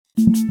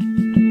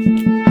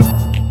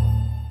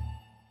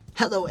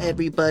Hello,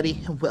 everybody,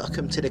 and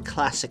welcome to the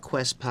Classic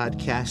Quest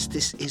podcast.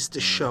 This is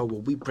the show where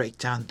we break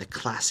down the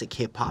classic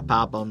hip hop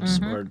albums,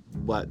 or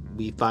what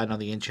we find on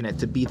the internet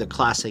to be the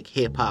classic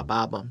hip hop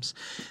albums.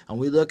 And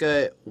we look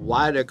at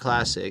why they're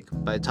classic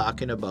by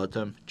talking about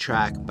them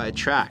track by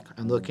track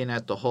and looking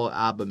at the whole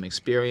album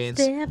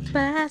experience. Step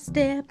by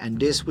step.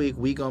 And this week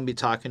we're going to be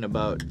talking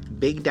about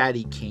Big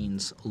Daddy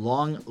Kane's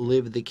Long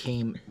Live the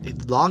Kane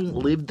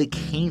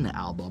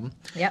album.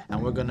 Yep.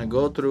 And we're going to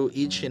go through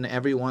each and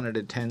every one of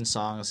the 10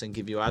 songs and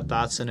give you our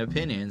thoughts and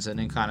opinions and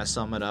then kind of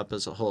sum it up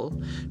as a whole.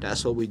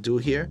 That's what we do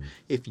here.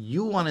 If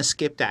you want to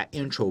skip that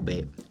intro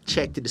bit,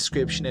 check the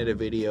description of the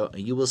video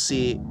and you will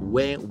see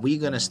when we're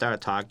going to start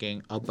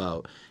talking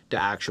about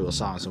the actual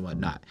songs and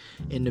whatnot.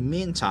 In the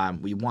meantime,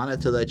 we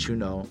wanted to let you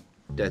know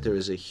that there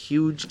is a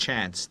huge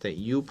chance that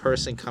you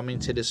person coming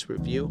to this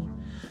review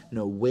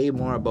know way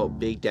more about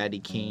Big Daddy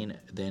Kane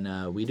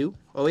than we do.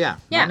 Oh yeah,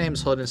 my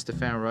name's Holden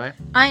Stefan Roy.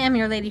 I am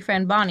your lady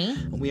friend Bonnie.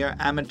 We are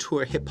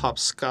amateur hip-hop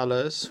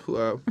scholars who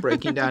are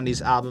breaking down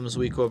these albums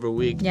week over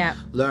week,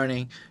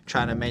 learning,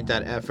 trying to make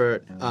that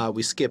effort.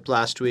 We skipped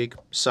last week.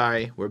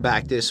 Sorry, we're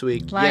back this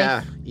week. Life.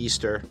 Yeah,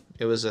 Easter.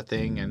 It was a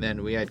thing, and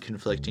then we had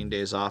conflicting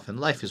days off, and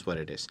life is what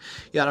it is.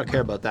 Yeah, I don't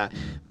care about that.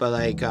 But,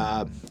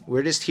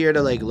 we're just here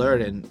to,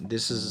 learn, and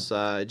this is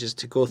just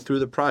to go through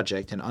the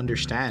project and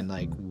understand,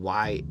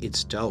 why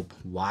it's dope.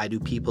 Why do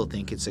people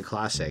think it's a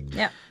classic?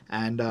 Yeah.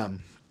 And,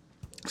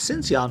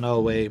 since y'all know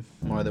way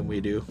more than we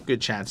do,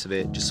 good chance of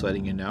it, just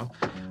letting you know,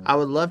 I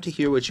would love to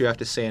hear what you have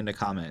to say in the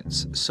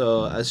comments.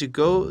 So as you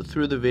go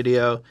through the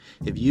video,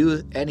 if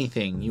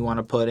anything you want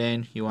to put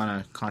in, you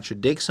want to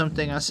contradict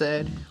something I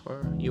said,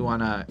 or you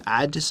want to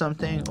add to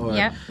something, or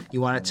you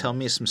want to tell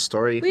me some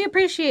story. We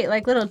appreciate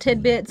little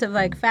tidbits of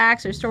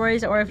facts or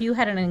stories, or if you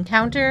had an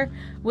encounter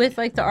with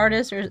the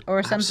artist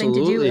or something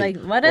to do,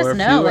 let us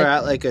know. Or if you were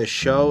at a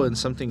show and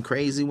something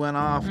crazy went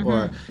off,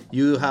 or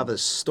you have a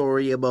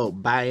story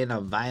about buying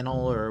a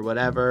vinyl or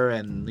whatever,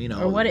 and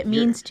or what it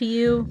means to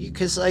you.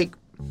 Because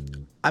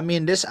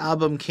this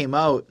album came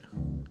out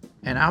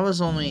and I was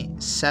only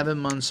 7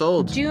 months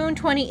old. June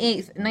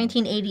 28th,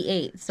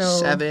 1988. So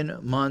 7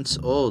 months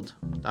old.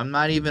 I'm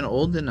not even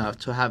old enough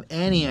to have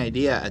any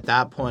idea at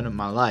that point in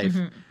my life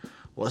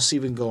what's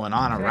even going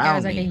on around me. I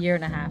was a year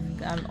and a half.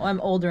 I'm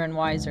older and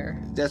wiser.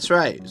 That's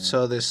right.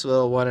 So this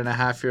little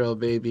 1.5-year-old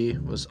baby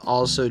was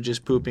also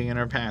just pooping in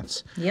her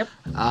pants. Yep.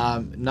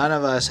 None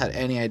of us had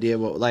any idea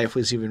what life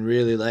was even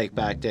really like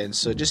back then.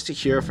 So just to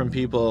hear from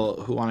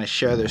people who want to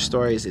share their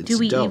stories, it's dope. Do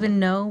we dope. even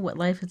know what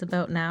life is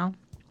about now?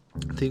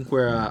 I think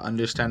we're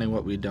understanding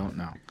what we don't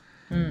know.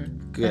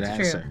 Good that's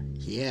answer. True.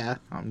 Yeah,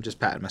 I'm just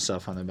patting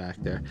myself on the back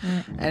there.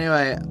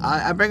 Anyway,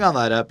 I bring all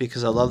that up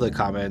because I love the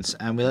comments,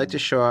 and we like to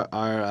show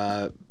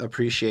our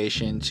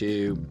appreciation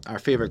to our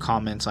favorite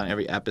comments on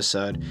every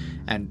episode.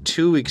 And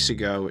 2 weeks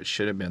ago, which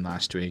should have been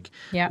last week,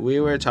 we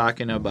were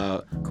talking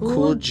about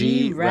Kool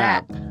G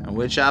Rap. And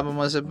which album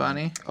was it,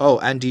 Bunny? Oh,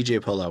 and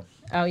DJ Polo.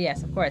 Oh,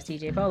 yes, of course,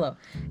 DJ Polo.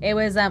 It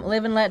was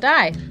Live and Let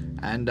Die.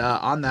 And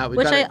on that,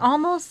 I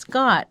almost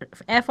got,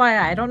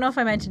 FYI, I don't know if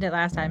I mentioned it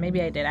last time.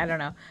 Maybe I did. I don't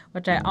know.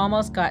 Which I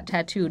almost got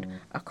tattooed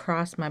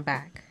across my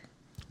back.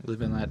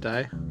 Live and Let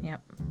Die?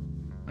 Yep.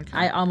 Okay.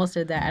 I almost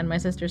did that, and my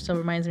sister still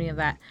reminds me of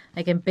that.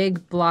 In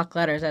big block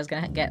letters, I was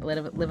going to get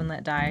Live and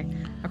Let Die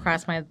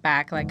across my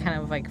back, kind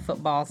of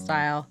football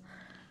style.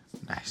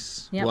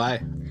 Nice. Yep.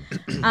 Why?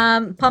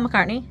 Paul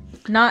McCartney.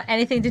 Not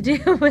anything to do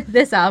with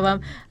this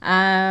album.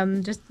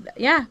 Because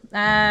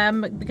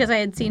I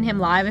had seen him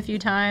live a few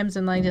times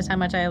and just how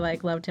much I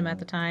loved him at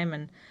the time,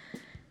 and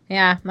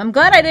I'm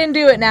glad I didn't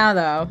do it now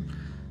though.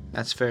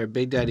 That's fair.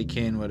 Big Daddy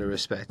Kane would have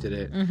respected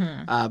it.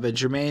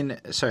 But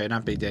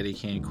not Big Daddy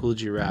Kane, Kool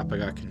G Rap, I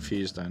got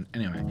confused on.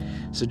 Anyway,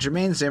 so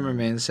Jermaine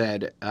Zimmerman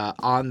said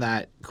on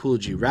that Kool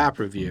G Rap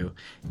review,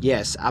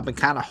 yes, I've been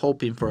kind of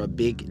hoping for a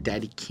Big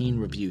Daddy Kane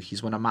review.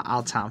 He's one of my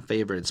all-time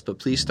favorites, but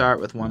please start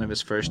with one of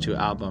his first 2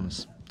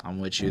 albums. I'm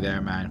with you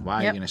there, man. Why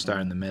are you going to start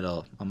in the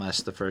middle?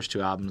 Unless the first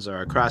 2 albums are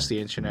across the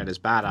internet as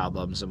bad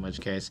albums, in which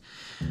case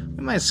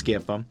we might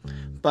skip them.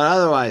 But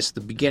otherwise,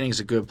 the beginning's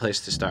a good place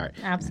to start.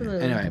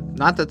 Absolutely. Anyway,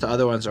 not that the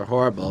other ones are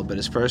horrible, but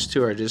his first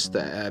 2 are just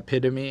the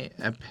epitome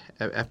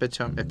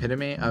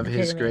of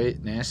his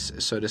greatness,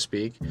 so to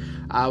speak.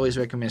 I always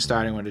recommend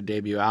starting with a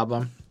debut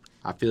album.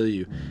 I feel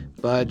you.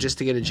 But just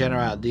to get a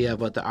general idea of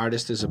what the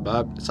artist is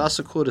about, it's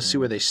also cool to see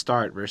where they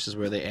start versus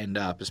where they end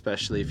up,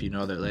 especially if you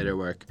know their later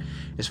work.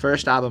 His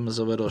first album is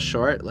a little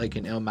short, like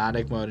in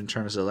Illmatic mode in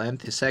terms of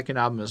length. His second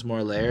album is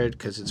more layered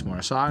because it's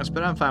more songs,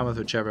 but I'm fine with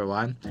whichever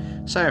one.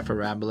 Sorry for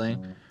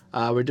rambling.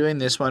 We're doing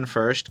this one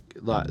first,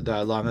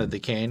 the Long Live the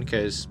Kane,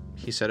 because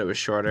he said it was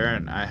shorter,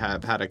 and I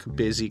have had a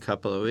busy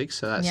couple of weeks,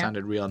 so that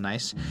sounded real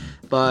nice.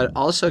 But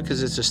also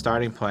because it's a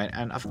starting point,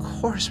 and of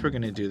course we're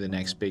going to do the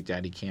next Big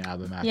Daddy Kane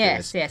album after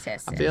this. Yes. I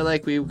feel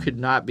like we could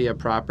not be a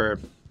proper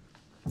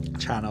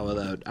channel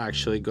without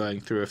actually going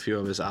through a few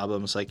of his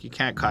albums. Like, you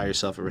can't call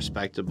yourself a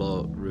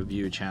respectable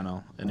review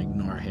channel and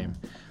ignore him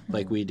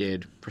like we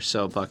did for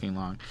so fucking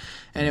long.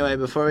 Anyway,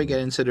 before we get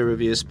into the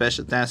review,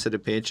 special thanks to the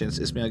patrons: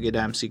 Ismail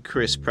Gadamsi,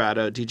 Chris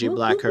Prado, DJ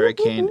Black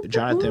Hurricane,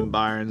 Jonathan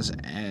Barnes,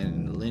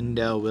 and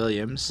Lindell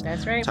Williams.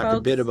 That's right, Talk folks.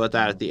 a bit about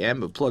that at the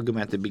end, but plug them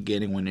at the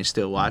beginning when you're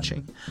still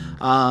watching.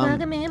 Plug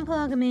them in,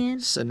 plug them in.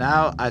 So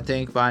now I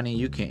think, Bonnie,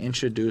 you can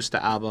introduce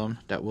the album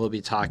that we'll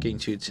be talking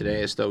to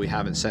today, as though we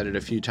haven't said it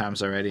a few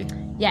times already.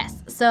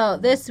 Yes. So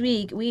this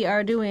week we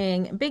are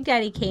doing Big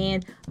Daddy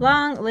Kane,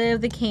 Long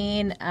Live the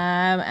Kane.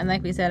 And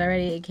like we said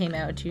already, it came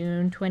out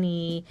June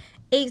 28th,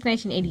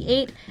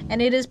 1988,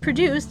 and it is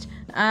produced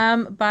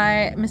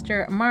by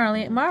Mr.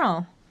 Marley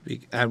Marl.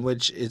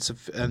 And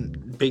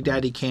and Big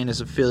Daddy Kane is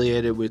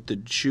affiliated with the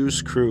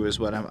Juice Crew, is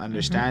what I'm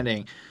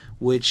understanding,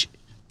 which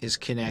is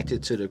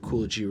connected to the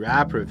Cool G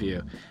Rap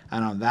review.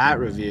 And on that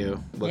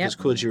review, because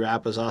Cool G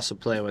Rap was also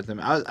playing with them,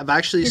 I've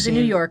actually He's seen... a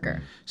New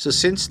Yorker. So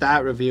since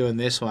that review and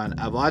this one,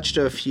 I've watched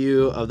a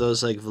few of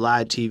those like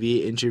Vlad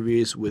TV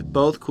interviews with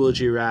both Cool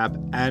G Rap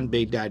and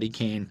Big Daddy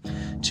Kane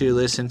to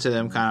listen to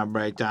them kind of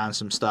break down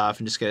some stuff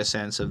and just get a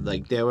sense of,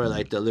 like, they were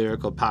like the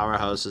lyrical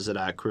powerhouses of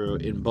that crew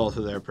in both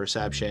of their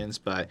perceptions,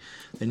 but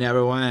they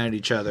never went at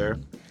each other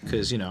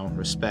because, you know,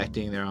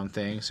 respecting their own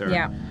things or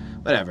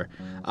whatever.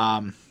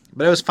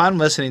 But it was fun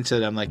listening to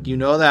them. Like, you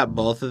know that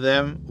both of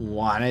them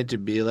wanted to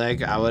be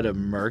like, I would have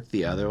murked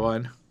the other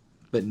one,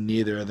 but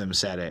neither of them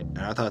said it. And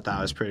I thought that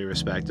was pretty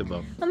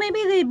respectable. Well,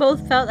 maybe they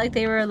both felt like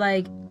they were,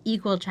 like,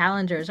 equal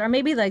challengers. Or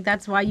maybe, like,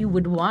 that's why you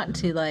would want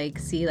to, like,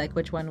 see, like,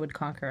 which one would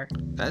conquer.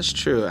 That's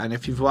true. And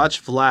if you've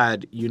watched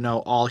Vlad, you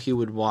know all he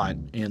would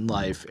want in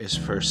life is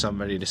for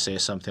somebody to say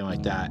something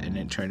like that and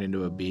it turned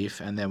into a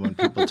beef. And then when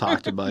people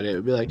talked about it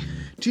would be like,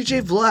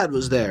 DJ Vlad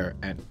was there.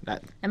 And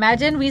that...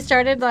 Imagine we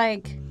started,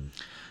 like...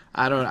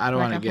 I don't like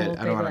want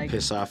to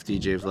piss off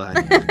DJ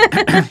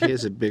Vlad. He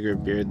has a bigger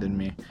beard than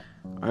me,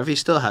 or if he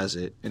still has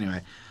it.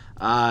 Anyway,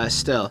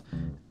 still,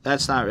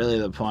 that's not really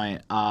the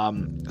point.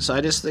 So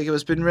I just think it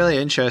was been really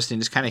interesting,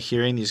 just kind of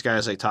hearing these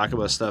guys like talk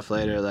about stuff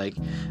later. Like,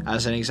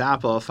 as an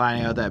example,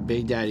 finding out that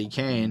Big Daddy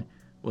Kane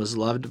was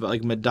loved,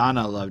 like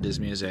Madonna loved his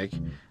music,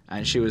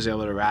 and she was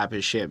able to rap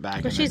his shit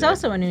back. But she's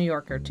also a New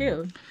Yorker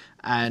too.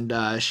 And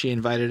she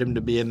invited him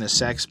to be in the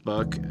sex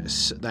book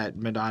that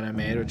Madonna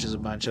made, which is a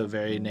bunch of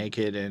very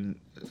naked and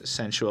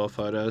sensual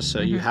photos.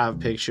 So you have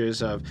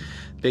pictures of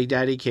Big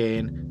Daddy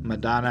Kane,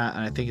 Madonna,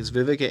 and I think it's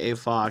Vivica A.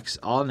 Fox,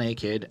 all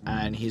naked.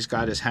 And he's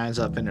got his hands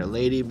up in her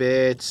lady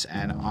bits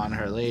and on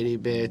her lady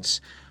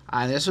bits.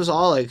 And this was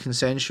all like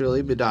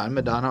consensually done.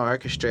 Madonna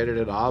orchestrated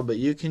it all, but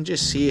you can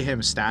just see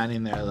him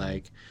standing there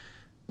like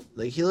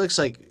he looks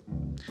like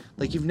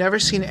you've never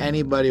seen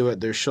anybody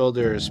with their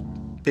shoulders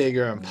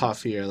bigger and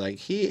puffier. Like,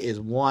 he is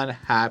one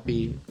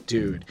happy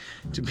dude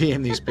to be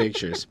in these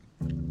pictures.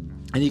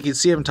 And you can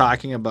see him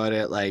talking about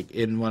it, like,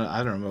 in one,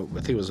 I don't know, I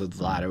think it was with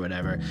Vlad or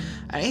whatever.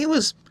 And he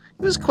was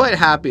quite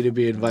happy to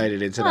be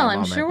invited into that moment.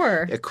 I'm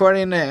sure.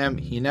 According to him,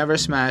 he never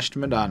smashed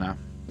Madonna,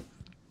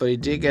 but he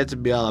did get to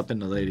be all up in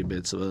the lady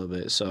bits a little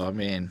bit. So, I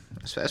mean,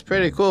 that's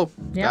pretty cool.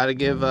 Yep. Gotta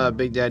give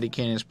Big Daddy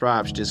Kane his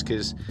props, just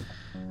because,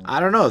 I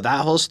don't know, that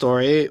whole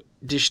story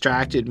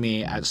distracted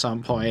me at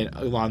some point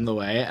along the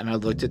way, and I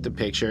looked at the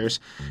pictures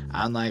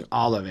and like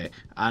all of it,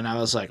 and I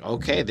was like,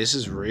 okay, this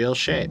is real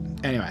shit.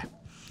 Anyway,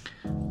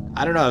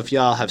 I don't know if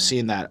y'all have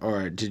seen that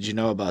or did you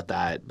know about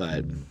that,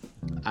 but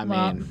I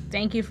mean,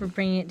 thank you for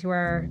bringing it to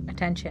our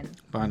attention.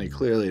 Bonnie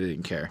clearly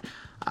didn't care.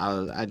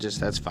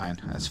 That's fine.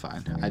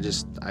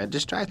 It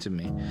distracted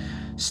me.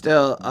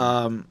 Still,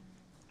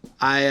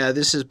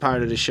 this is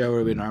part of the show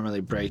where we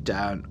normally break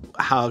down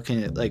how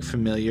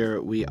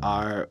familiar we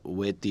are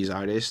with these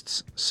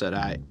artists, so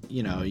that,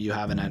 you know, you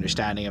have an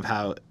understanding of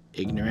how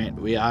ignorant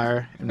we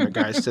are in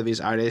regards to these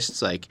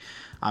artists. Like,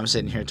 I'm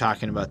sitting here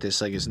talking about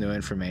this like it's new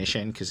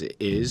information, because it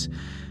is.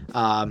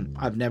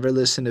 I've never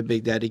listened to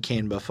Big Daddy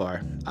Kane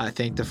before. I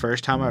think the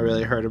first time I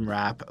really heard him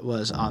rap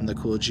was on the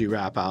Cool G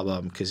Rap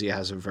album, because he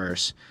has a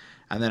verse.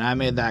 And then I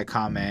made that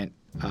comment,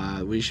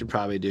 we should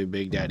probably do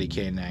Big Daddy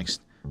Kane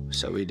next.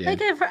 So we did.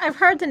 Like, I've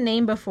heard the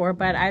name before,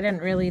 but I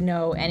didn't really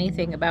know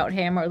anything about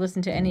him or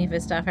listen to any of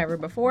his stuff ever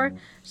before.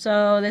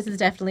 So this is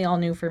definitely all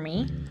new for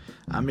me.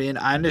 I mean,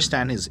 I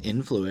understand his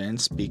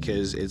influence,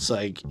 because it's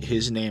like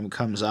his name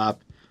comes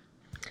up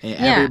in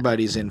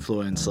everybody's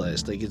influence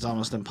list. Like, it's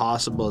almost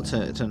impossible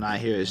to not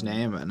hear his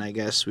name, and I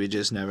guess we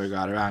just never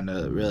got around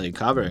to really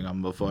covering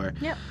him before.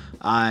 Yep.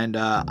 And the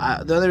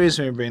other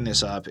reason we bring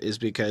this up is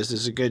because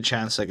there's a good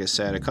chance, like I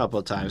said a couple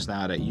of times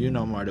now, that you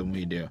know more than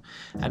we do.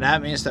 And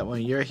that means that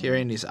when you're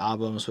hearing these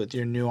albums with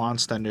your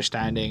nuanced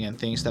understanding and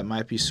things that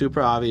might be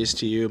super obvious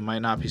to you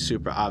might not be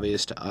super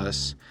obvious to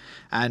us.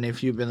 And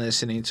if you've been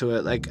listening to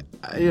it, like,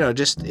 you know,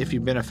 just if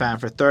you've been a fan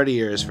for 30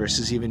 years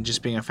versus even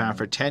just being a fan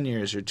for 10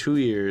 years or 2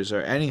 years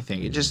or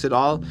anything, it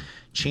all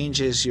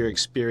changes your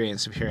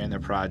experience of hearing the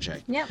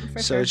project. Yep, for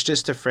So sure. it's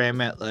just to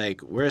frame it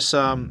like we're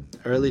some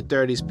early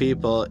 30s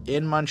people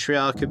in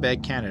Montreal,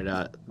 Quebec,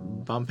 Canada,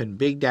 bumping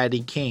Big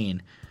Daddy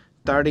Kane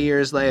 30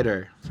 years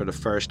later for the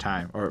first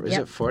time. Or is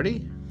Yep. it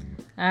 40?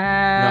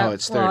 No,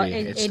 it's 30.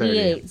 It's 30.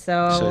 88.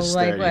 So it's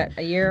like 30. what?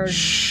 A year?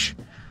 Shh.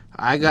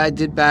 I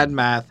did bad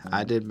math.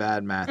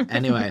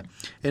 Anyway,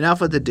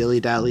 enough with the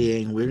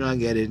dilly-dallying. We're going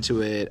to get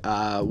into it.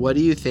 What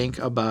do you think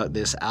about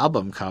this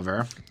album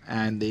cover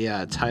and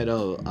the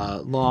title,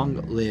 Long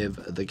Live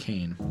the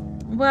Cane?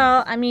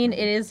 Well, I mean,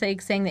 it is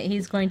like saying that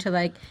he's going to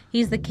like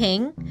he's the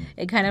king.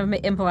 It kind of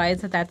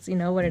implies that that's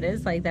what it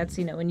is. Like that's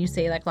when you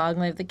say like long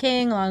live the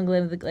king, long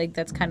live the like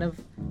that's kind of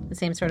the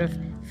same sort of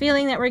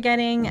feeling that we're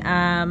getting.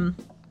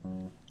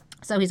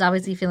 So he's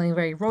obviously feeling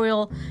very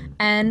royal,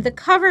 and the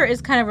cover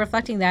is kind of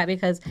reflecting that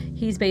because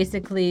he's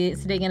basically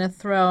sitting in a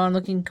throne,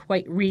 looking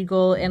quite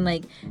regal and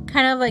like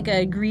kind of like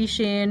a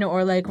Grecian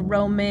or like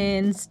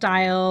Roman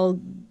style,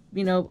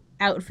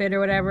 outfit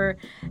or whatever.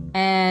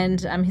 And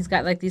he's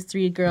got like these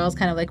 3 girls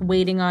kind of like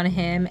waiting on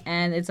him,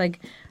 and it's like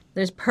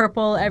there's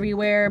purple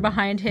everywhere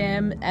behind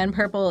him, and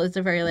purple is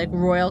a very like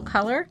royal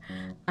color.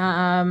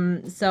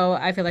 So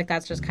I feel like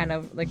that's just kind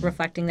of like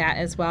reflecting that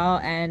as well,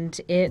 and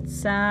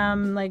it's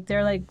like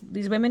they're like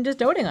these women just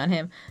doting on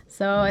him.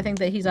 So I think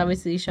that he's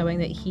obviously showing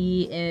that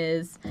he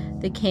is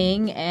the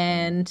king,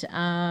 and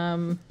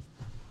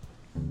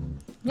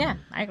yeah,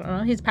 I don't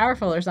know, he's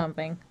powerful or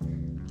something.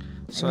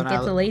 So and he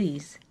gets the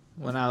ladies.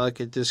 When I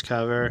look at this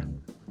cover,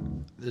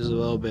 there's a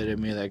little bit of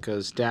me that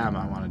goes, damn,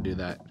 I want to do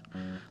that.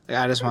 Like,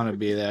 I just want to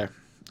be there.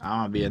 I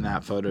want to be in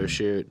that photo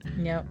shoot.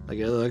 Yep. Like,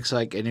 it looks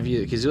like, and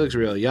because he looks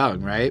real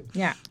young, right?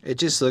 Yeah. It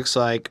just looks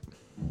like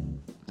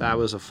that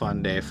was a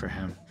fun day for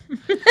him.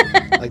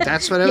 Like,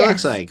 that's what it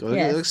looks like.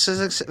 Yes. It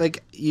looks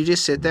like you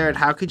just sit there, and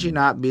how could you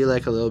not be,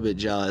 like, a little bit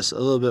jealous, a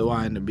little bit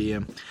wanting to be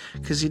him?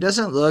 Because he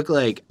doesn't look,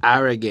 like,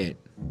 arrogant,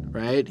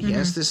 right? He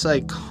has this,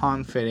 like,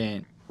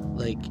 confident,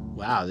 like,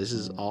 wow, this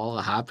is all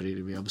happening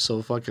to me. I'm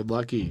so fucking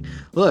lucky.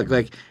 Look,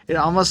 like, it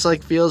almost,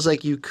 like, feels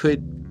like you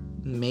could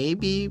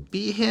maybe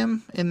be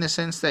him in the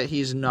sense that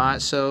he's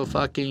not so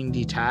fucking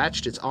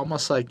detached. It's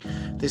almost like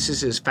this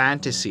is his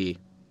fantasy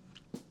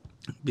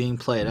being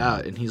played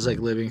out, and he's like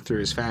living through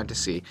his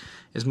fantasy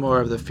is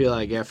more of the feel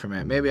I get from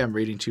it. Maybe I'm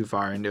reading too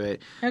far into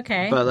it.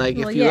 Okay. But like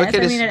if you look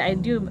at his... I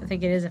do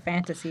think it is a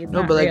fantasy. It's no,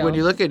 not but like real. when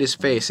you look at his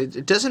face,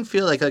 it doesn't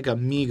feel like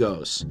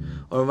Amigos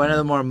or one of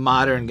the more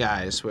modern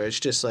guys where it's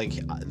just like,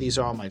 these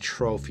are all my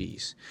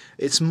trophies.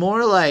 It's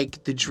more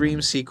like the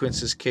dream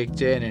sequence is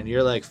kicked in and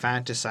you're like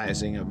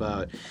fantasizing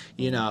about,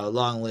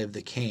 long live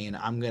the cane.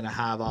 I'm going to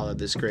have all of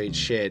this great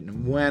shit.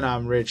 And when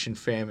I'm rich and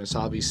famous,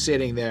 I'll be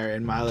sitting there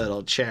in my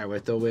little chair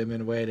with the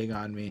women waiting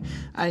on me.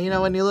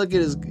 And when you look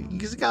at he's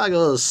got like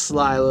a little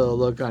sly little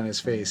look on his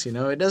face,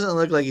 it doesn't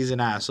look like he's an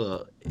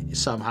asshole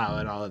somehow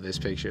in all of this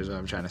picture is what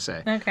I'm trying to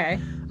say. Okay.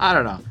 I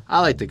don't know.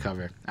 I like the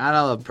cover. I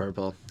love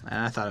purple,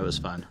 and I thought it was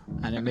fun.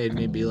 And it made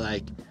me be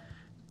like,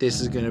 this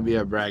is going to be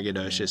a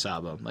braggadocious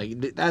album. Like,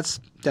 that's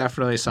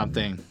definitely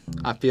something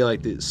I feel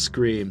like that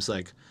screams,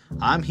 like,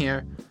 I'm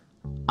here.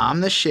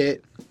 I'm the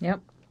shit. Yep.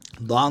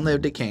 Long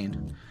live the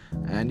cane.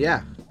 And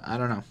yeah, I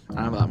don't know. I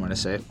don't have a lot more to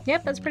say.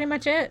 Yep, that's pretty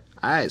much it.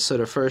 All right, so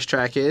the first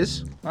track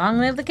is... Long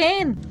live the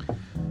cane.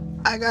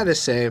 I gotta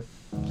say,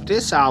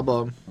 this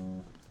album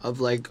of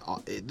like,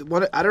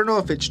 what I don't know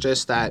if it's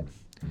just that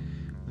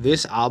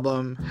this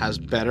album has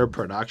better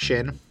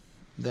production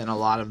than a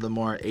lot of the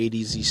more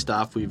 80s-y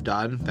stuff we've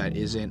done that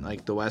isn't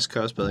like the West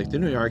Coast, but like the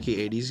New York-y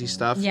 80s-y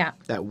stuff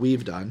that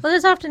we've done. Well,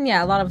 there's often,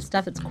 a lot of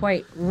stuff that's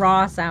quite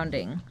raw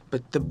sounding.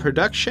 But the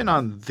production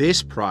on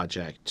this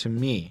project, to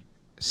me,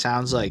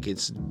 sounds like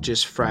it's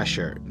just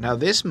fresher. Now,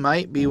 this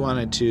might be one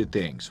of two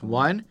things.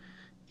 One,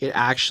 it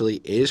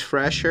actually is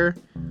fresher,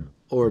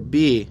 or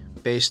B,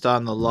 based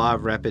on the law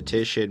of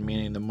repetition,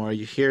 meaning the more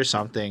you hear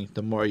something,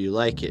 the more you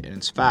like it. And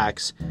it's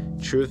facts.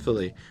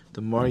 Truthfully,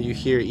 the more you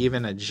hear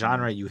even a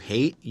genre you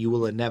hate, you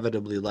will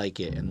inevitably like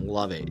it and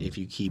love it if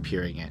you keep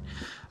hearing it.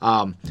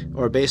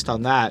 Or based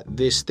on that,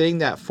 this thing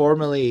that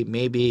formerly,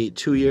 maybe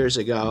 2 years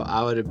ago,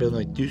 I would have been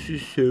like, this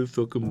is so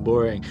fucking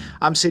boring.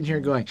 I'm sitting here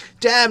going,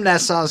 damn,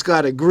 that song's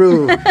got a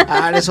groove.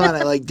 I just want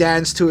to like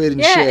dance to it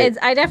and shit.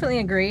 I definitely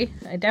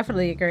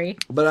agree.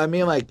 But I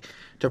mean, like,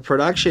 the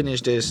production is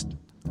just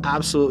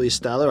absolutely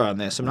stellar on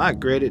this. I'm not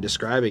great at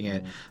describing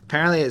it.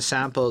 Apparently it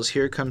samples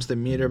Here Comes the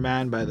Meter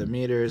Man by The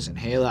Meters and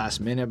Hey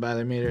Last Minute by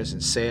The Meters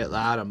and Say It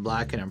Loud, I'm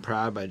Black and I'm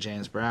Proud by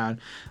James Brown.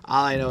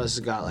 All I know is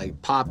it's got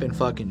like popping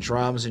fucking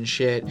drums and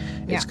shit.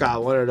 It's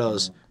got one of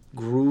those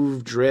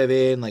groove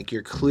driven, like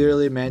you're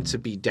clearly meant to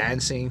be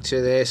dancing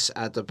to this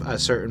at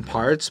certain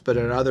parts, but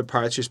in other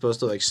parts you're supposed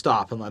to like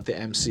stop and let the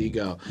MC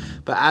go.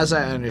 But as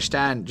I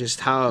understand just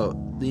how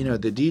the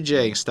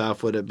DJing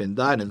stuff would have been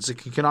done, it's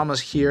like you can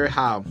almost hear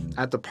how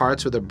at the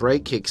parts where the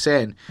break kicks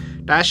in,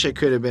 that shit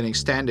could have been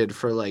extended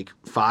for like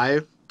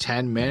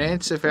 5-10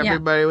 minutes if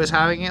everybody was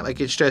having it.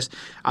 Like it's just,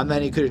 and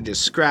then he could have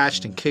just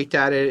scratched and kicked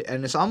at it,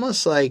 and it's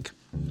almost like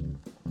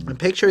I'm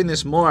picturing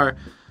this more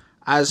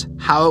as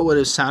how it would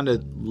have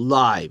sounded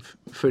live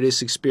for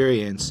this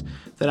experience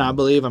than I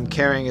believe I'm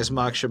caring as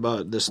much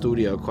about the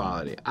studio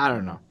quality. I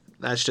don't know.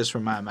 that's just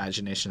where my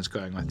imagination's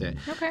going with it.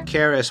 Okay.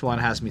 KRS-One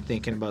has me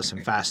thinking about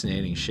some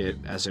fascinating shit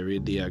as I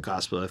read the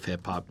Gospel of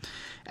Hip Hop.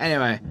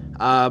 Anyway,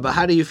 but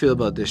how do you feel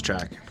about this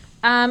track?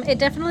 It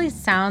definitely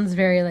sounds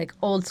very like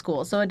old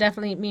school. So it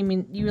definitely, I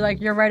mean,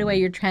 you're right away,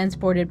 you're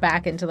transported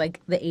back into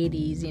like the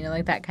 80s, you know,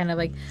 like that kind of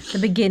like the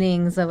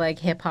beginnings of like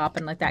hip hop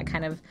and like that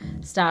kind of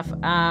stuff.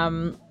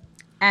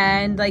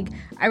 And like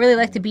I really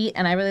like the beat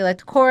and I really like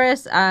the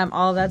chorus.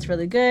 All of that's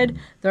really good.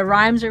 The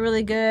rhymes are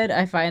really good.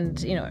 I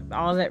find, you know,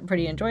 all of it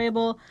pretty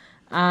enjoyable.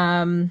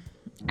 And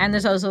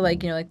there's also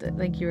like, you know,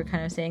 like you were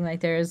kind of saying, like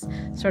there's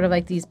sort of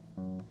like these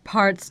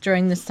parts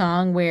during the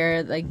song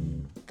where like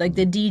the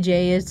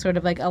DJ is sort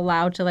of like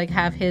allowed to like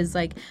have his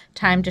like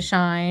time to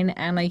shine,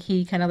 and like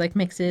he kind of like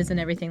mixes and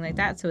everything like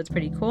that, so it's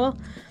pretty cool.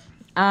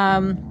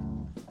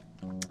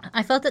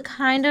 I felt it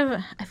kind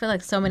of, I feel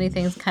like so many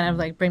things kind of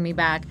like bring me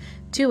back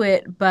to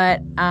it,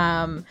 but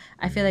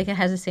I feel like it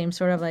has the same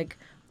sort of like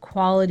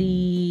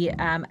quality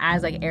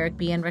as like Eric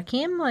B and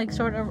Rakim, like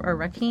sort of, or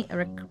Rakim,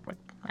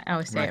 I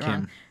always say it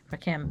wrong,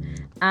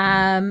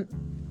 Rakim.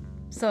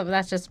 So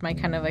that's just my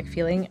kind of like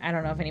feeling. I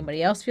don't know if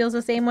anybody else feels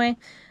the same way.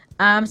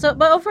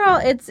 But overall,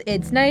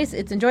 it's nice,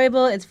 it's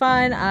enjoyable, it's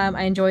fun.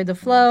 I enjoyed the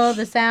flow,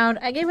 the sound.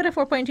 I gave it a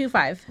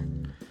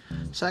 4.25.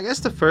 So I guess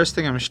the first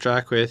thing I'm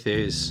struck with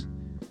is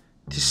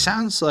this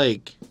sounds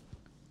like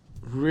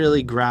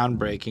really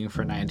groundbreaking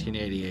for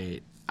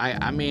 1988.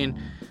 I mean,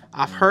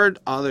 I've heard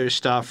other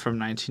stuff from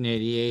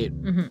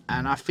 1988,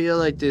 and I feel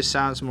like this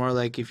sounds more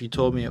like if you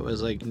told me it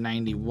was like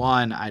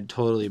 91, I'd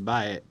totally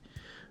buy it.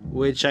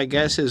 Which I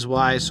guess is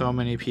why so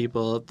many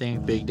people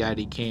think Big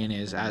Daddy Kane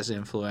is as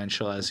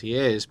influential as he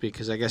is,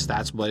 because I guess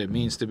that's what it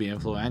means to be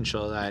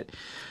influential, that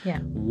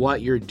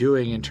what you're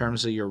doing in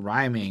terms of your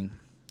rhyming,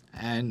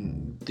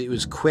 and it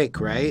was quick,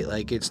 right?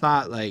 Like, it's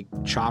not like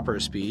chopper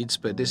speeds,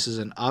 but this is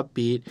an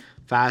upbeat,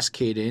 fast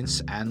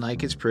cadence, and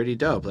like it's pretty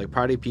dope. Like,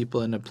 party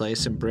people in the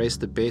place embrace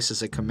the bass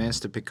as it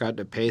commences to pick up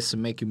the pace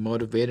and make you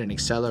motivate and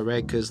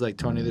accelerate, because like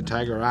Tony the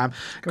Tiger rhyme,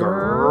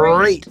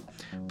 great.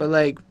 But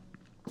like,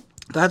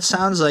 that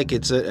sounds like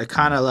it's a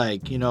kind of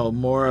like, you know,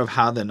 more of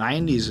how the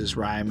 90s is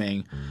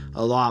rhyming,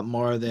 a lot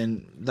more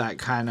than that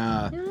kind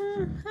of... I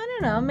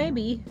don't know,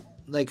 maybe.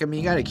 Like, I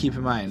mean, you got to keep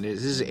in mind,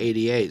 this is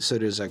 88, so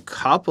there's a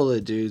couple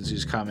of dudes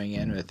who's coming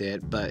in with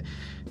it, but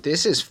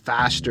this is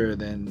faster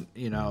than,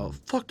 you know,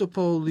 fuck the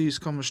police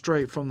coming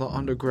straight from the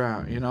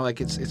underground. You know,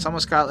 like, it's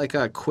almost got like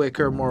a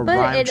quicker, more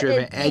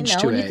rhyme-driven edge to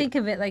it. When you think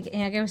of it, like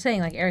I was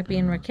saying, like Eric B.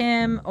 and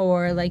Rakim,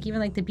 or like even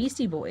like the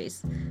Beastie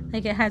Boys,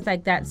 like it has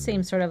like that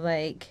same sort of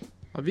like...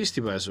 Well,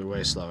 Beastie Boys are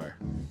way slower.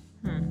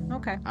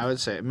 Okay. I would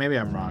say, maybe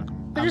I'm wrong.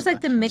 But just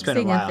like the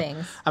mixing of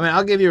things. I mean,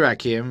 I'll give you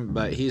Rakim,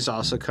 but he's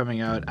also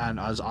coming out and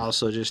is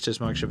also just as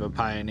much of a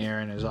pioneer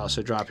and is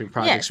also dropping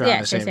projects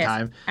around the same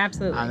time.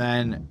 Absolutely. And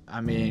then,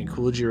 I mean,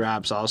 Kool G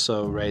Rap's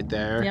also right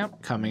there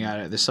coming out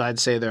of this. So I'd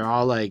say they're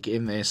all like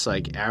in this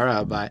like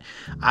era, but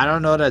I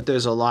don't know that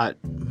there's a lot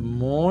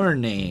more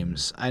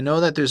names. I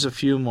know that there's a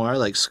few more,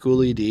 like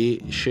Schoolie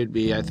D should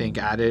be, I think,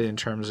 added in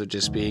terms of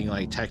just being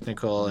like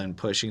technical and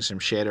pushing some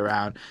shit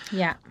around.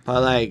 Yeah.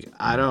 But like,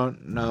 I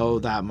don't know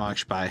that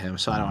much by him,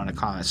 so I don't want to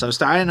comment. So I'm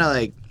starting to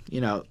like,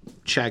 you know,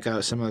 check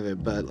out some of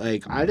it, but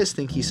like, I just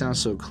think he sounds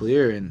so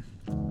clear, and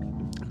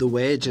the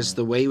way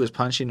he was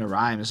punching the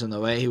rhymes and the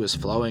way he was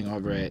flowing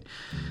over it,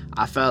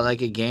 I felt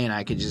like, again,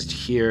 I could just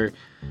hear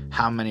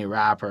how many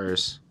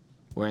rappers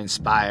were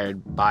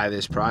inspired by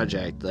this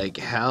project. Like,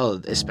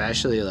 hell,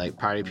 especially like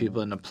Party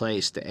People in the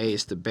Place, the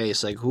Ace, the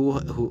Bass. Like,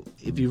 who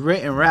if you've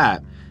written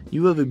rap,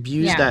 you have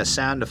abused that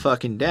sound to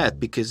fucking death,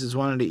 because it's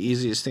one of the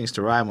easiest things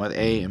to rhyme with,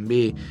 A and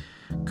B,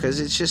 because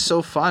it's just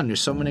so fun. There's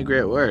so many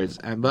great words.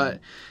 But at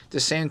the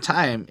same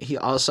time, he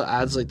also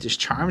adds like this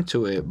charm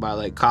to it by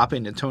like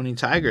copying the Tony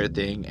Tiger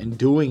thing and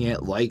doing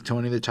it like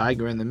Tony the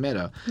Tiger in the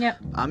middle. Yep.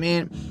 I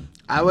mean,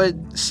 I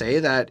would say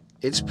that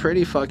it's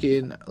pretty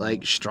fucking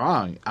like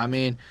strong. I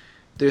mean,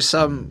 there's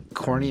some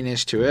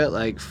corniness to it,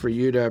 like for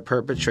you to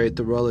perpetrate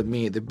the role of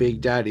me, the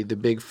big daddy, the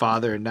big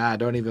father, nah,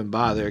 don't even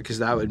bother, because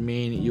that would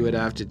mean you would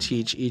have to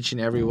teach each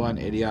and every one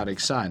idiotic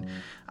son.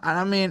 And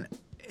I mean,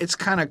 it's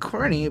kind of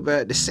corny, but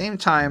at the same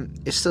time,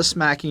 it's still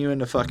smacking you in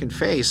the fucking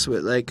face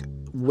with like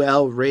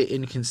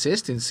well-written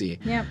consistency.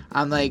 Yep.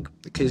 I'm like,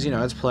 because, you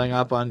know, it's playing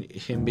up on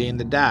him being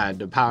the dad,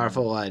 the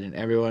powerful one, and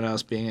everyone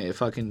else being a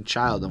fucking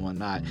child and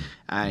whatnot.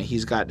 And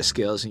he's got the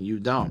skills and you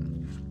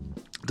don't.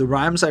 The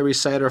rhymes I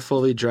recite are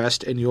fully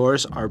dressed, and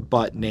yours are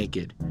butt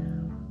naked.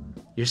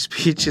 Your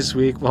speech is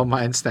weak while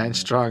mine stands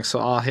strong, so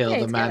all hail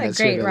the man that's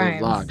here to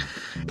live long.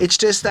 It's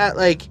just that,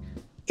 like,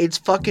 it's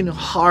fucking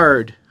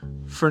hard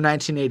for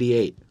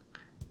 1988.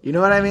 You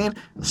know what I mean?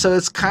 So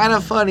it's kind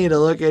of funny to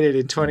look at it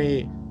in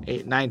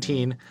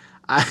 2019.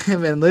 I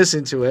haven't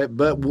listened to it,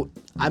 but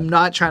I'm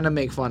not trying to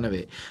make fun of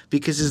it,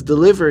 because his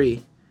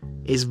delivery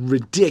is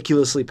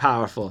ridiculously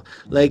powerful.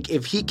 Like,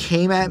 if he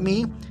came at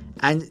me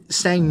and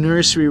sang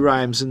nursery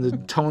rhymes in the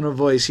tone of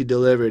voice he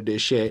delivered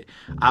this shit,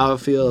 I would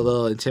feel a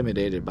little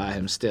intimidated by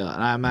him still.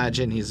 And I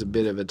imagine he's a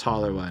bit of a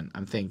taller one,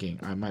 I'm thinking.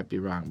 Or I might be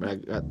wrong, but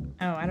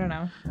I don't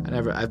know.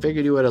 I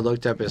figured you would have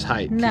looked up his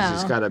height because No.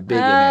 he's got a big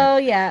in Oh,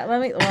 it. yeah.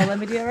 Let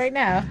me do it right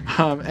now.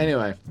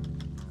 Anyway,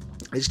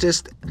 it's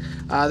just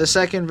the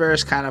second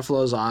verse kind of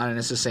flows on, and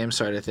it's the same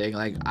sort of thing.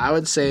 Like, I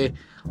would say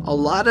a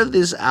lot of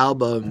this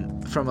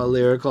album, from a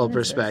lyrical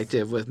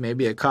perspective, with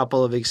maybe a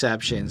couple of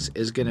exceptions,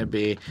 is going to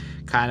be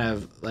kind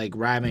of like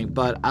rhyming.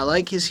 But I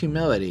like his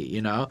humility,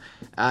 you know?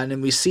 And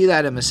then we see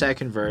that in the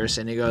second verse,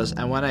 and he goes,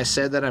 and when I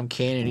said that I'm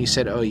Kane, and he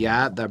said, oh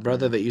yeah, that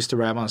brother that used to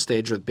rap on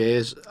stage with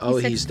Biz, oh,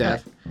 he's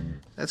deaf.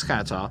 That's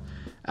kind of tall.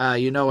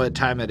 You know what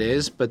time it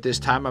is, but this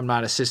time I'm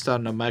not assisted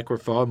on the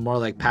microphone, more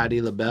like Patti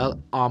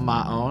LaBelle, on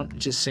my own,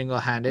 just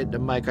single-handed, the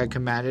mic I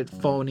commanded,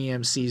 phony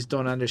MCs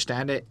don't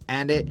understand it,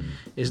 and it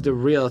is the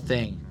real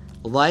thing,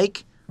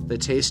 like the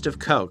taste of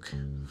Coke.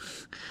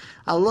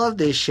 I love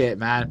this shit,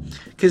 man,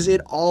 because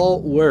it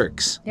all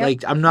works. Yep.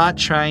 Like, I'm not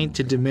trying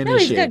to diminish No,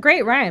 he's it got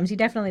great rhymes. He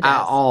definitely does.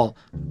 at all,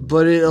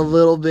 but it a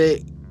little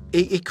bit,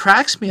 it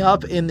cracks me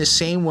up in the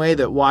same way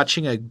that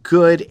watching a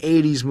good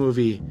 80s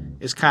movie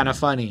is kind of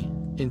funny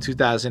in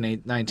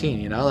 2019,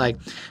 you know, like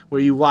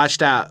where you watch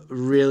that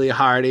really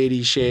hard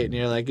 80s shit and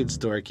you're like, it's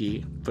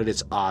dorky, but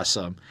it's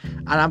awesome.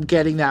 And I'm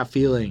getting that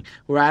feeling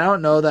where I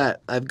don't know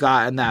that I've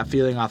gotten that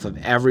feeling off of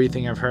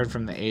everything I've heard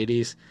from the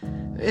 80s.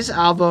 This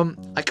album,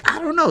 like, I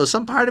don't know,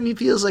 some part of me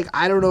feels like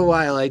I don't know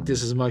why I like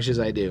this as much as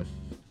I do.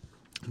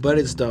 But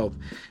it's dope.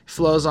 It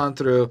flows on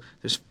through.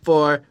 There's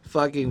 4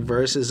 fucking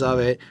verses of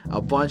it.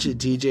 A bunch of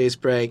DJs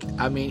break.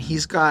 I mean,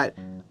 he's got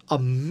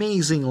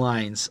amazing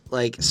lines.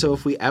 Like, so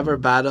if we ever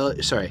battle,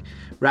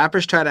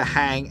 rappers try to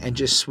hang and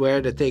just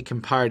swear that they can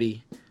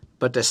party,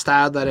 but the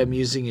style that I'm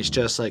using is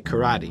just like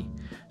karate.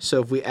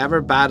 So if we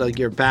ever battle,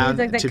 you're bound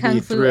like the to Kung be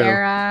Fu through.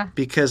 era.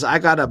 Because I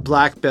got a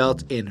black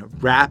belt in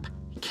rap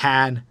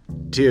can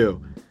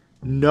do.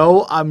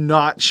 No, I'm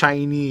not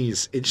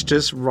Chinese. It's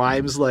just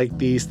rhymes like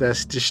these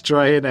that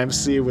destroy an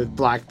MC with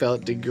black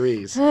belt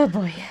degrees. Oh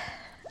boy.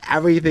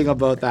 Everything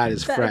about that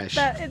is fresh.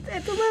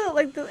 It's a little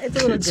it's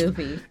a little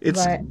goofy.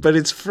 But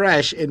it's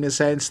fresh in the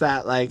sense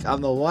that, like,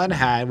 on the one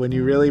hand, when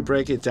you really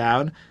break it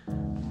down,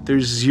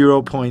 there's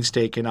 0 points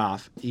taken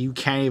off. You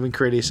can't even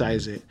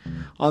criticize it.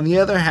 On the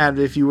other hand,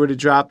 if you were to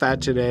drop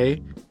that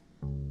today,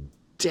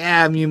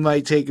 damn, you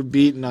might take a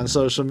beating on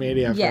social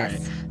media for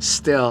it.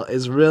 Still,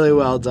 it's really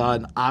well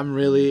done. I'm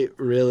really,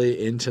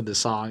 really into the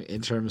song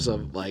in terms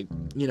of, like,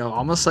 you know,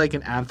 almost like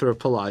an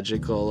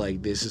anthropological,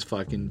 like, this is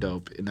fucking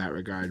dope in that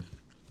regard.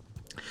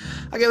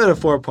 I give it a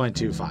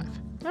 4.25.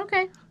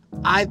 Okay.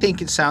 I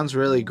think it sounds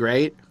really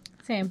great.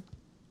 Same.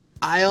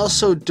 I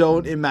also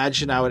don't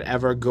imagine I would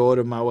ever go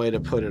to my way to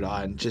put it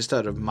on, just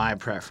out of my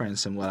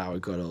preference and what I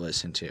would go to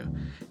listen to.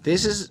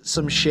 This is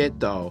some shit,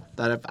 though,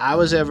 that if I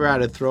was ever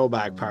at a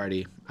throwback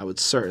party, I would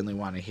certainly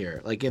want to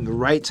hear. Like, in the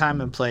right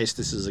time and place,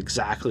 this is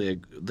exactly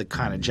the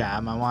kind of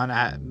jam I want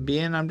to be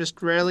in. I'm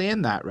just rarely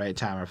in that right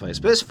time or place.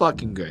 But it's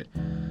fucking good.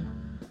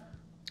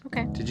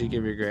 Okay. Did you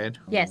give your grade?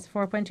 Yes,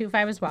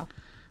 4.25 as well.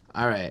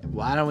 All right.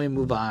 Why don't we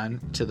move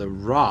on to the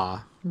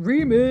Raw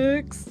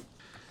remix?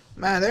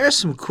 Man, there are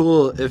some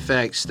cool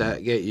effects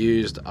that get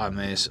used on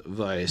this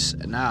voice.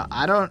 Now,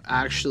 I don't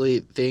actually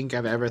think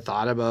I've ever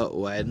thought about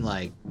when,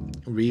 like,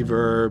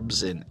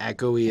 reverbs and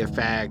echoey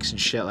effects and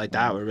shit like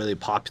that were really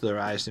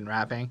popularized in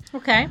rapping.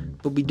 Okay.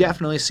 But we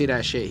definitely see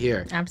that shit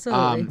here.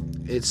 Absolutely.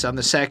 It's on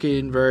the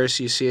second verse,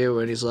 you see it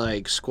when he's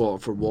like, score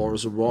for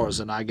wars and wars,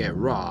 and I get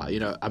raw.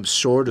 You know, I'm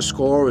sure to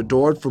score,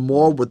 adored for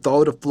more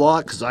without a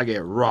flaw, because I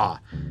get raw.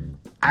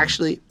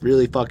 Actually,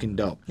 really fucking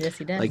dope. Yes,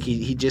 he does. Like,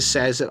 he just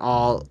says it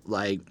all,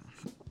 like,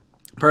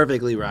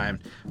 perfectly rhymed,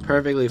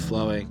 perfectly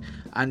flowing,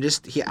 and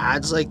just he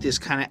adds like this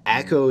kind of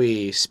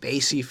echoey,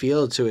 spacey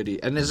feel to it.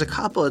 And there's a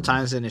couple of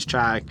times in this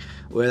track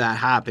where that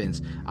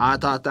happens. I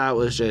thought that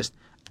was just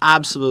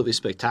absolutely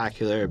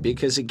spectacular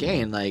because,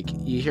 again, like,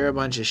 you hear a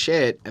bunch of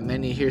shit and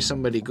then you hear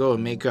somebody go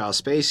and make it all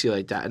spacey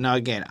like that. Now,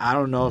 again, I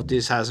don't know if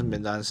this hasn't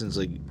been done since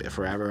like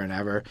forever and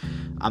ever.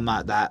 I'm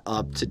not that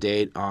up to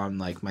date on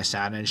like my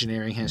sound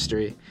engineering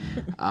history,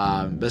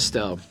 but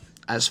still,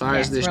 as far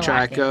as this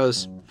track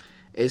goes,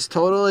 it's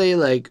totally,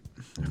 like,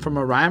 from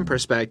a rhyme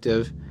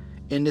perspective,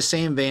 in the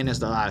same vein as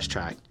the last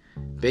track.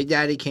 Big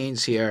Daddy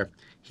Kane's here.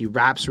 He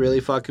raps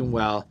really fucking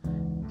well,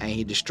 and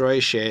he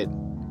destroys shit.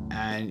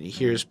 And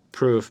here's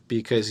proof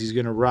because he's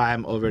gonna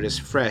rhyme over this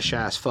fresh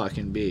ass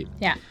fucking beat.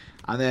 Yeah.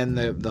 And then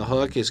the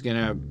hook is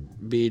gonna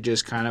be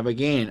just kind of,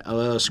 again, a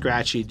little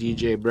scratchy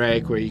DJ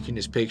break where you can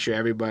just picture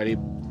everybody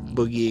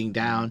boogieing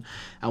down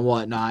and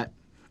whatnot.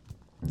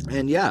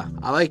 And yeah,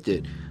 I liked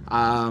it.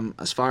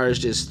 As far as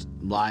just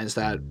lines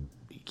that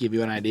give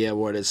you an idea of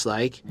what it's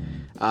like,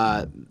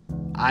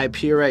 I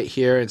appear right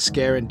here and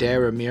scare and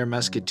dare a mere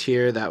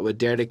musketeer that would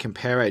dare to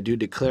compare. I do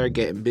declare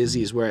getting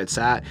busy is where it's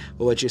at.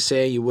 But what you're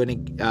saying you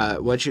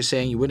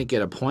wouldn't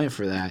get a point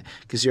for that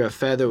because you're a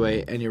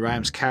featherweight and your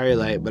rhymes carry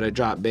light, but I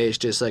drop bass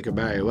just like a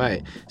Barry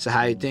White. So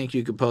how you think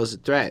you could pose a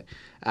threat?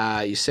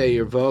 You say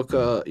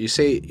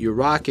you're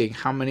rocking.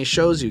 How many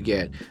shows you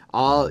get?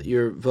 All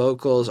your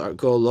vocals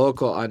go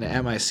local on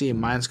the MIC.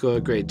 Mine's go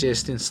a great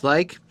distance,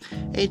 like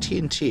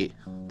AT&T,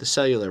 the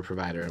cellular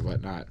provider and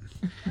whatnot.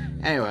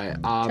 Anyway,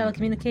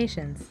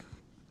 telecommunications.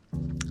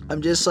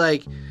 I'm just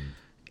like,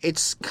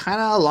 it's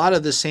kind of a lot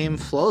of the same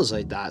flows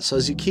like that. So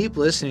as you keep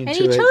listening and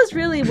to it, he chose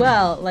really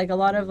well, like a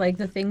lot of like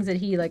the things that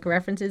he like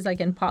references, like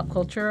in pop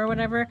culture or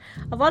whatever.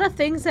 A lot of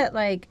things that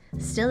like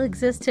still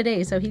exist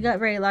today. So he got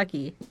very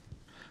lucky.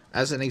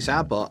 As an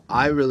example,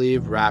 I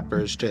relieve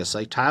rappers just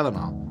like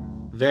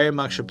Tylenol. Very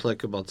much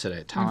applicable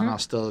today.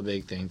 Tylenol's still a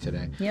big thing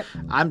today. Yep.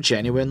 I'm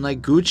genuine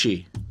like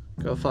Gucci.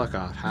 Go fuck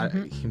off.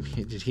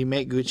 Did he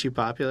make Gucci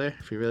popular,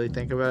 if you really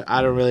think about it?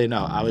 I don't really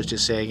know. I was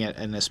just saying it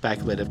in a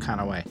speculative kind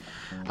of way.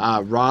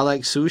 Raw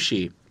like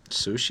sushi.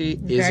 Sushi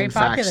is Very in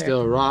popular. fact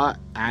still raw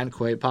and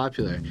quite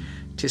popular.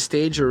 To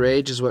stage a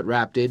rage is what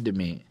rap did to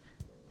me.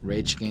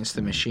 Rage Against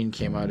the Machine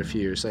came out a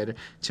few years later.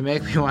 To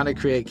make me want to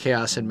create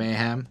chaos and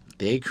mayhem,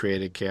 they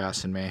created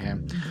chaos and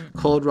mayhem.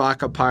 Cold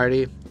Rock a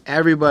Party.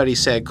 Everybody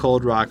said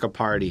Cold Rock a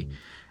Party.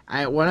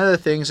 One of the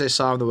things I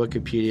saw on the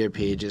Wikipedia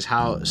page is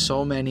how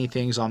so many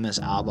things on this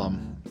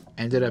album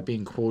ended up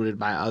being quoted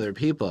by other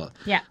people.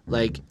 Yeah.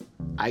 Like,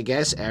 I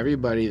guess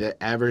everybody that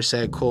ever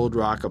said Cold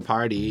Rock a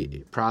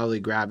Party probably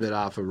grabbed it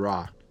off of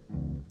Raw.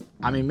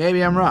 I mean,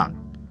 maybe I'm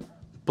wrong,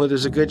 but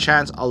there's a good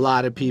chance a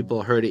lot of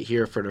people heard it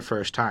here for the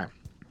first time.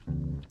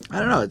 I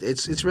don't know.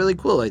 It's really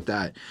cool like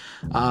that.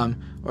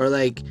 Or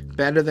like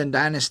Better Than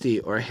Dynasty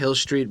or Hill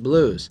Street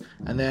Blues.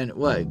 And then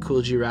what?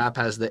 Kool G Rap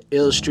has the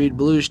Ill Street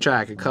Blues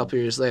track a couple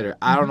years later.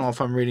 I don't know if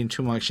I'm reading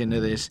too much into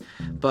this,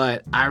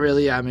 but I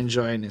really am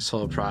enjoying this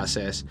whole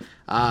process.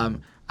 I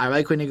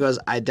like when he goes,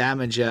 I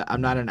damage ya.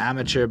 I'm not an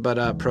amateur, but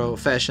a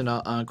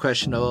professional,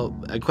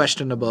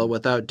 unquestionable,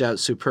 without doubt,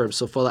 superb.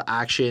 So full of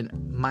action.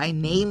 My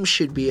name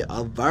should be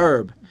a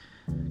verb.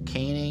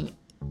 Caning.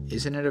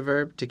 Isn't it a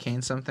verb to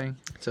cane something?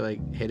 To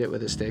like hit it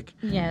with a stick?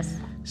 Yes.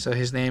 So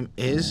his name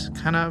is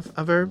kind of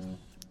a verb.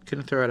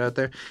 Couldn't throw it out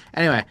there.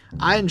 Anyway,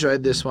 I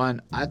enjoyed this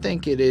one. I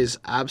think it is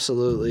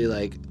absolutely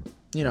like,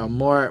 you know,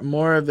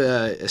 more of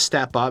a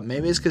step up.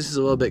 Maybe it's because it's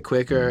a little bit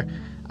quicker.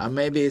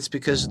 Maybe it's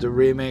because of the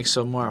remix,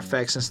 so more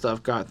effects and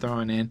stuff got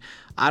thrown in.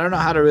 I don't know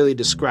how to really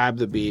describe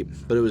the beat,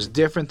 but it was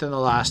different than the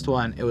last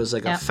one. It was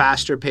like a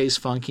faster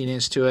paced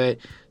funkiness to it.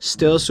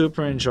 Still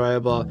super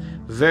enjoyable.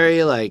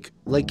 Very like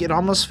it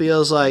almost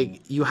feels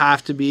like you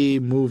have to be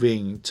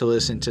moving to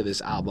listen to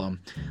this album.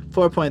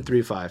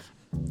 4.35.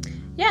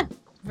 Yeah,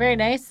 very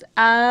nice.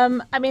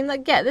 I mean,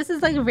 like, yeah, this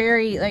is like a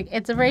very like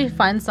it's a very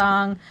fun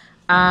song.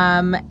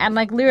 And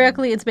like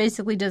lyrically, it's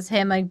basically just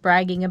him like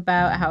bragging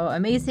about how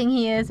amazing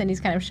he is, and he's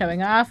kind of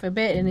showing off a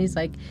bit, and he's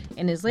like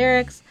in his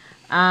lyrics,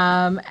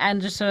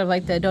 and just sort of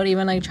like the don't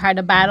even like try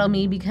to battle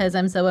me because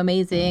I'm so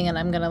amazing and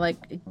I'm gonna like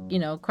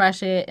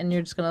crush it, and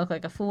you're just gonna look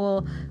like a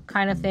fool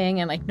kind of thing,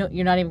 and like no,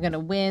 you're not even gonna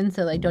win,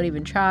 so like don't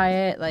even try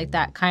it, like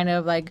that kind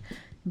of like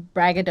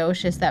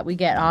braggadocious that we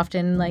get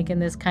often like in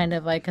this kind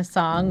of like a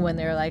song when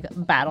they're like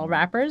battle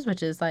rappers,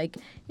 which is like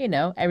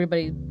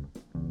everybody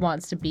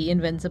wants to be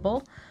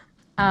invincible.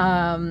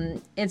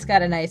 It's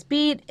got a nice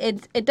beat.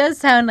 It does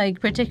sound like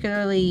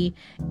particularly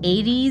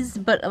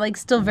 80s, but like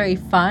still very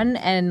fun,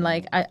 and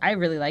like I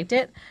really liked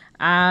it.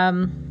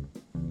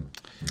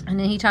 And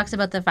then he talks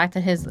about the fact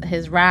that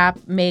his rap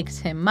makes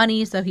him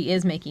money, so he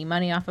is making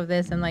money off of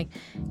this, and like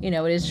it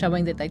is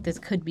showing that like this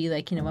could be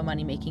like a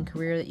money making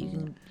career that you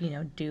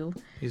can do.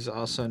 He's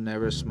also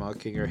never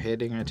smoking or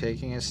hitting or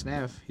taking a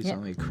sniff. He's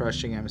only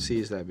crushing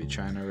MCs that be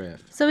trying to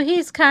riff. So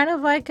he's kind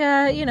of like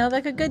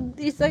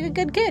he's like a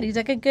good kid. He's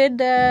like a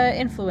good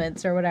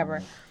influence or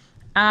whatever.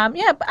 Yeah,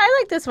 but I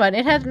like this one.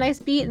 It had a nice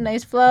beat, a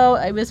nice flow.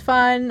 It was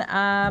fun.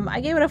 I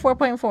gave it a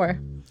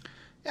 4.4.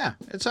 Yeah,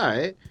 it's all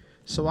right.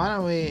 So why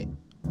don't we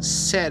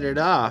set it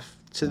off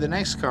to the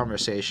next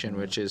conversation,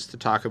 which is to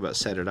talk about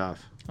Set It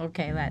Off.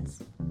 Okay,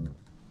 let's.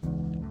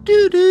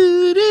 Do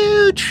do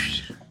do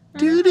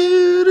do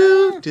do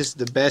do. Just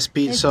the best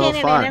beat so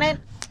far.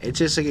 It's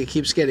just like it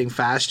keeps getting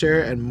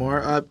faster and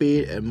more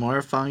upbeat and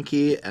more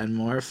funky and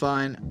more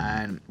fun,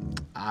 and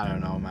I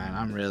don't know, man.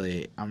 I'm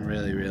really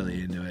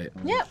into it.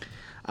 Yep.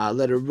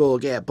 Let it roll,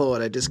 get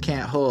bored. I just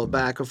can't hold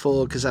back or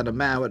forward because I'm a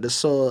man with the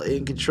soul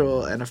in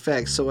control and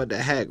effects. So what the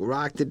heck?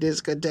 Rock the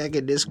discotheque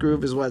and this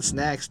groove is what's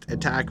next.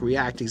 Attack,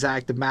 react,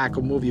 exact. The Mac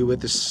will move you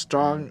with the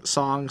strong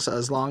songs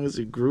as long as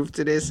you groove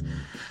to this.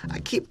 I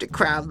keep the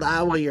crowd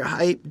loud while you're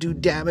hype. Do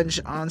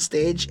damage on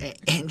stage and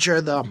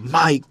injure the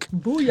mic.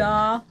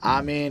 Booyah.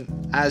 I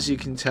mean, as you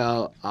can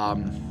tell, a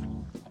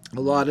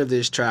lot of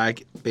this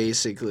track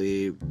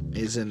basically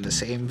is in the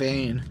same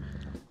vein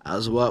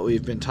as what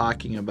we've been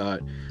talking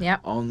about.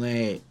 Yep.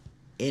 Only,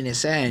 in a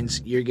sense,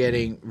 you're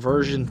getting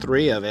version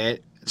 3 of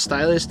it,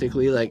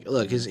 stylistically, like,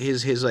 look,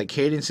 his like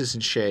cadences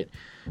and shit,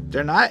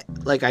 they're not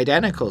like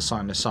identical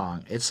song to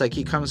song. It's like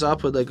he comes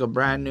up with like a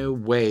brand new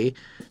way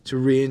to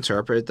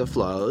reinterpret the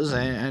flows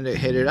and to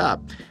hit it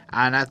up.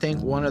 And I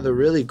think one of the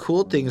really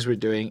cool things we're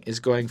doing is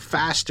going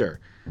faster.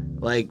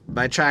 Like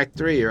by track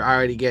 3, you're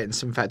already getting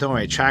some don't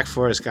worry, track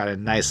 4 has got a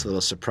nice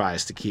little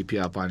surprise to keep you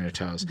up on your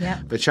toes.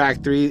 Yeah. But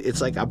track 3, it's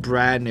like a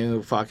brand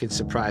new fucking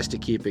surprise to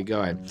keep it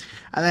going.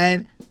 And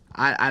then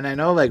I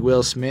know like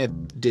Will Smith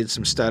did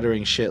some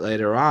stuttering shit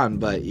later on,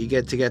 but you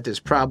get this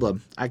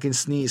problem. I can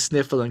sneeze,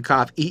 sniffle, and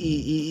cough.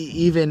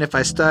 Even if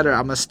I stutter,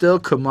 I'ma still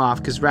come off,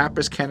 because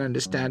rappers can't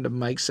understand the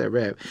mics I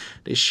rap.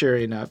 They sure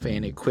enough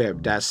ain't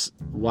equipped. That's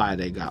why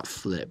they got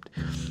flipped.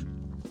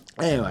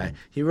 Anyway,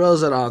 he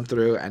rolls it on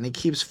through, and it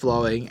keeps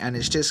flowing, and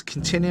it's just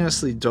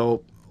continuously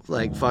dope,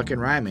 like fucking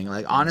rhyming.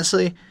 Like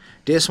honestly,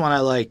 this one I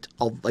liked.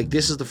 Like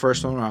this is the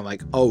first one where I'm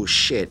like, oh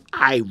shit,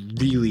 I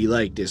really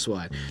like this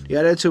one. The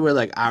other two were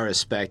like, I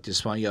respect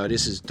this one. Yo,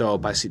 this is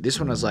dope. I see this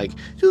one was like,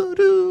 doo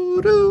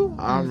doo doo.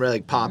 I'm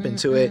really popping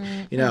to it.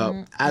 You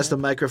know, as the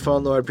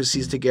microphone lord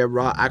proceeds to get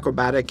raw,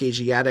 acrobatic,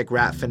 Asiatic,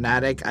 rap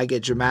fanatic, I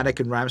get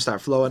dramatic and rhymes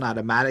start flowing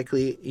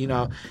automatically. You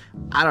know,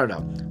 I don't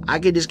know. I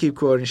could just keep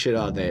quoting shit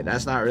all day.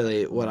 That's not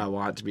really what I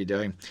want to be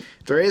doing.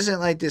 There isn't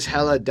like this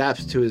hella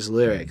depth to his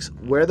lyrics.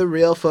 Where the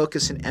real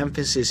focus and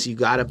emphasis you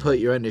gotta put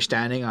your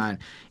understanding on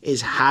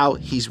is how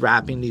he's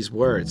rapping these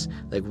words.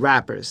 Like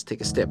rappers,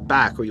 take a step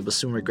back or you will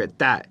soon regret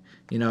that.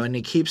 You know, and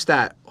he keeps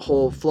that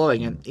whole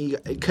flowing. And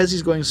because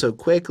he's going so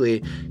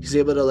quickly, he's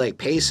able to like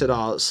pace it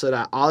all so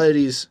that all of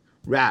these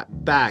rap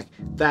back,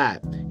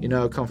 that, you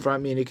know,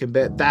 confront me and you can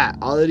bet that.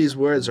 All of these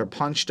words are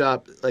punched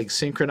up, like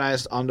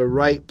synchronized on the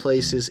right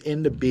places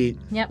in the beat.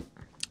 Yep.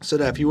 So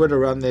that if you were to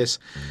run this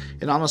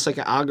in almost like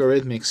an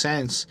algorithmic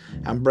sense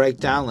and break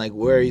down like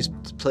where he's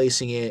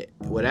placing it,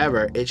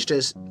 whatever, it's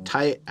just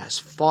tight as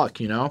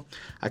fuck, you know?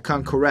 I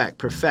come correct,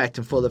 perfect,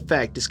 in full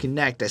effect,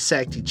 disconnect,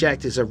 dissect,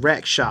 eject is a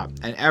wreck shop,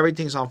 and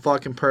everything's on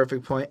fucking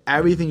perfect point.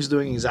 Everything's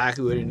doing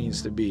exactly what it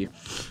needs to be.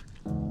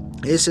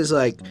 This is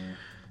like,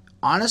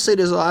 honestly,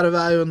 there's a lot of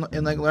value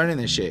in like learning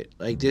this shit.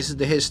 Like this is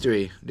the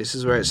history. This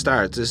is where it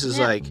starts. This is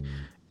like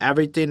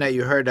everything that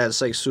you heard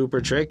that's like super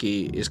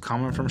tricky is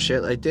coming from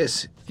shit like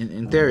this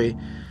in theory.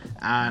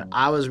 And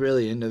I was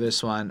really into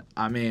this one.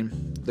 I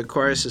mean, the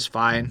chorus is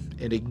fine.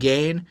 It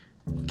again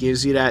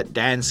gives you that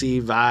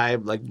dancey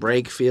vibe, like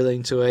break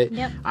feeling to it.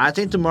 Yep. I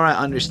think the more I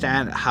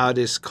understand how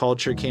this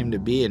culture came to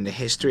be and the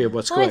history of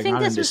what's going on in this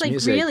music. I think this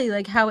was like really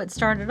like how it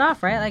started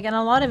off, right? Like, and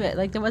a lot of it,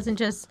 like, it wasn't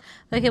just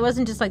like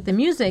the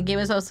music. It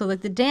was also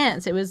like the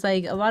dance. It was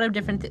like a lot of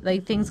different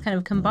like things kind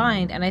of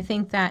combined. And I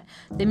think that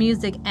the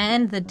music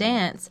and the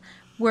dance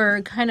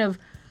were kind of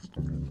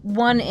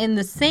one in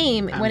the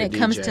same when it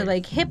comes to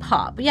like hip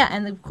hop. Yeah,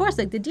 and of course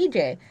like the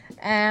DJ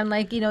and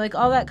like, you know, like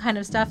all that kind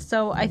of stuff.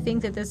 So I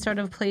think that this sort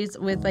of plays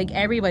with like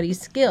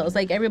everybody's skills.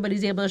 Like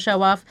everybody's able to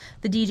show off.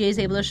 The DJ's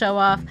able to show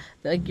off.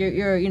 Like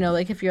you're you know,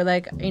 like if you're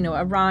like, you know,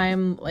 a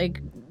rhyme, like,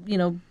 you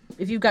know,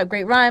 if you've got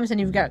great rhymes and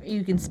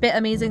you can spit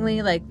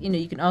amazingly, like, you know,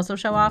 you can also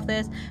show off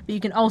this, but you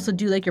can also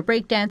do like your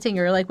break dancing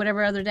or like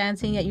whatever other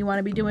dancing that you want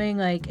to be doing.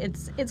 Like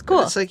it's cool.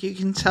 But it's like you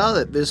can tell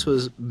that this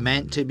was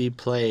meant to be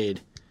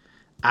played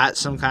at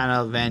some kind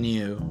of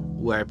venue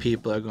where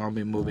people are going to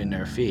be moving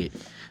their feet.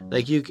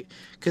 Like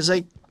because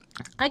like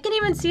I can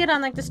even see it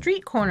on like the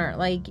street corner,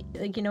 like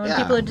you know, when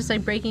people are just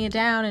like breaking it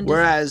down and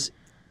whereas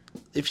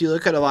if you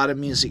look at a lot of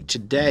music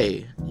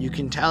today, you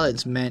can tell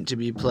it's meant to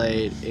be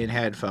played in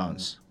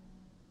headphones.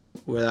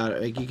 Without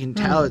like you can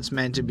tell it's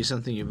meant to be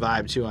something you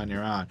vibe to on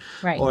your own,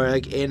 right? Or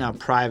like in a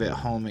private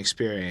home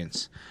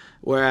experience.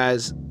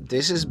 Whereas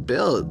this is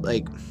built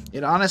like,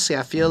 it honestly,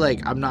 I feel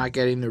like I'm not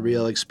getting the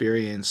real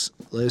experience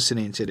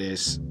listening to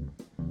this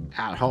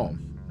at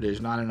home. There's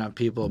not enough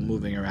people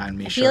moving around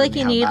me. I feel like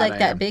you need like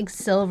that big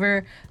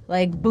silver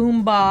like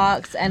boom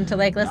box and to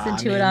like listen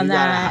to it on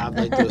that. You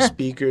gotta have like those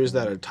speakers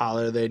that are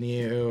taller than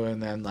you,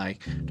 and then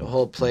like the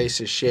whole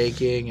place is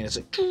shaking and it's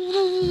like,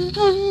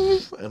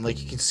 and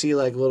like you can see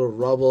like little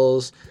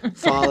rubbles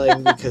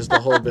falling because the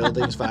whole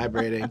building's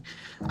vibrating.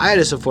 I had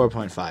this a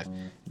 4.5.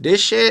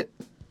 This shit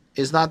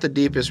is not the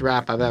deepest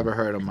rap I've ever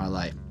heard in my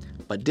life,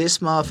 but this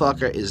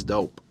motherfucker is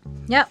dope.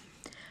 Yep.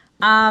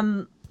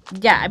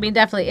 Yeah, I mean,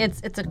 definitely,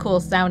 it's a cool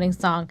sounding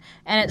song,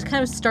 and it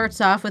kind of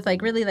starts off with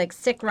like really like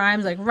sick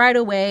rhymes like right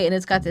away, and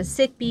it's got this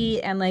sick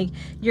beat, and like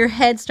your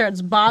head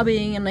starts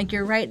bobbing, and like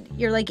you're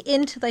like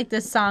into like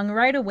this song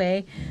right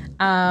away.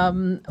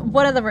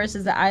 One of the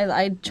verses that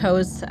I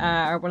chose,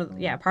 or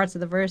parts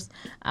of the verse,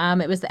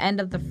 it was the end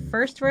of the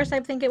first verse,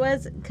 I think it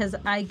was, because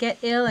I get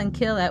ill and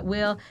kill at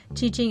will,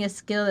 teaching a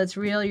skill that's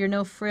real, you're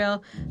no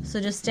frill, so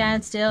just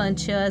stand still and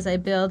chill as I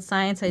build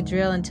science I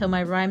drill until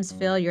my rhymes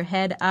fill your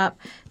head up.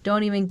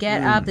 Don't even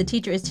get up. The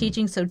teacher is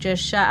teaching, so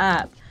just shut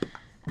up.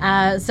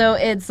 So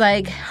it's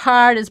like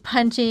hard as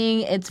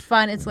punching. It's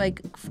fun. It's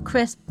like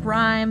crisp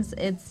rhymes.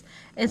 It's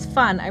It's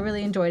fun. I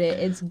really enjoyed it.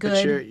 It's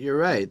good. But you're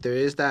right. There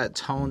is that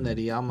tone that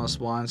he almost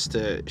wants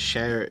to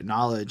share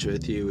knowledge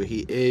with you.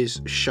 He is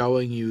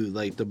showing you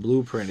like the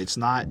blueprint. It's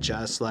not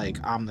just like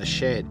I'm the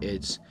shit.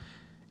 It's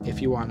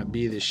if you want to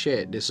be the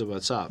shit, this is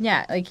what's up.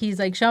 Yeah, like he's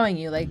like showing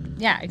you, like,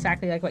 yeah,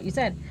 exactly like what you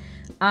said.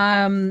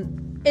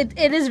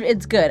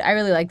 It's good. I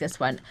really like this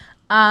one.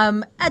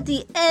 At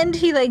the end,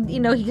 he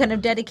he kind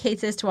of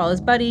dedicates this to all his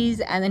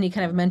buddies, and then he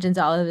kind of mentions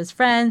all of his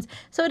friends.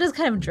 So it does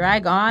kind of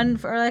drag on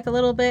for like a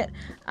little bit.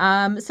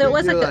 So it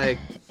was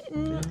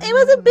it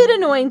was a bit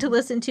annoying to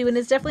listen to, and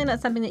it's definitely not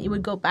something that you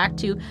would go back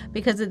to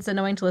because it's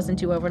annoying to listen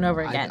to over and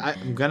over again.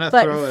 I'm gonna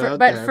throw it out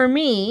but there. for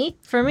me,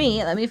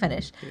 let me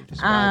finish.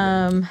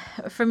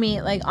 For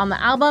me, like on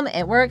the album,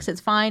 it works, it's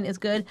fine, it's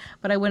good,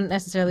 but I wouldn't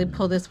necessarily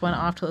pull this one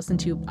off to listen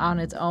to on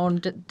its own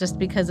just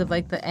because of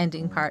like the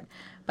ending part.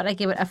 But I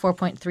give it a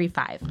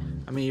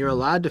 4.35. I mean, you're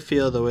allowed to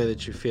feel the way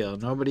that you feel.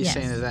 Nobody's Yes.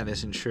 saying that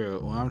isn't true.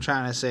 What I'm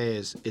trying to say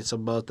is it's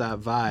about that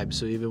vibe.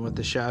 So even with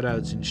the shout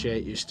outs and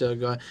shit, you're still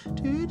going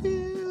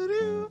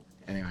doo-doo-doo.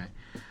 Anyway,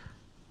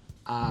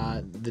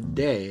 the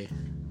day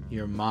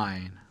you're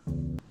mine,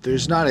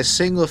 there's not a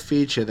single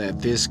feature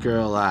that this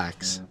girl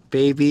lacks.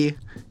 Baby,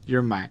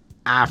 you're my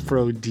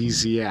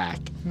aphrodisiac.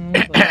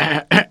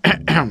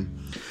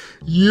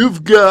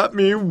 You've got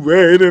me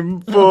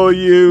waiting for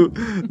you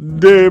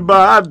day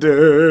by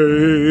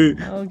day.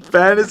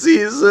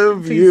 Fantasies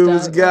of Please you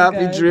has stop. got Oh,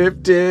 me God.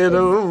 drifting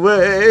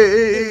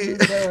away.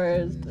 This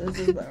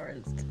is the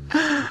worst.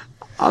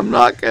 I'm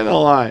not gonna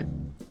lie.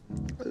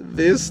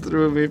 This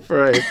threw me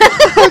for a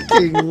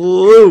fucking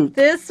loop.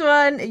 This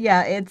one,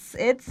 yeah, it's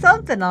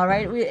something, all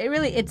right.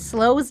 It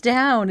slows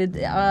down.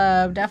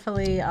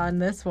 Definitely on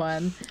this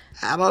one.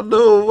 I don't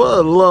know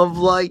what love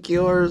like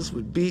yours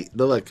would be.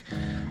 Look,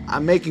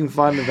 I'm making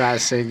fun of that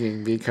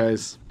singing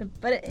because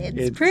But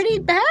it's pretty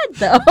bad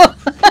though.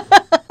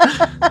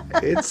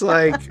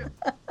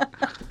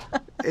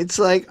 it's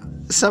like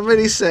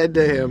somebody said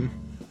to him,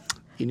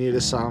 "You need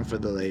a song for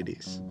the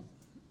ladies,"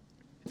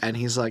 and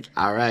he's like,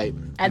 "All right."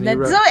 And he then,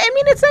 wrote- so I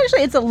mean,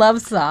 essentially, it's a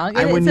love song.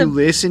 and when it's you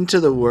listen to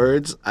the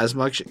words, as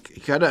much you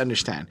gotta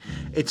understand,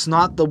 it's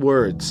not the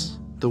words.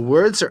 The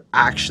words are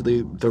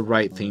actually the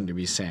right thing to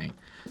be saying.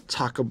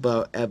 Talk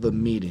about ever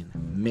meeting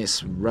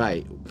Miss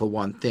Right. But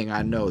one thing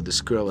I know, this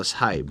girl is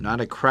hype.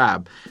 Not a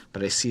crab,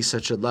 but I see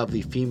such a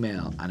lovely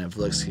female, and if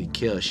looks could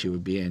kill, she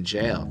would be in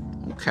jail.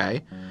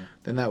 Okay.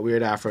 Then that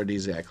weird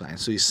aphrodisiac line.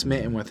 So he's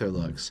smitten with her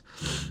looks.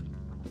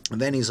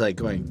 And then he's like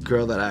going,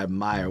 girl that I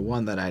admire,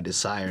 one that I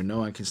desire. No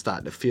one can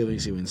stop the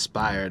feelings you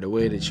inspire. The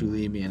way that you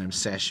leave me in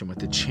obsession with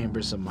the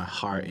chambers of my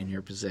heart in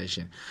your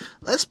possession.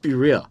 Let's be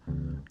real.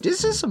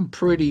 This is some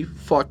pretty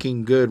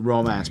fucking good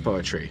romance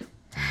poetry.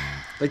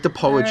 Like the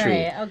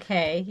poetry. All right,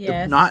 okay,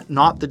 yes.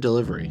 Not the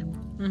delivery.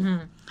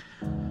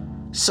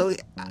 So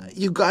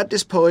you got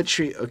this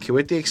poetry, okay,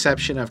 with the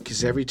exception of,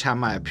 because every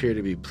time I appear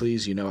to be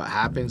pleased, you know what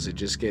happens? It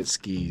just gets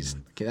skeezed.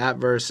 Okay, that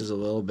verse is a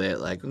little bit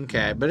like,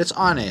 okay, but it's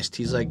honest.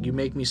 He's like, you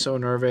make me so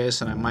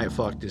nervous and I might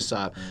fuck this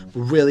up. But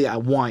really, I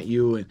want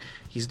you, and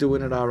he's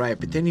doing it all right.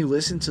 But then you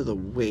listen to the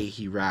way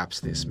he raps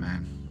this,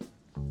 man.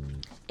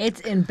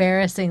 It's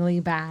embarrassingly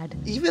bad.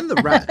 Even the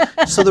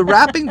rap. So the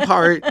rapping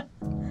part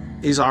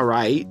is all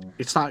right.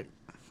 It's not,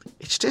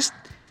 it's just,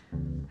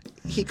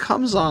 he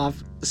comes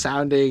off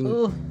sounding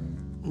Ooh.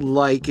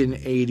 like an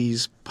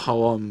 80s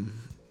poem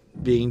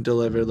being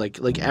delivered,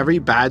 like every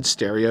bad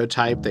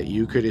stereotype that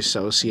you could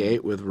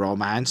associate with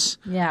romance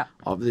Yeah.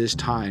 of this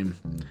time.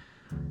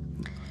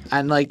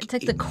 And like, It's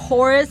like the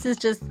chorus is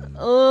just, it's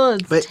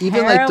but terrible.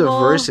 even like the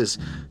verses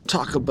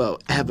talk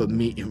about ever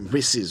meeting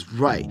Mrs.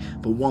 Right,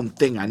 but one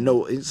thing I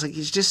know, it's like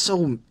it's just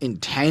so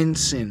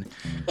intense, and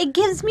It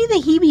gives me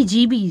the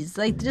heebie-jeebies,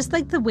 like just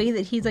like the way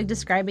that he's like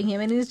describing him,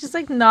 and he's just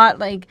like not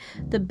like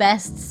the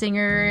best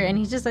singer, and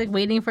he's just like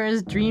waiting for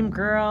his dream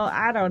girl.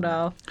 I don't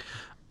know.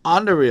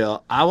 on the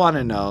real, I want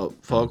to know,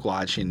 folk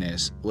watching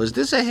this, was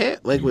this a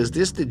hit? Like, was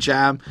this the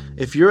jam?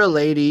 If you're a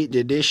lady,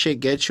 did this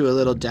shit get you a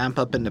little damp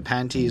up in the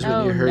panties when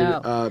Oh, you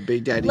heard no.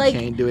 Big Daddy Like-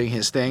 Kane doing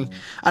his thing?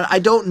 And I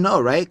don't know,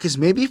 right? Because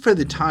maybe for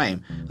the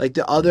time, like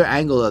the other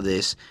angle of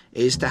this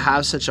is to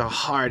have such a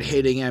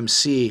hard-hitting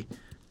MC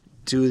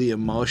do the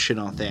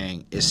emotional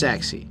thing is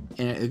sexy,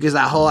 and because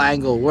that whole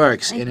angle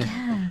works. And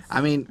I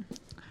mean,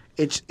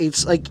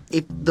 it's like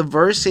if the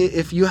verse,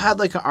 if you had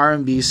like an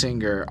R&B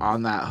singer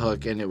on that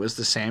hook and it was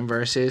the same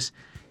verses,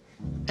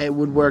 it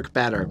would work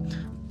better.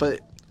 But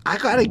I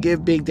gotta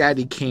give Big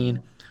Daddy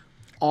Kane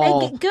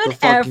all Like, good the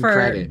fucking effort,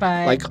 credit.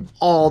 but- Like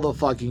all the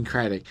fucking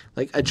credit.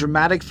 Like a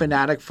dramatic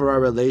fanatic for our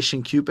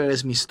relation, Cupid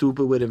has me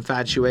stupid with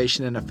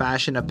infatuation and a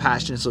fashion of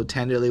passion so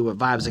tenderly with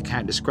vibes I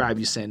can't describe.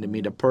 You send to me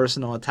the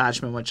personal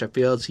attachment which I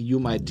feel to you,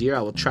 my dear.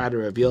 I will try to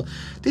reveal.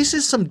 This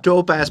is some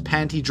dope ass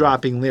panty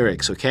dropping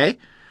lyrics, okay?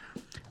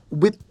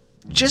 With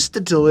just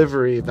the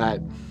delivery that,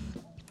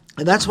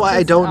 and that's why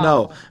I don't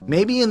know.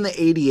 Maybe in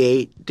the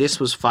 88, this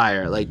was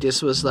fire. Like,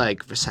 this was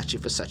like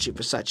Versace.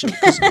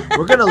 Because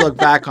we're going to look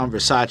back on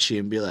Versace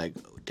and be like,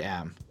 oh,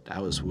 damn,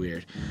 That was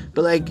weird.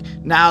 But like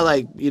now,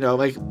 like, you know,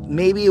 like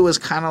maybe it was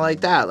kind of like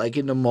that. Like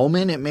in the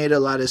moment, it made a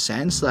lot of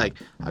sense. Like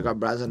I got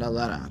Brazil in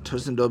Atlanta,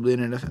 Twisting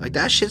Dublin, and like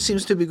that shit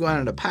seems to be going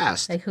in the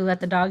past. Like Who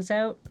Let the Dogs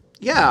Out?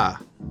 Yeah.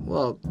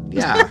 Well,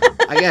 yeah,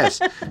 I guess.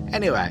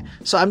 Anyway,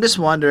 so I'm just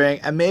wondering,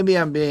 and maybe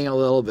I'm being a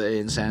little bit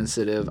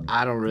insensitive.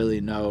 I don't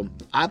really know.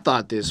 I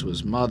thought this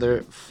was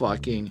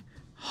motherfucking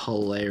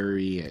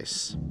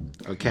hilarious.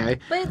 Okay?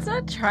 But it's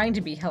not trying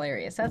to be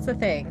hilarious. That's the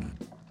thing.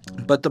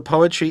 But the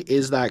poetry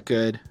is that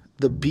good.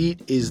 The beat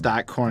is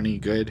that corny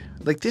good.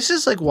 Like, this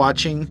is like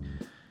watching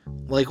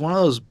like one of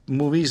those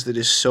movies that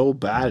is so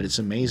bad it's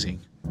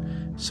amazing.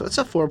 So it's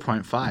a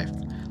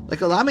 4.5.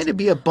 Like, allow me to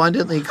be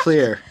abundantly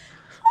clear.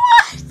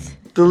 What?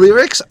 The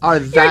lyrics are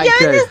that You're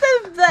giving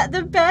good. this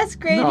the best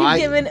grade you've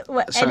given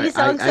any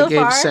song so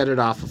far? I set it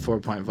off a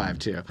 4.5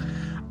 too.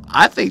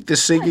 I think the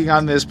singing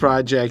on this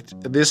project,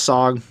 this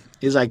song,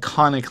 is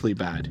iconically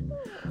bad.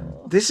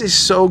 This is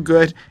so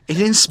good. It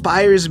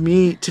inspires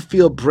me to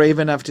feel brave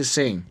enough to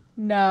sing.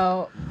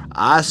 No.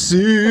 I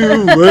see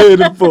you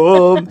waiting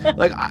for me.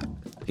 Like,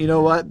 you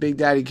know what? Big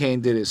Daddy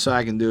Kane did it, so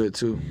I can do it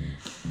too.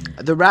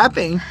 The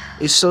rapping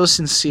is so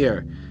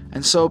sincere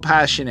and so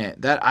passionate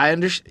that I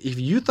understand. If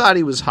you thought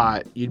he was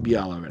hot, you'd be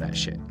all over that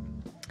shit.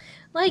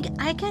 Like,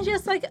 I can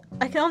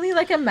only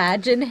like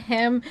imagine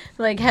him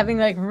like having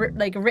like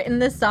written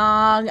the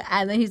song,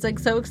 and then he's like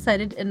so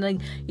excited, and like,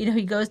 you know,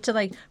 he goes to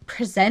like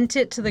present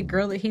it to the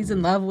girl that he's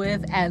in love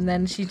with, and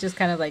then she's just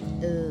kind of like,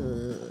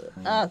 ugh,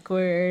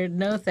 awkward,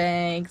 no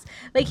thanks.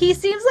 Like, he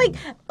seems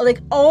like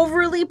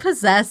overly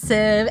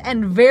possessive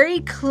and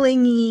very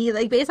clingy,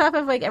 like based off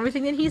of like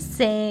everything that he's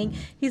saying.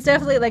 He's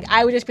definitely like,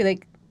 I would just be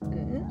like,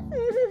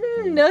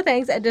 no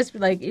thanks. I'd just be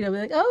like, you know, be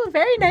like, oh,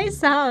 very nice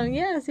song.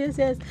 Yes.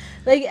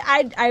 Like,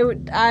 I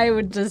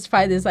would just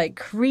find this like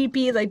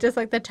creepy, like just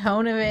like the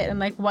tone of it and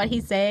like what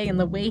he's saying and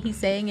the way he's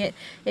saying it.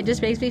 It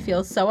just makes me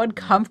feel so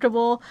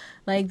uncomfortable.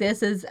 Like,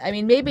 this is, I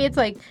mean, maybe it's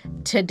like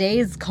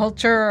today's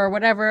culture or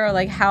whatever, or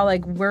like how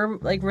like we're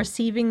like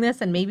receiving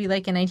this, and maybe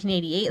like in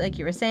 1988, like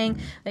you were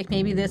saying, like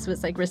maybe this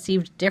was like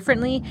received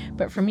differently.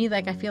 But for me,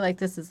 like, I feel like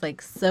this is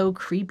like so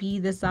creepy,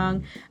 this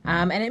song,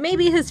 and it may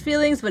be his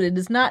feelings, but it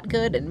is not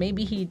good, and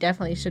maybe he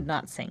definitely should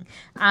not sing.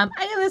 I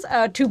give this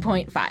a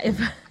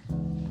 2.5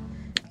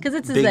 because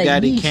it's Big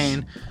Daddy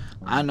Kane.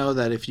 I know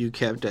that if you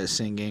kept at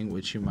singing,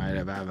 which you might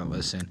have, haven't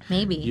listened,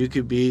 maybe you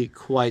could be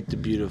quite the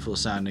beautiful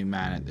sounding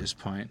man at this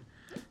point.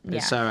 But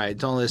it's all right.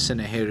 Don't listen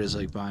to haters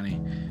like Bonnie.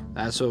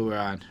 That's what we're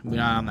on. We're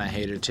not on that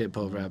hater tip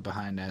over at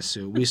Behind That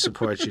Suit. We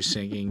support your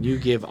singing. You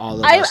give all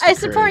of us the I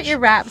support courage. your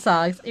rap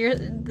songs.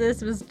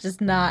 This was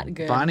just not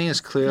good. Bonnie is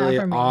clearly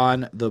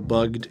on the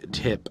bugged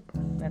tip.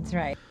 That's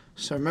right.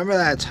 So remember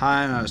that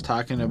time I was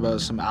talking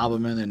about some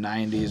album in the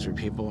 90s where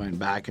people went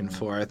back and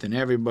forth and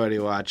everybody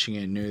watching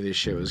it knew this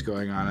shit was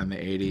going on in the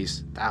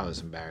 80s? That was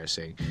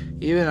embarrassing.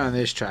 Even on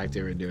this track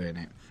they were doing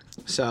it.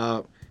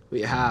 So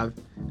we have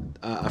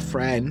a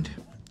friend,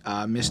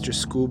 Mr.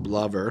 Scoob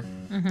Lover,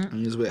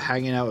 and he's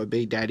hanging out with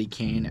Big Daddy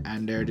Kane,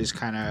 and they're just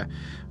kind of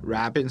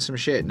rapping some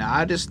shit.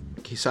 Now,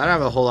 so I don't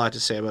have a whole lot to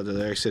say about the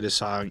lyrics of the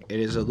song. It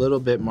is a little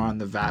bit more on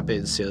the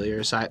vapid,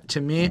 sillier side.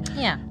 To me,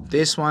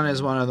 this one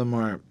is one of the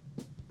more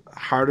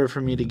harder for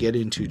me to get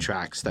into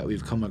tracks that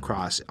we've come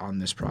across on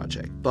this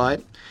project.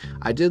 But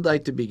I did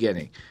like the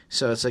beginning.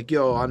 So it's like,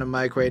 yo, on the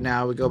mic right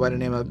now, we go by the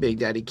name of Big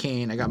Daddy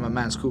Kane. I got my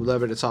man Scoob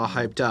Lover that's all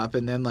hyped up.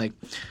 And then like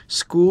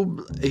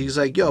Scoob, he's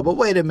like, yo, but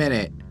wait a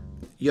minute.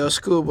 Yo,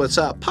 Scoob, what's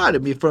up?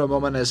 Pardon me for a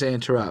moment as I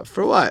interrupt.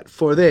 For what?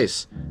 For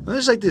this. And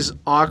there's like this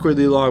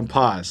awkwardly long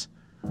pause.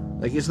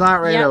 Like, it's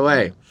not right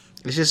away.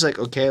 It's just like,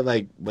 okay,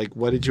 like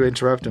what did you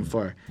interrupt him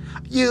for?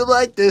 You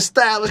like the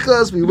style of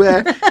clothes we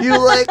wear. You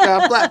like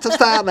our black top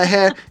style of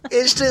hair.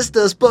 It's just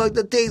those bug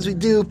the things we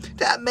do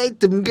that make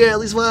them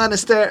girlies want to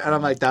stare. And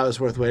I'm like, that was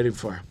worth waiting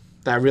for.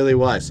 That really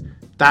was.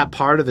 That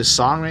part of the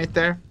song right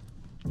there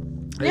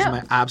is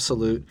my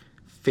absolute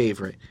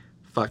favorite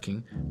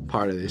fucking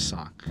part of this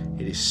song.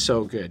 It is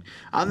so good.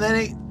 And then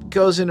it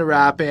goes into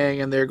rapping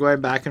and they're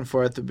going back and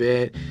forth a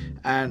bit,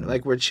 and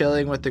like we're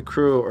chilling with the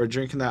crew or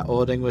drinking that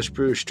old English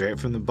brew straight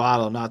from the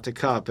bottle, not the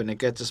cup, and it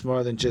gets us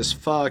more than just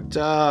fucked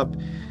up.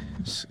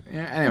 So,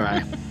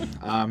 anyway,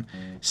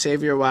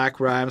 save your whack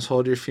rhymes,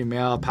 hold your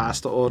female, pass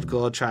the old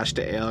gold, trash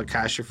the ale,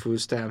 cash your food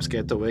stamps,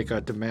 get the wake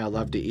out the mail,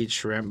 love to eat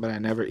shrimp but I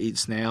never eat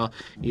snail,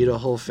 eat a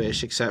whole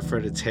fish except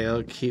for the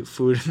tail, keep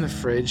food in the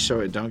fridge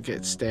so it don't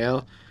get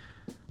stale.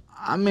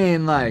 I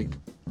mean, like,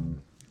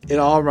 it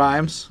all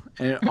rhymes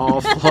and it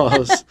all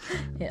flows.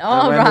 It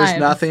all and when rhymes. there's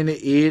nothing to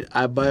eat,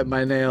 I bite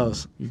my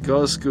nails.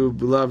 Go,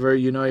 Scoob Lover.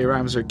 You know your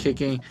rhymes are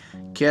kicking.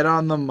 Get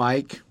on the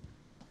mic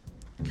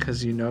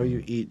because you know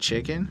you eat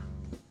chicken.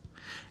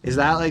 Is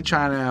that like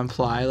trying to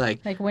imply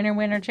like winner,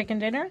 winner, chicken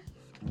dinner?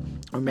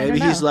 Or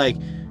maybe he's like,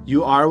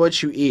 you are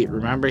what you eat.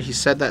 Remember, he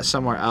said that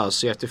somewhere else,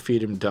 so you have to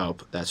feed him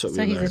dope. That's what we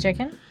learned. So he's a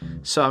chicken?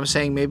 So I'm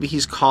saying maybe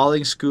he's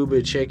calling Scoob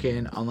a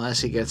chicken unless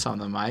he gets on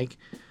the mic.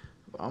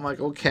 I'm like,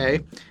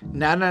 okay.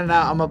 Now, I'm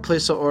going to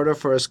place an order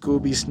for a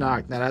Scooby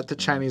Snack. Not at the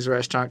Chinese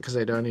restaurant because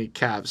I don't eat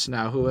caps.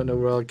 Now, who in the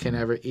world can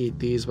ever eat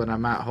these? When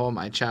I'm at home,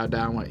 I chow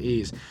down with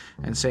ease.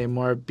 And say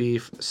more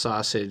beef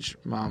sausage,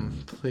 Mom,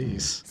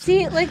 please.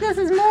 See, like, this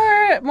is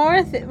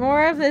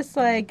more of this,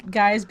 like,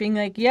 guys being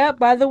like, yep,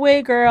 by the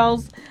way,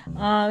 girls,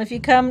 if you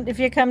come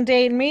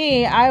date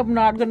me, I'm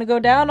not going to go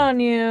down on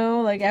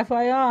you, like,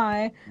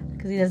 FYI,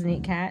 because he doesn't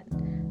eat cat.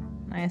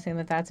 I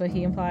assume that's what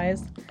he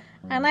implies.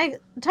 And,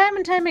 like, time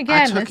and time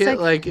again, I took it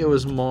like it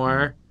was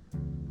more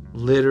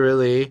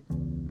literally,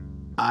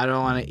 I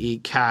don't want to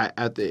eat cat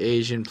at the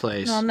Asian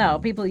place. Well, no,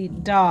 people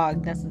eat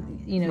dog. That's,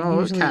 No,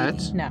 usually.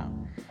 Cats. No.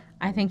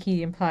 I think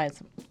he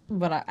implies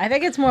I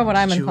think it's more what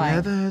I'm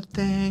implying. Do you ever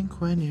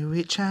think when you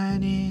eat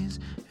Chinese,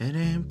 it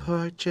ain't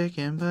pork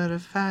chicken, but a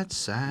fat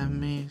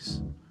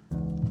Siamese?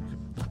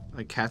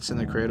 Like Cats in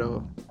the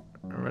Cradle?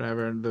 Or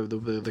whatever,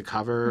 the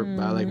cover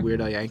by like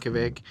Weird Al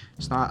Yankovic.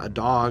 It's not a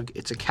dog,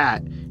 it's a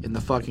cat in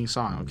the fucking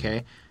song,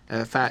 okay?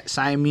 A fat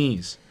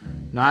Siamese.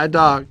 Not a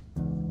dog.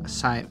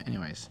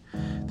 Anyways,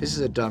 this is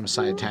a dumb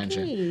side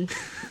tangent.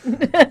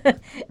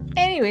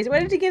 Anyways, what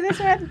did you give this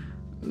one?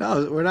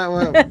 No, we're not.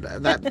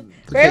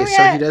 Okay,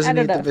 so he doesn't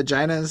eat the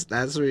vaginas?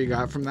 That's what you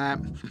got from that?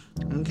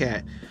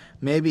 Okay.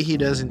 Maybe he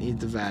doesn't eat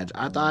the veg.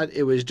 I thought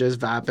it was just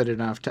vapid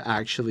enough to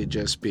actually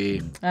just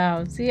be.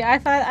 Oh, see, I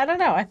don't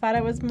know. I thought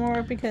it was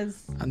more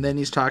because. And then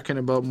he's talking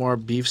about more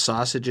beef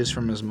sausages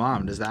from his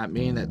mom. Does that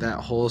mean that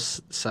whole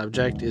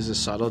subject is a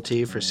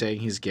subtlety for saying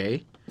he's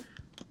gay?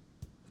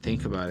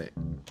 Think about it.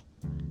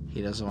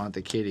 He doesn't want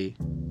the kitty.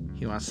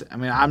 He wants to,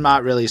 I'm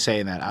not really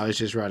saying that. I was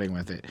just running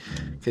with it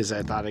because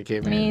I thought it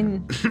came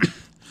in.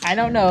 I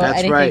don't know.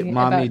 That's right,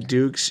 Mommy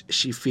Dukes.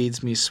 She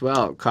feeds me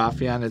swell.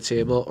 Coffee on the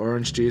table,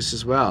 orange juice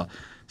as well.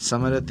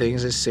 Some of the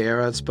things that say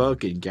are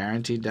outspoken,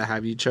 guaranteed to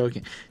have you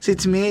choking. See,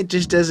 to me, it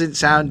just doesn't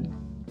sound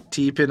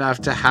deep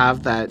enough to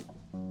have that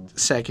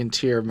second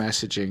tier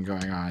messaging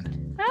going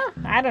on. Oh,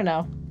 I don't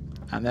know.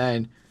 And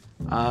then,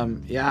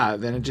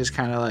 then it just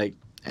kind of like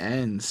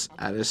ends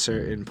at a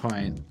certain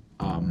point.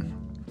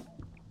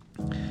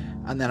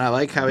 And then I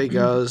like how he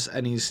goes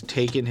and he's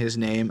taken his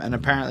name, and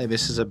apparently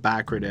this is a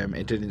backronym.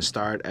 It didn't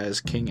start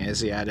as King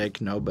Asiatic,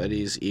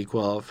 nobody's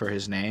equal for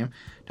his name.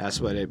 That's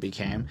what it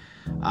became.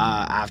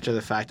 After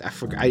the fact,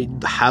 I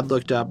had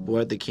looked up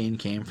where the king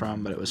came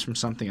from, but it was from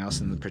something else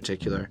in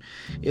particular.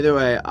 Either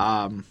way,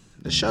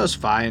 the show's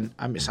fine.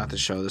 It's not the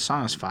show, the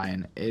song is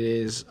fine. It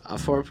is a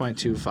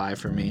 4.25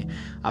 for me.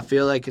 I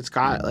feel like it's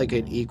got like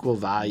an equal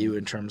value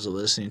in terms of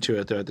listening to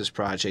it throughout this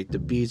project. The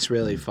beat's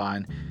really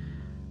fun.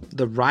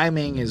 The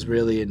rhyming is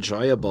really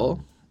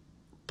enjoyable,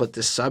 but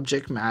the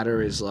subject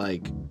matter is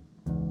like,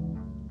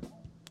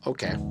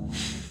 okay.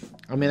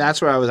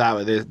 That's where I was at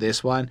with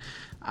this one,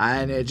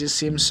 and it just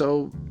seems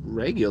so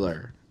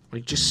regular.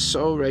 Like, just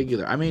so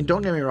regular.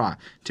 Don't get me wrong.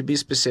 To be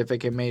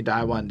specific, it may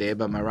die one day,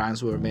 but my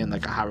rhymes will remain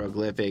like a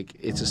hieroglyphic.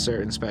 It's a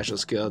certain special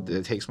skill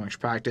that takes much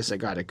practice. I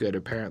got it good.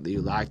 Apparently, you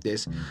like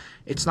this.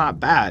 It's not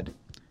bad,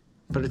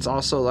 but it's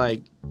also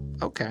like,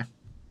 okay.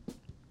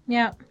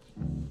 Yeah.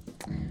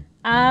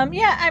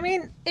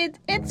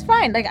 It's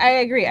fine. Like, I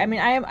agree.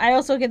 I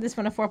also give this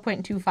one a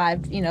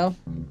 4.25,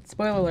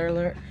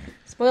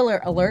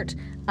 spoiler alert.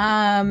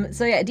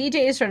 So yeah,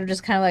 DJ is sort of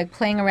just kind of like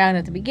playing around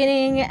at the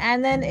beginning,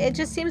 and then it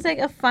just seems like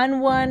a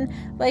fun one,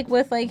 like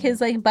with like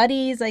his like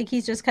buddies, like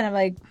he's just kind of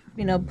like,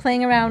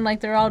 playing around, like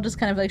they're all just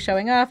kind of like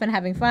showing off and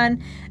having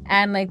fun,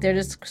 and like they're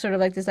just sort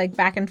of like this like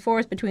back and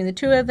forth between the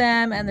two of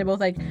them, and they're both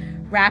like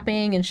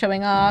rapping and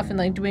showing off and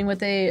like doing what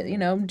they,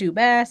 do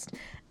best.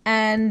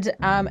 And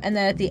then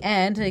at the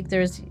end, like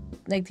there's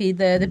like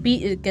the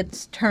beat, it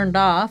gets turned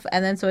off,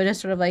 and then so it just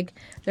sort of like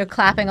they're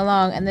clapping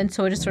along, and then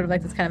so it just sort of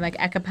like this kind of like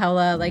a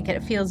cappella, like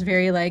it feels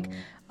very like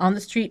on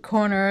the street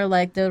corner,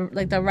 like the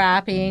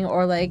rapping,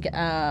 or like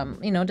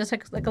just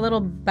like a little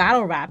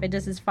battle rap. It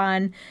just is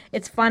fun.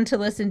 It's fun to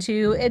listen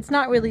to. It's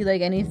not really like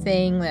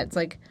anything that's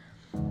like,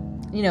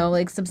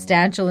 like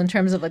substantial in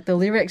terms of like the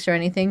lyrics or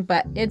anything,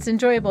 but it's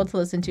enjoyable to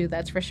listen to,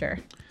 that's for sure.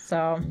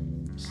 So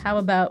how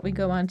about we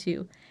go on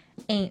to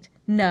Ain't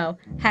No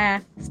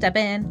Half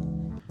Steppin'.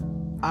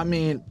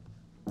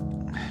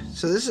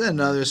 So this is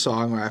another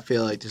song where I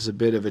feel like there's a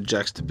bit of a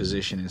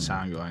juxtaposition in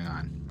sound going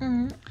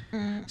on.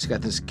 It's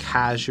got this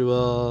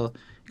casual,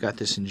 got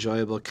this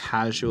enjoyable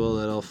casual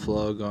little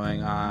flow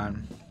going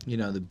on.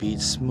 The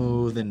beat's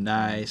smooth and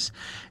nice.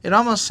 It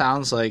almost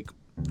sounds like,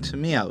 to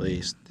me at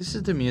least, this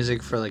is the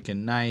music for like a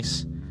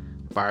nice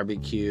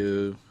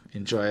barbecue,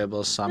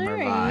 enjoyable summer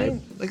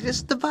vibe. Like, this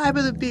is the vibe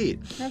of the beat.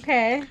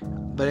 Okay.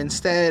 But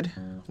instead,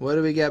 what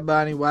do we get,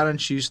 Bonnie? Why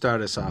don't you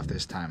start us off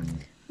this time?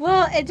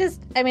 Well, it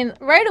just,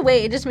 right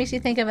away, it just makes you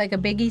think of like a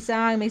Biggie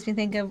song. It makes me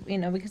think of,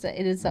 because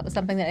it is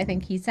something that I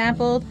think he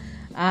sampled.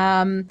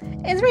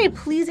 It's very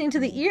pleasing to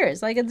the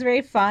ears. Like, it's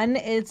very fun.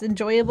 It's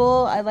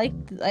enjoyable. I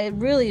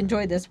really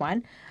enjoyed this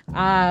one.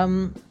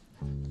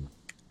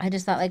 I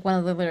just thought like one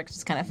of the lyrics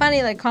is kind of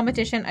funny. Like,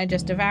 competition, I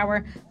just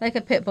devour like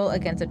a pit bull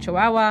against a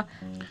chihuahua.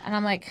 And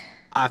I'm like,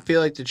 I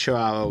feel like the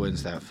chihuahua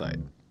wins that fight.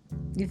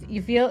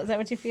 You feel? Is that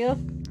what you feel?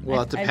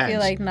 Well, it depends. I feel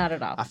like not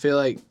at all. I feel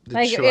like the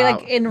like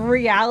Chihuahua... in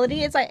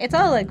reality, it's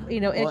all like,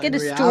 you know, Well, get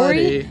in a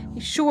story,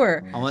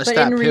 sure. Unless but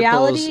that in pit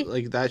reality, bull's...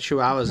 Like, that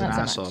Chihuahua's an not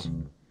so asshole. much.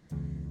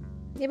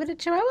 Yeah, but a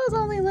Chihuahua's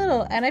only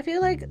little, and I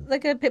feel like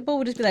a pit bull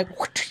would just be like,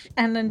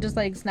 and then just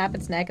like snap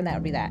its neck, and that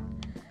would be that.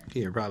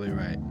 You're probably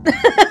right.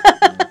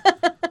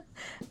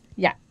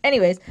 Yeah.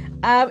 Anyways,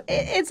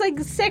 it's like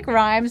sick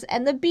rhymes,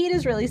 and the beat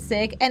is really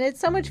sick, and it's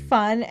so much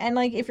fun. And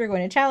like, if you're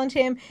going to challenge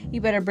him,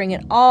 you better bring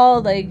it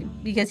all, like,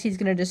 because he's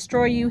gonna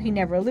destroy you. He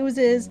never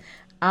loses.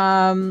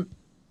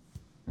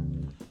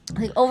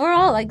 Like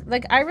overall,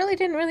 like I really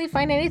didn't really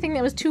find anything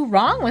that was too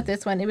wrong with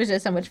this one. It was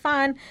just so much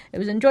fun. It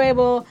was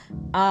enjoyable.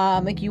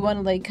 Like you want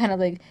to like kind of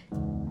like,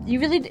 you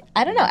really,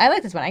 I don't know. I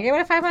like this one. I gave it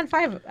a 5 on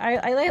 5.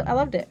 I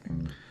loved it.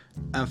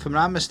 If I'm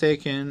not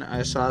mistaken,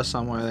 I saw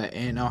somewhere that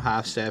Ain't No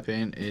Half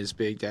Steppin' is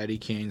Big Daddy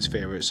Kane's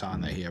favorite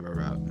song that he ever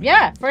wrote.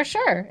 Yeah, for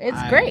sure.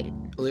 It's great.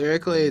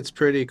 Lyrically, it's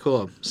pretty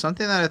cool.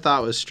 Something that I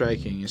thought was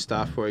striking is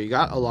stuff where you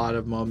got a lot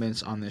of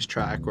moments on this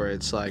track where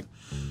it's like,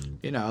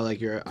 you know, like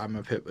you're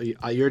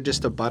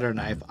just a butter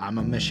knife, I'm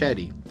a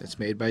machete that's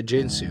made by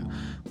Jinsu.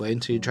 Wait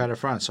until you try to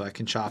front so I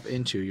can chop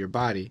into your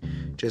body.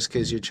 Just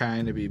because you're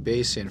trying to be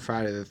Basin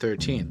Friday the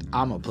 13th,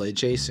 I'ma play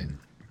Jason.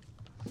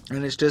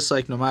 And it's just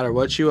like, no matter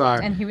what you are...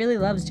 And he really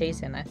loves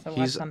Jason. I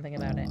watched something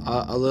about it.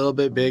 A little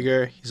bit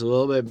bigger. He's a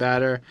little bit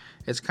better.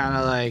 It's kind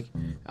of like,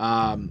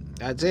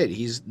 that's it.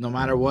 He's, no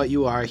matter what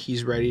you are,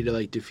 he's ready to,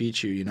 like,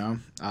 defeat you, you know?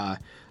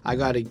 I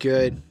got it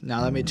good.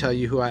 Now let me tell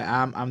you who I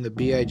am. I'm the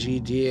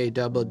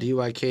BIGDADDYKANE.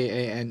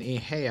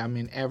 Hey, I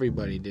mean,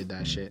 everybody did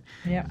that shit.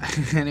 Yeah.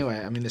 Anyway,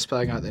 I mean, they're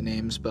spelling out the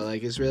names, but,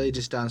 like, it's really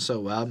just done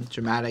so well.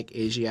 Dramatic,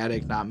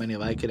 Asiatic, not many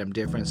like it. I'm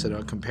different, so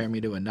don't compare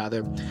me to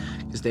another,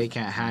 because they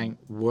can't hang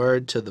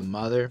word to the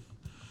mother.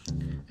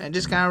 And it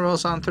just kind of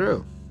rolls on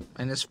through.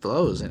 And it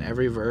flows, and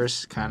every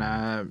verse kind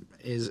of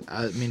is,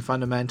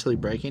 fundamentally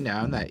breaking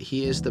down that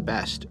he is the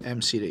best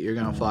MC that you're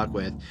going to flock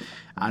with.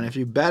 And if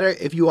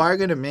you are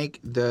going to make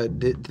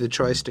the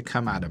choice to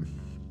come at him,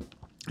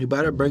 you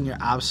better bring your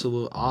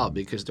absolute all,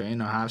 because there ain't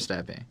no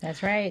half-stepping.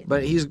 That's right.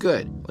 But he's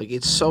good. Like,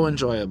 it's so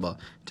enjoyable.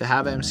 To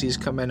have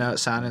MCs coming out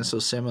sounding so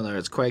similar,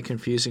 it's quite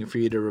confusing for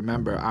you to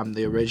remember. I'm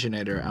the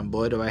originator, and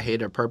boy do I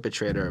hate a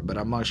perpetrator, but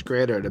I'm much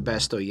greater, the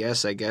best, oh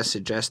yes, I guess,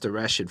 suggest the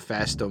rest should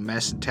fast, don't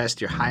mess and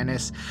test your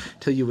highness,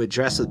 till you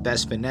address with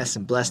best finesse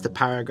and bless the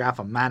paragraph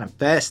of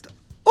manifest.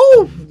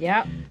 Ooh!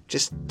 Yep.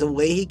 Just the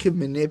way he can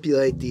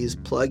manipulate these,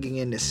 plugging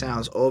in the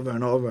sounds over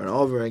and over and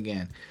over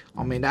again.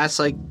 I mean, that's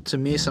like, to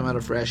me, some of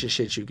the freshest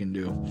shit you can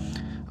do.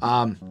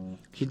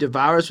 He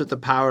devours with the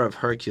power of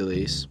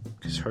Hercules,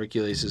 because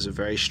Hercules is a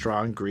very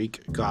strong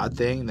Greek god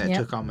thing that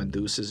took on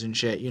Medusas and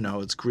shit. You know,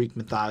 it's Greek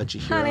mythology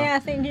hero. Honey, I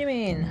think you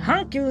mean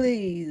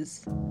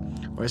Hercules.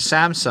 Or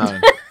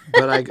Samson.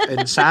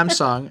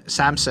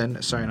 Samson,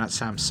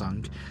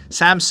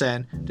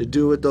 the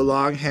dude with the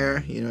long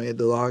hair, you know, he had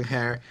the long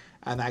hair.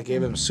 And that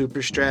gave him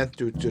super strength.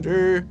 So,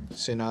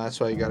 you know, that's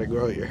why you got to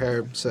grow out your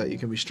hair so that you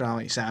can be strong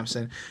like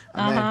Samson.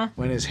 And then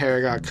when his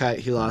hair got cut,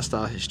 he lost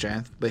all his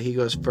strength. But he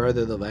goes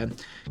further than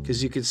that,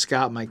 because you could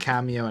scout my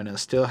cameo and he'll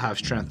still have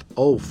strength.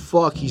 Oh,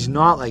 fuck, he's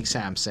not like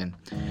Samson.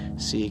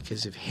 See,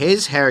 because if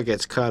his hair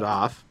gets cut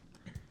off,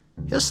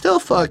 he'll still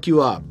fuck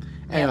you up.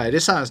 Anyway,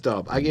 this song's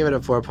dope. I gave it a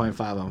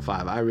 4.5 on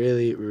 5. I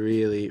really,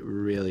 really,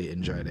 really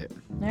enjoyed it.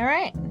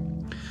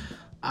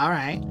 All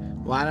right.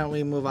 Why don't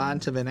we move on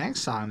to the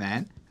next song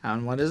then?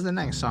 And what is the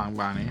next song,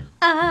 Bonnie?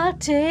 I'll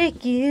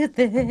take you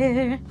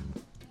there.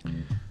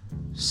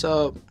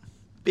 So,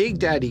 Big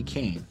Daddy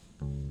Kane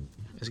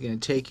is going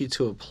to take you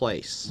to a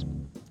place.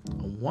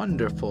 A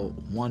wonderful,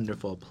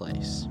 wonderful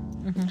place.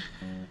 Mm-hmm.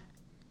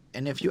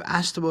 And if you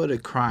asked about a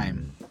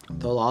crime,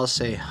 they'll all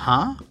say,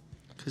 huh?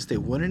 Because they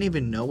wouldn't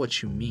even know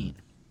what you mean.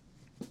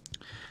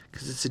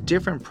 Because it's a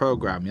different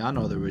program, y'all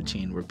know the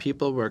routine, where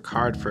people work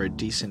hard for a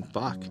decent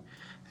buck.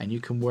 And you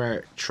can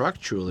wear truck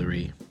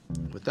jewelry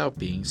without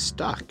being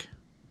stuck.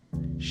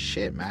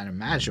 Shit, man,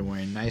 imagine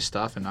wearing nice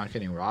stuff and not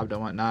getting robbed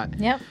and whatnot.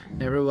 Yep.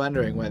 Never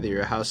wondering whether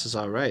your house is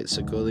alright,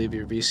 so go leave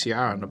your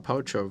VCR on the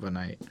porch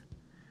overnight.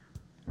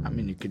 I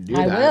mean, you could do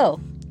that. I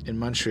will. In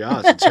Montreal,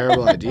 it's a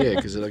terrible idea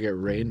because it'll get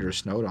rained or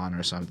snowed on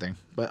or something.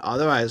 But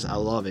otherwise, I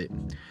love it.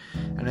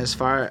 And as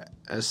far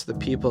as the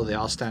people, they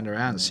all stand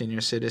around.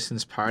 Senior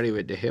citizens party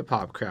with the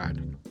hip-hop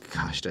crowd.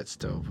 Gosh, that's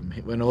dope. I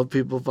mean, when old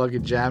people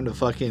fucking jam to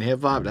fucking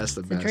hip-hop, that's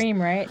the best. It's a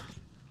dream, right?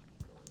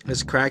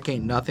 This crack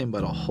ain't nothing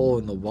but a hole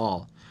in the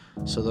wall.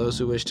 So those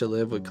who wish to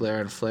live with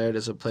glare and flare,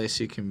 there's a place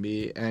you can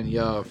be. And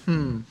yo,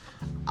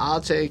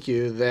 I'll take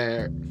you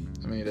there.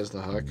 I mean, there's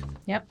the hook.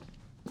 Yep.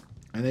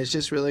 And it's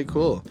just really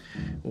cool.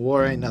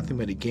 War ain't nothing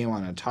but a game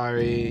on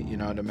Atari. You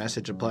know, the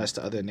message applies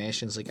to other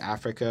nations like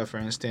Africa, for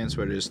instance,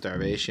 where there's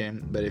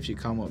starvation. But if you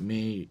come with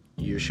me,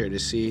 you're sure to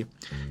see.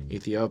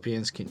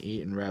 Ethiopians can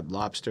eat and wrap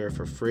lobster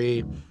for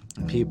free.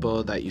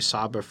 People that you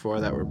saw before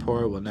that were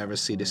poor will never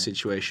see the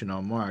situation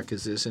no more,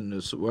 because in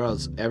this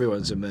world,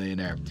 everyone's a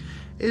millionaire.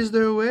 Is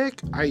there a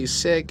wick? Are you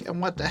sick?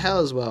 And what the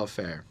hell is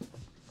welfare?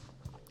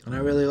 And I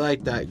really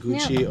like that.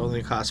 Gucci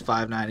only costs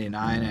 $5.99,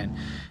 and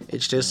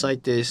it's just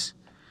like this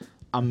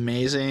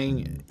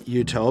amazing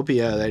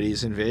utopia that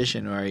he's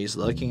envisioned, where he's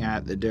looking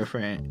at the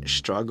different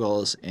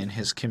struggles in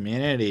his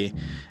community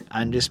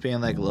and just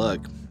being like,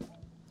 look,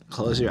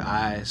 close your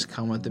eyes,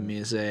 come with the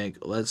music,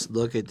 let's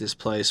look at this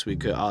place we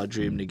could all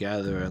dream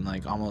together and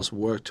like almost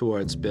work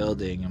towards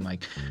building. And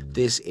like,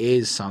 this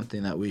is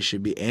something that we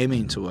should be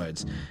aiming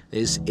towards.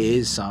 This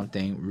is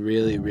something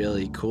really,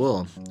 really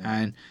cool.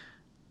 And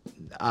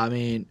I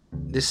mean,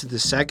 this is the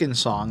second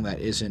song that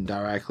isn't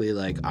directly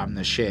like I'm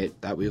the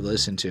shit that we've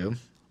listened to.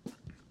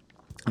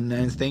 And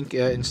then think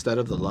instead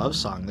of the love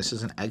song, this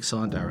is an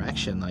excellent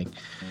direction. Like,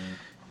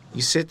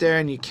 you sit there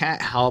and you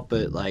can't help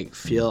but like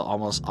feel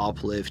almost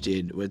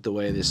uplifted with the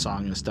way this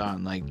song is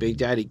done. Like, Big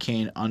Daddy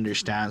Kane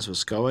understands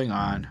what's going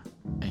on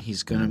and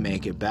he's gonna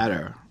make it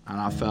better. And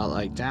I felt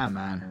like, damn,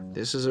 man,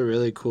 this is a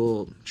really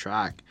cool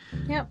track.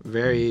 Yep.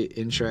 Very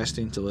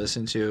interesting to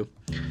listen to.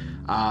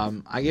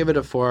 I give it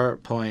a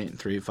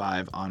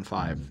 4.35 on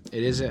 5.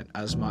 It isn't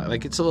as much,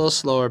 like, it's a little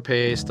slower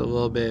paced, a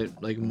little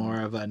bit like more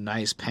of a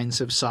nice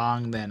pensive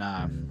song than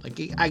like,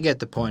 I get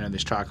the point of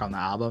this track on the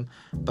album,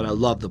 but I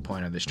love the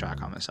point of this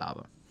track on this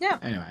album. Yeah.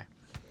 Anyway.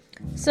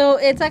 So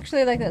it's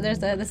actually like there's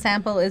the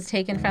sample is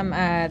taken from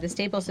the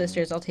Staple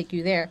Sisters, I'll Take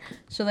You There.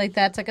 So like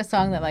that's like a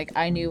song that like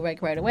I knew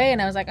like right away,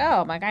 and I was like,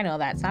 oh, like I know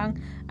that song.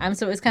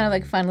 So it was kind of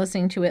like fun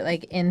listening to it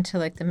like into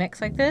like the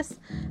mix like this.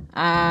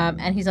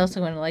 And he's also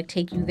going to like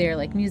take you there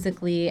like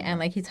musically, and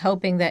like he's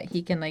hoping that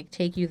he can like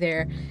take you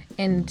there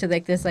into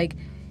like this like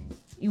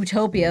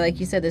utopia, like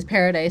you said, this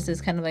paradise,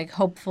 is kind of like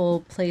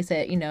hopeful place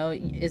that, you know,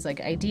 is like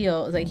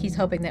ideal. It's like he's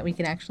hoping that we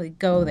can actually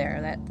go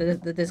there,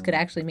 that this could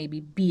actually maybe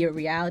be a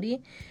reality.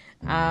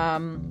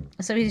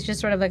 So he's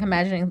just sort of like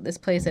imagining this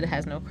place that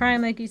has no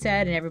crime, like you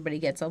said, and everybody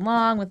gets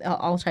along with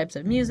all types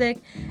of music,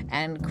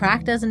 and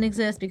crack doesn't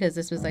exist because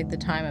this was like the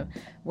time of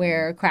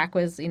where crack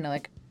was, you know,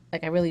 like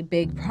a really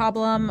big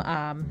problem.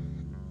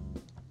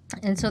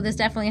 And so this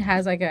definitely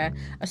has like a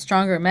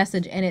stronger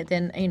message in it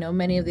than, you know,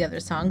 many of the other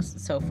songs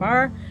so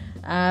far.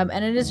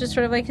 And it is just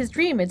sort of like his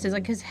dream. It's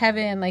like his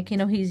heaven. Like, you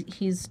know,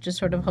 he's just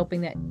sort of hoping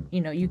that, you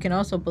know, you can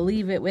also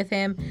believe it with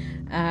him.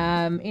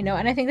 You know,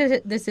 and I think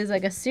that this is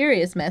like a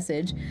serious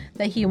message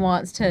that he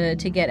wants to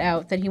get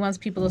out, that he wants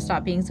people to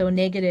stop being so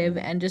negative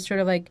and just sort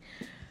of like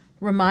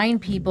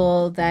remind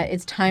people that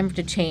it's time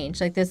to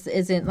change. Like, this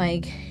isn't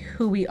like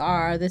who we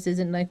are. This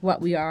isn't like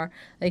what we are.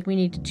 Like, we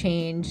need to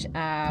change.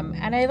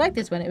 And I like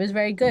this one. It was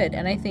very good.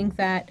 And I think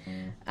that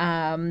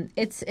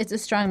it's a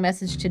strong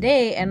message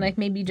today, and like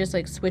maybe just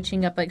like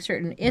switching up like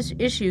certain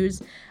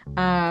issues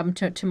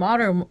to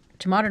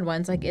modern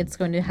ones, like it's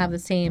going to have the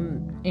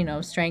same, you know,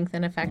 strength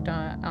and effect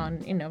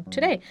on you know,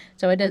 today.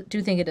 So I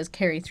do think it does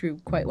carry through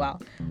quite well.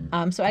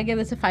 So I give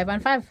this a 5 on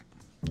 5.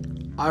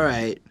 All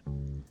right,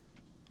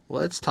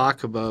 let's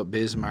talk about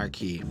Biz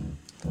Markie.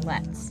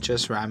 Let's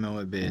just rhyming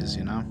with Biz,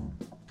 you know.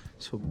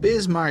 So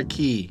Biz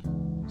Markie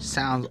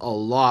sounds a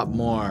lot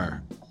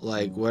more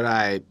like what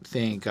I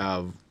think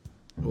of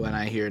when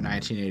I hear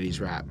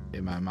 1980s rap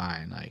in my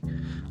mind. Like,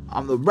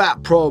 I'm the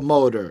rap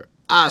promoter,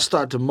 I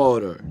start the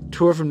motor,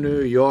 tour from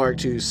New York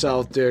to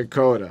South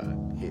Dakota,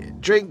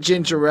 drink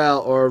ginger ale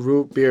or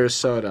root beer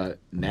soda,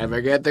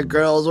 never get the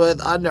girls with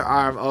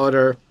underarm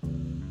odor.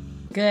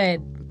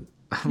 Good.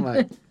 I'm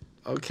like,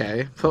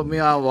 okay, put me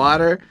on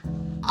water,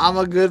 I'm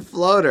a good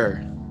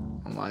floater.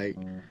 I'm like,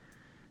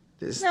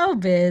 this. No,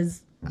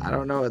 Biz. I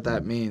don't know what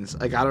that means.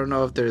 Like, I don't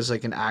know if there's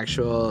like an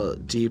actual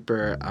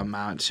deeper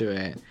amount to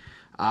it.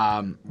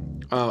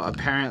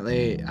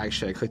 Apparently,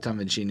 actually, I clicked on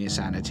the Genius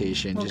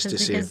annotation just to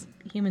see. Because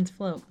humans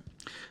float.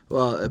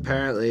 Well,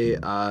 apparently,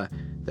 the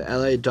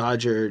LA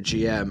Dodger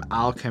GM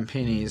Al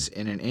Campini's,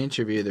 in an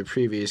interview the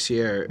previous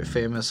year,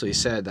 famously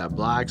said that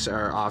blacks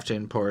are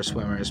often poor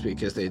swimmers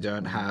because they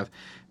don't have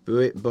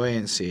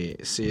buoyancy.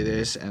 See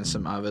this and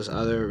some of his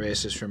other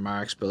racist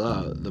remarks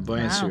below. The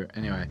buoyancy. Wow.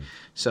 Anyway,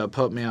 so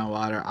put me on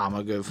water, I'm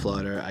a good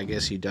floater. I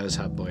guess he does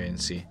have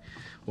buoyancy.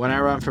 When I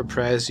run for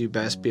prez, you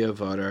best be a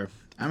voter.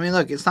 I mean,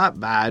 look, it's not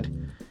bad.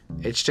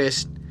 It's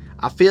just,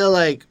 I feel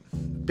like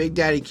Big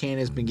Daddy Kane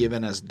has been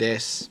giving us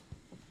this.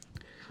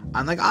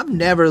 I'm like, I've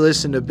never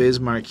listened to Biz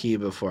Markie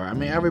before. I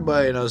mean,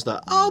 everybody knows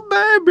the, oh,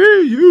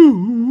 baby,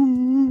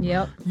 you.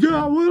 Yep.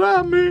 Yeah, what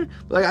I mean.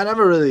 Like, I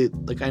never really,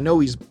 like, I know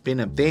he's been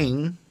a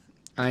thing.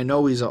 And I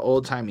know he's an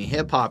old-timey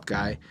hip-hop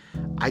guy.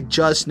 I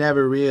just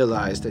never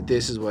realized that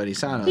this is what he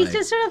sounded like. He's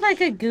just sort of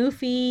like a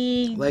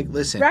goofy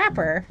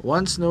rapper.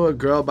 Once knew a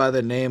girl by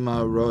the name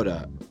of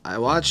Rhoda. I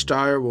watched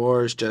Star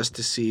Wars just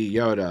to see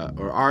Yoda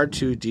or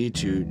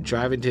R2-D2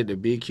 driving to the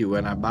BQ.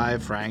 When I buy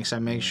Franks, I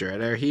make sure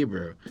they're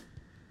Hebrew.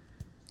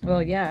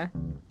 Well, yeah.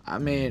 I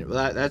mean,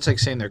 that's like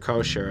saying they're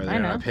kosher or they're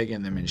not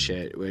picking them and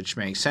shit, which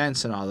makes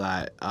sense and all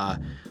that.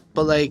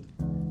 But, like...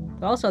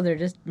 Also, they're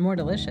just more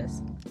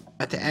delicious.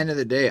 At the end of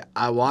the day,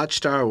 I watched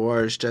Star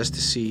Wars just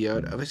to see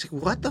Yoda. I was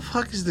like, what the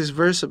fuck is this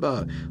verse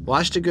about?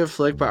 Watched a good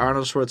flick by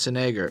Arnold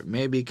Schwarzenegger,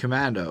 maybe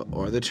Commando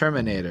or The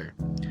Terminator.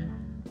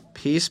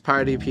 Peace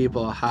party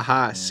people,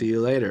 haha, see you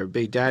later.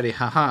 Big Daddy,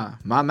 haha,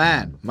 my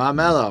man, my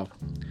mellow.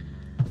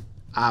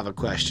 I have a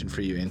question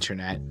for you,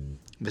 internet.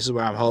 This is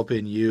where I'm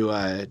hoping you,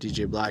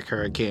 DJ Black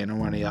Hurricane, or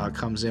one of y'all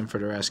comes in for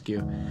the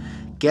rescue.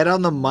 Get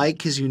on the mic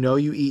because you know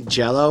you eat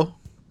Jell-O?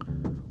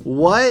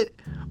 What?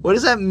 What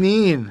does that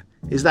mean?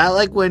 Is that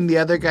like when the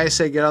other guy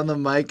said get on the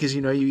mic because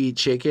you know you eat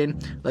chicken?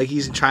 Like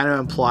he's trying to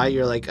imply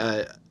you're like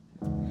a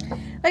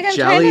Like I'm jelly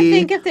trying to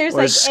think if there's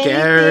like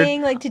scared.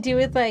 anything like to do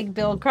with like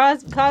Bill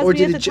Cosby Or at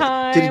the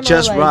time. did it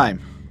just or, like,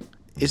 rhyme?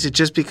 Is it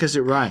just because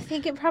it I rhymed?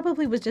 think it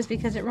probably was just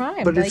because it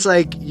rhymed. But it's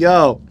like,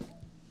 yo,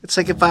 it's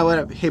like if I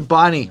went up, hey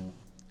Bonnie,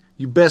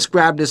 you best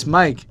grab this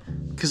mic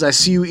because I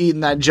see you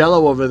eating that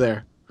Jell-O over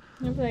there.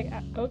 I'd be like,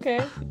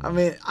 okay. I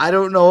mean, I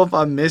don't know if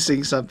I'm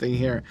missing something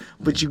here,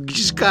 but you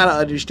just gotta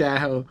understand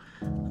how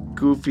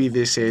goofy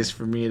this is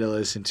for me to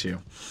listen to.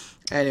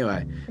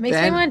 Anyway, It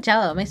makes me want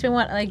Jell-O. It makes me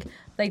want like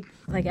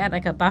at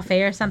like a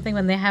buffet or something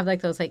when they have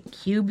like those like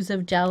cubes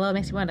of Jell-O. It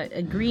makes me want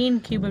a green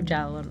cube of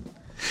Jell-O.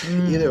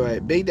 Either way,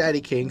 Big Daddy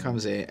Kane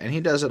comes in and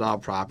he does it all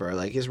proper.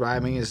 Like his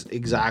rhyming is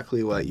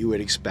exactly what you would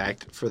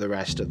expect for the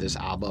rest of this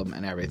album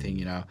and everything,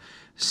 you know.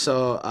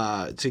 So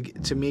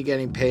to me,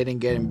 getting paid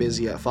and getting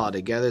busy fall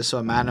together. So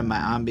a man in my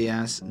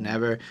ambience,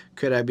 never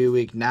could I be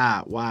weak.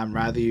 Nah, why I'm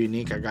rather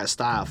unique. I got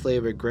style,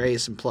 flavor,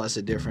 grace, and plus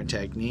a different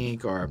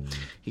technique. Or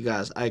he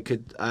goes, I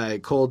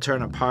cold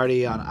turn a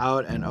party on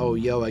out, and oh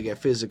yo, I get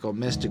physical,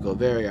 mystical,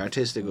 very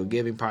artistical,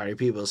 giving party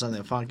people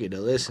something funky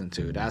to listen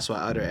to. That's why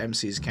other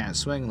MCs can't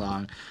swing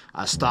long.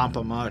 I stomp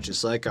 'em out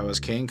just like I was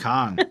King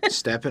Kong,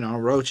 stepping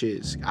on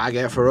roaches. I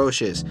get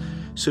ferocious,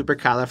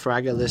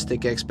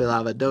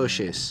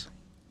 supercalifragilisticexpialidocious.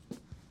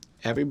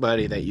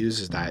 Everybody that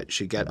uses that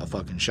should get a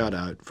fucking shout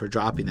out for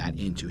dropping that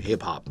into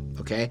hip hop,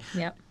 okay?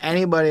 Yep.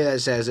 Anybody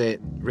that says it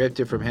ripped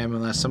it from him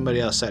unless somebody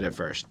else said it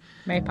first.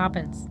 Mary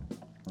Poppins.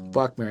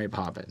 Fuck Mary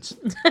Poppins.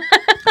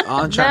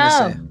 All I'm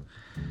trying to say.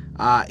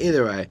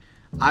 Either way,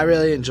 I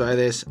really enjoy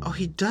this. Oh,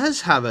 he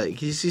does have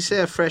did you say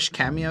a fresh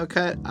cameo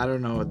cut? I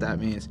don't know what that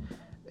means.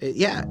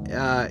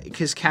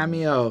 His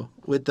cameo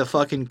with the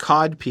fucking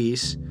cod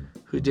piece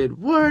who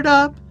did Word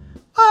Up,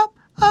 Up.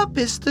 Up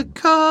is the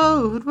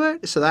code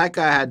word. So that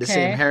guy had the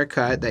same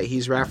haircut that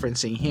he's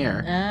referencing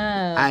here. Oh.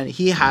 And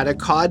he had a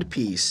cod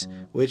piece,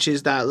 which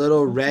is that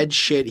little red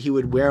shit he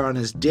would wear on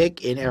his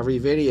dick in every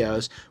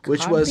videos,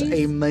 which was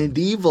a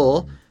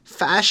medieval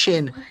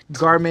fashion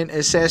garment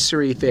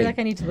accessory I thing. feel like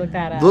I need to look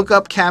that up. Look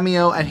up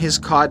Cameo and his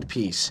cod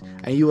piece,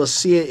 and you will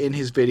see it in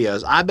his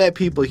videos. I bet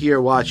people here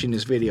watching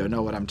this video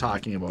know what I'm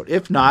talking about.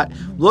 If not,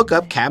 look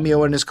up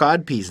Cameo and his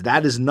cod piece.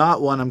 That is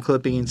not one I'm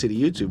clipping into the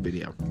YouTube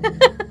video.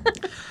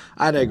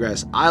 I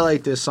digress. I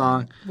like this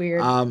song.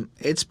 Weird.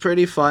 It's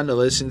pretty fun to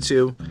listen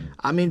to.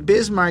 I mean,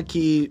 Biz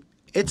Markie,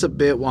 it's a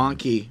bit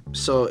wonky,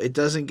 so it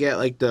doesn't get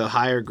like the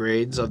higher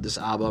grades of this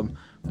album,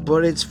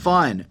 but it's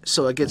fun,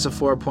 so it gets a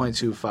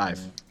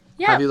 4.25.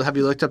 Yeah. Have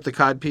you looked up the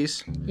cod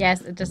piece?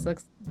 Yes, it just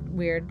looks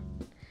weird.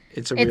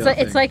 It's a real thing.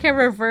 It's like a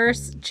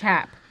reverse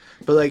chap.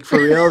 But like for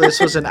real, this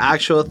was an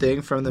actual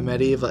thing from the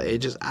medieval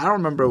ages. I don't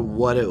remember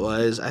what it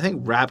was. I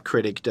think Rap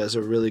Critic does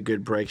a really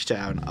good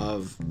breakdown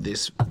of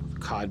this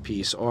cod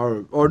piece,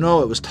 or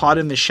no, it was Taught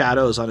in the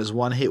Shadows on his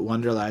One Hit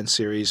Wonderland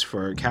series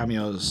for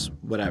Cameos,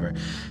 whatever.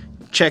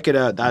 Check it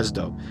out. That's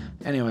dope.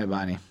 Anyway,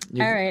 Bonnie.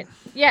 All right.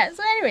 Yeah.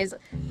 So, anyways,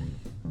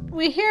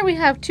 we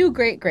have two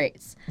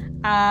greats.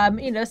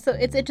 So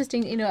it's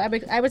interesting.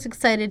 I was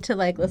excited to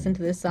like listen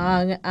to this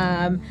song.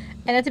 And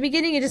at the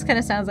beginning, it just kind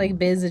of sounds like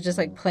Biz is just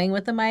like playing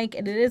with the mic,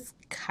 and it is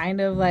kind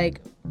of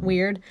like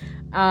weird.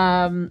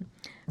 And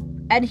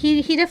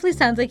he definitely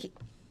sounds like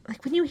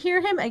when you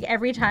hear him, like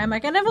every time,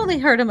 like, and I've only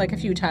heard him like a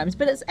few times,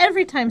 but it's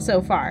every time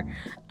so far.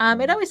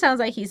 It always sounds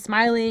like he's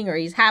smiling or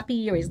he's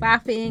happy or he's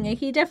laughing. Like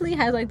he definitely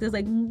has like this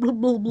like blah,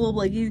 blah, blah,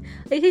 like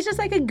he's just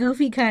like a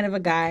goofy kind of a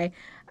guy.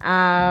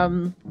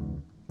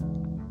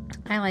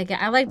 I like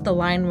it. I like the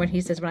line where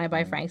he says, "When I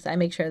buy Franks, I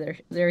make sure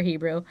they're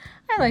Hebrew."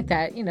 I like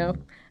that, and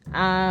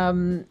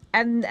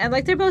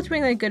like they're both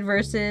doing like good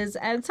verses,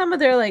 and some of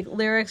their like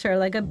lyrics are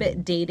like a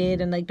bit dated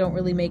and like don't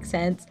really make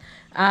sense.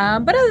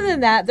 But other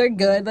than that, they're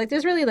good. Like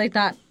there's really like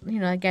not,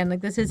 again,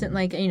 like this isn't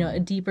like a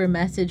deeper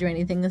message or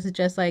anything. This is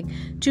just like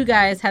two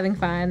guys having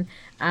fun.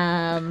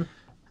 And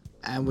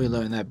we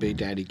learned that Big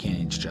Daddy can't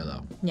eat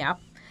Jell-O. Yeah.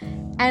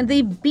 And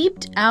they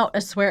beeped out a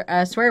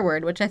swear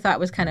word, which I thought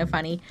was kind of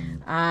funny.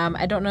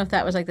 I don't know if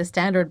that was like the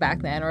standard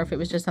back then or if it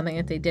was just something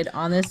that they did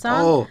on this song.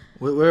 Oh,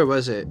 where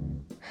was it?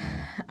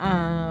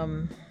 I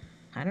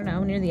don't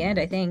know, near the end,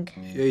 I think.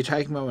 Are you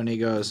talking about when he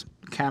goes,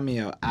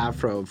 Cameo,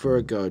 Afro,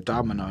 Virgo,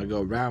 Domino, I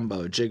go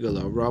Rambo,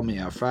 Gigolo,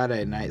 Romeo,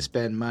 Friday night,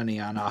 spend money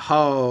on a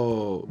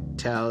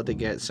hotel to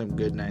get some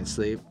good night's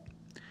sleep?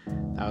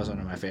 That was one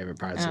of my favorite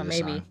parts of the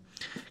song.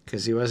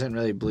 Because he wasn't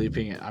really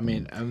bleeping it. I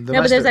mean,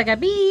 but there's like a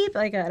beep,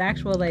 like an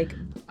actual like.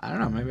 I don't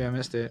know. Maybe I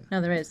missed it.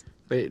 No, there is.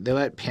 But they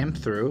let pimp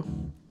through.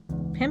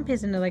 Pimp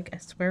isn't like a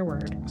swear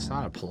word. It's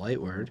not a polite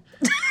word.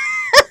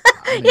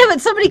 Yeah, but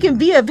somebody can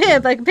be a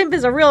pimp. Like pimp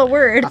is a real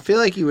word. I feel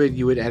like you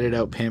would edit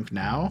out pimp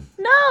now.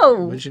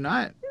 No. Would you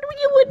not?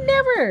 You would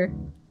never.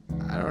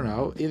 I don't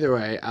know. Either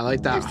way, I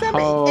like that it's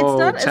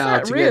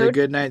not to rude. Get a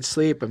good night's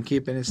sleep. I'm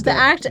keeping it. The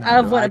act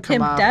of what a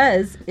pimp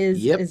does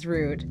is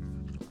rude.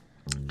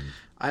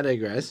 I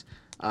digress.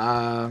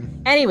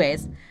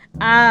 Anyways,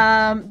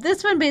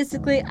 this one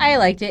basically, I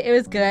liked it. It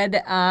was good.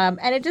 And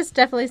it just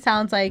definitely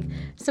sounds like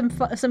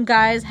some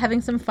guys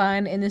having some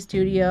fun in the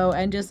studio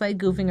and just like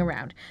goofing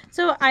around.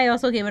 So I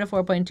also gave it a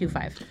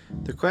 4.25.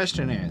 The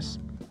question is,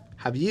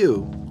 have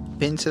you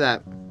been to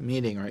that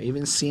meeting or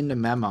even seen the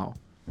memo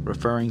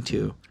referring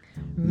to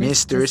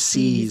Mr.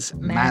 C's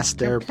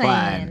master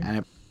plan?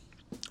 And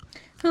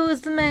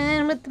who's the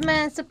man with the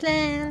master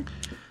plan?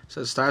 so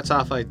it starts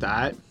off like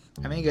that,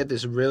 and then you get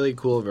this really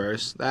cool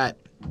verse that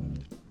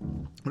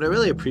what I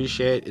really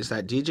appreciate is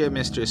that DJ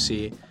Mr.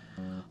 C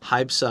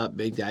hypes up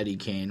Big Daddy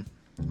Kane.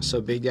 So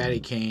Big Daddy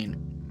Kane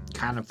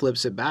kind of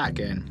flips it back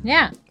and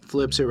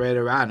flips it right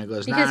around and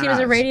goes, because he was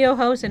a radio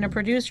host and a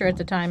producer at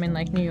the time in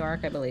like New York,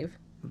 I believe.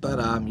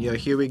 But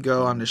here we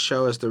go on the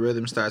show as the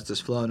rhythm starts to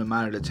flow, no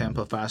matter the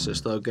tempo, fast or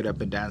slow, get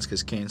up and dance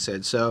because Kane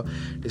said so.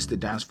 This is the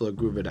dance floor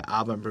groove of the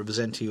album,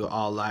 present to you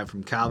all live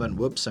from Calvin.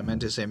 Whoops, I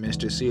meant to say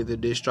Mr. C, the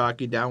disc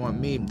jockey down with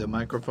me, the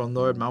microphone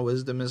lord, my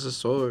wisdom is a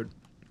sword.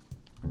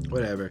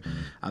 Whatever.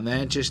 And then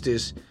it just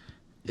is,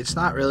 it's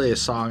not really a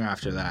song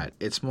after that.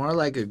 It's more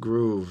like a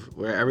groove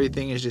where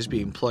everything is just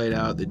being played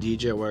out, the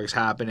DJ work's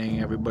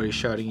happening, everybody's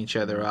shouting each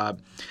other up.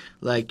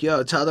 Like,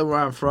 yo, tell them where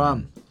I'm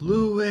from.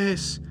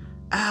 Lewis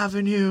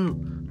Avenue,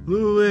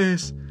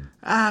 Lewis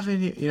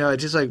Avenue. You know,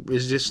 it's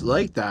just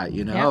like that,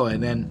 you know? Yep.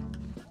 And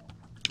then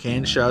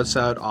Kane shouts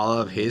out all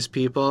of his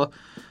people,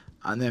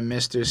 and then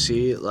Mr.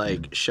 C,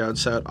 like,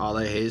 shouts out all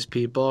of his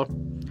people.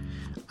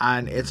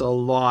 And it's a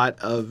lot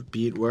of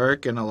beat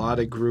work and a lot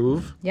of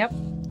groove. Yep.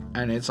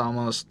 And it's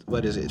almost,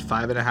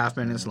 5.5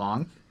 minutes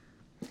long?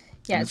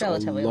 Yeah, it's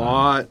relatively long. A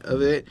lot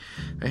of it.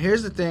 And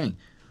here's the thing.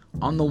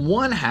 On the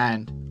one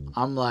hand,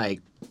 I'm like,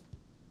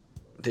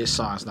 this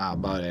song's not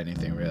about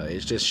anything really.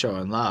 It's just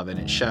showing love and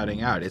it's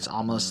shouting out. It's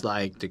almost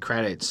like the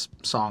credits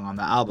song on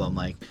the album.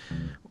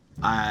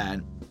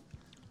 And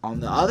on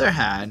the other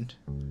hand,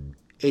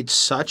 it's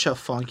such a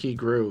funky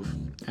groove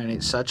and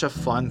it's such a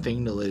fun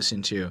thing to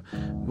listen to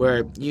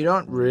where you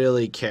don't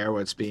really care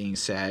what's being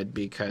said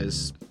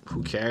because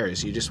who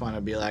cares? You just want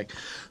to be like,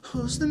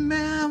 who's the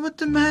man with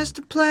the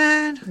master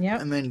plan?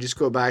 Yep. And then just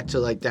go back to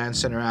like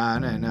dancing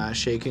around and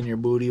shaking your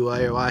booty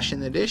while you're washing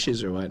the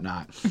dishes or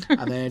whatnot.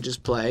 And then it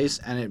just plays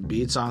and it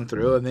beats on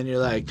through and then you're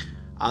like,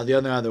 the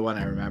other one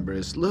I remember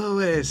is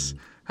Lewis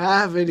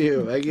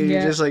Avenue. Like you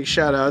just like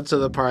shout out to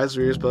the parts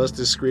where you're supposed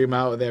to scream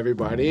out with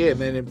everybody and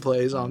then it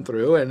plays on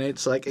through and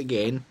it's like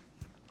again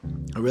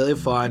really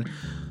fun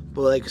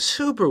but like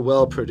super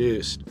well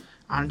produced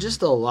on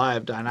just a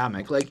live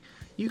dynamic. Like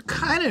you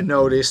kind of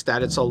notice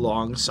that it's a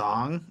long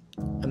song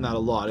and that a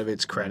lot of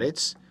it's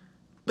credits,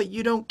 but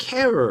you don't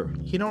care.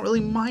 You don't really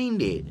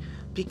mind it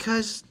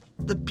because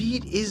the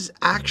beat is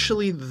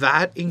actually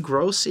that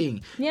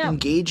engrossing,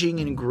 engaging,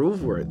 and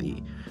groove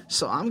worthy.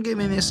 So I'm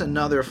giving this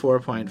another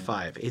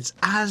 4.5. It's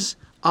as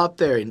up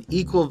there in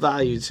equal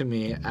value to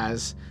me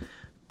as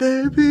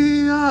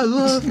Baby I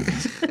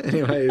Love.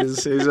 Anyway,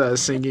 his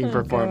singing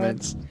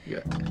performance.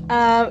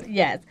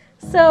 Yes.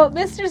 So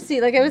Mr.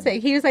 C, like I was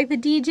saying, he was like the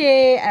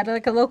DJ at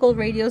like a local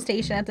radio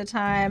station at the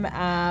time.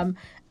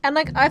 And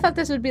like I thought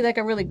this would be like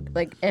a really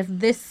like if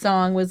this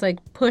song was like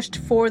pushed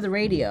for the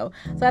radio.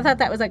 So I thought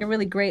that was like a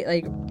really great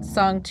like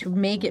song to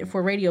make it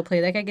for radio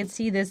play. Like I could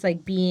see this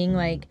like being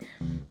like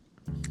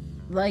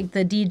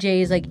the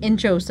DJ's like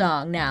intro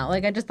song now.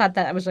 Like I just thought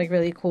that was like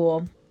really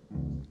cool.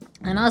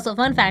 And also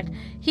fun fact,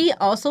 he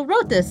also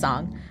wrote this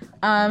song.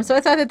 So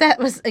I thought that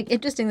was like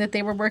interesting that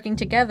they were working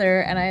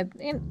together and I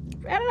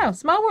don't know,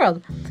 small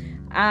world.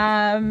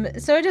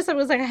 So it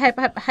was like a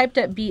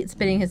hyped up beat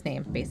spitting his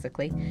name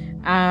basically.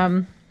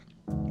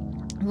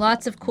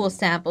 Lots of cool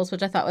samples,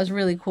 which I thought was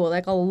really cool.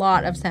 Like a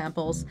lot of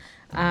samples.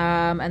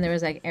 And there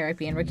was like Eric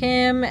B. and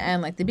Rakim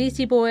and like the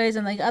Beastie Boys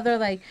and like other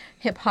like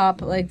hip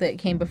hop like that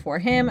came before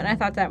him. And I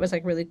thought that was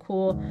like really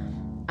cool.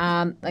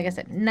 Like I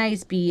said,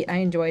 nice beat. I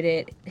enjoyed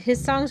it.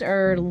 His songs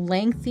are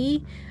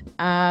lengthy,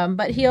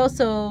 but he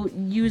also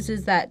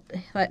uses that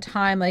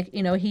time, like,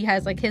 you know, he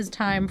has like his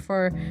time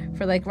for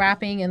like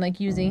rapping and like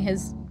using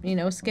his, you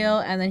know, skill.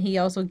 And then he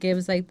also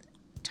gives like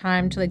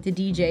time to like the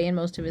DJ in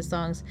most of his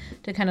songs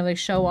to kind of like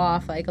show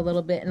off like a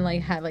little bit and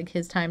like have like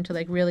his time to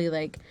like really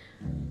like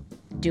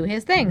do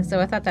his thing. So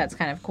I thought that's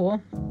kind of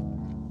cool.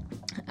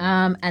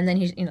 And then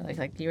he's, you know,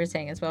 like you were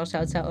saying as well,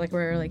 shouts out like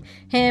where like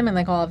him and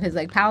like all of his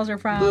like pals are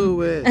from.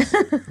 Lewis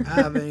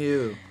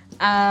Avenue.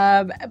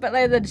 But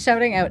like the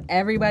shouting out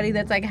everybody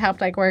that's like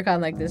helped like work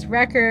on like this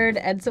record.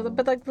 And so,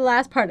 but like the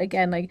last part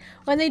again, like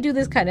when they do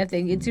this kind of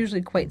thing, it's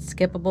usually quite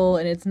skippable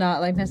and it's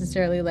not like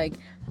necessarily like,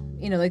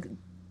 you know, like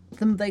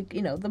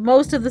the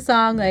most of the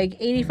song, like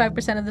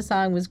 85% of the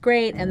song was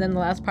great, and then the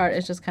last part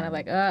is just kind of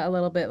like a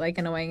little bit like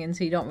annoying, and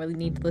so you don't really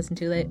need to listen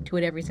to it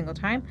every single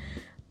time.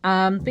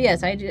 But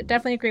yes, I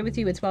definitely agree with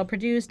you. It's well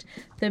produced.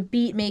 The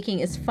beat making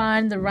is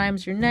fun. The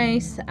rhymes are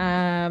nice.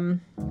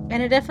 And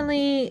it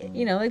definitely,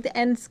 you know, like the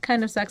ends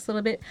kind of sucks a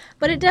little bit,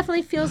 but it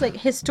definitely feels like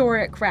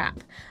historic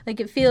rap.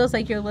 Like it feels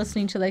like you're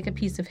listening to like a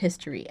piece of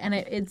history, and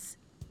it's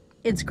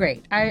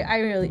great. I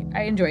really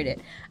enjoyed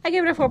it. I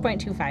give it a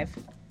 4.25.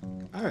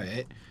 All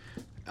right.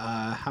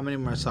 How many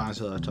more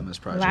songs are left on this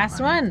project? Last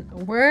Marty?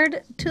 one.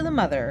 Word to the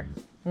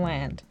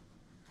Motherland.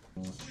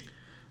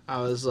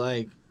 I was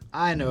like,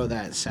 I know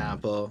that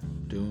sample.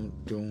 Doom,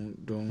 doom,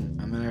 doom.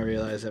 And then I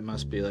realized it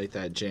must be like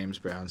that James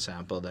Brown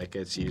sample that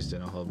gets used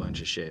in a whole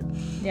bunch of shit.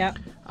 Yep.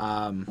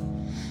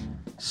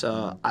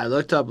 So I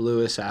looked up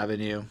Lewis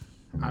Avenue,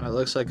 and it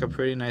looks like a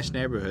pretty nice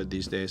neighborhood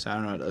these days. I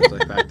don't know what it looked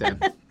like back then.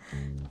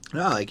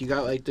 No, like you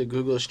got like the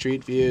Google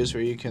Street Views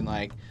where you can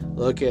like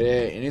look at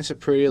it, and it's a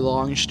pretty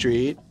long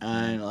street.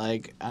 And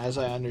like as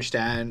I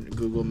understand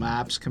Google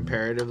Maps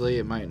comparatively,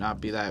 it might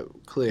not be that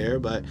clear,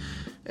 but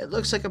it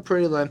looks like a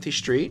pretty lengthy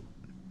street.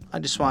 I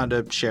just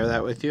wanted to share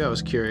that with you. I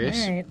was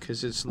curious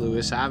because it's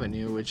Lewis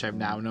Avenue, which I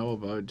now know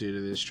about due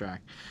to this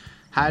track.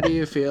 How do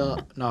you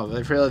feel?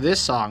 No, for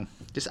this song,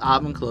 this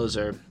album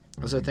closer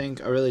was, I think,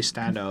 a really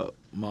standout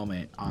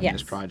moment on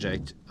this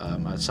project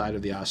outside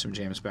of the awesome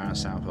James Brown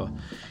sample.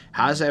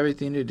 Has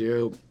everything to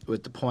do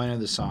with the point of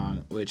the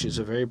song, which is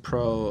a very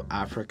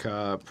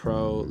pro-Africa,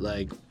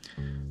 like,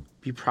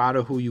 be proud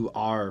of who you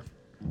are,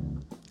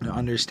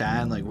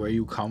 understand, like, where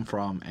you come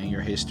from and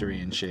your history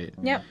and shit.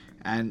 Yep.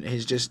 And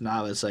he's just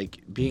now, it's like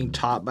being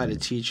taught by the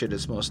teacher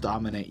that's most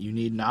dominant. You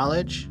need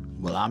knowledge?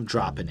 Well, I'm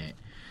dropping it.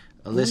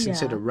 Listen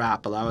to the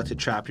rap, allow it to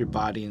trap your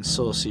body and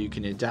soul so you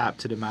can adapt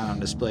to the man on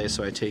display.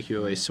 So I take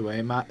you away, so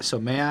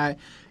may I?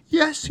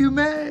 Yes, you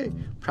may.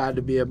 Proud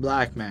to be a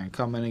black man,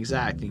 coming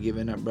exact and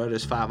giving up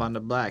brothers 5 on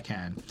the black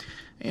hand.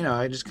 You know,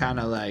 it just kind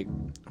of like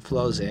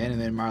flows in, and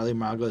then Marley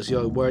Marl goes,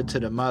 yo, word to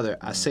the mother.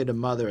 I say the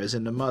mother as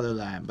in the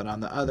motherland, but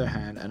on the other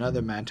hand,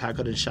 another man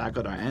tackled and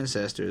shackled our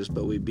ancestors,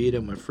 but we beat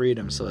him with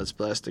freedom, so let's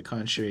bless the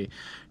country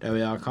that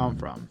we all come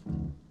from.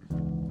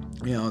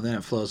 You know, then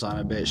it flows on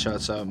a bit.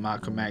 Shouts out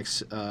Malcolm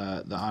X,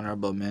 the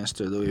Honorable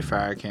Minister Louis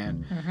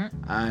Farrakhan,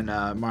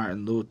 and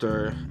Martin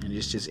Luther, and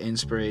just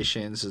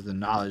inspirations is the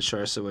knowledge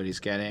source of what he's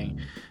getting.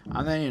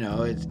 And then, you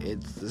know,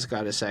 it's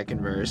got a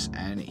second verse,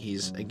 and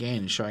he's,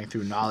 again, showing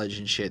through knowledge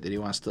and shit that he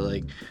wants to,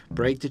 like,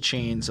 break the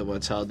chains of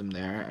what's held him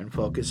there and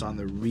focus on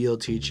the real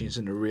teachings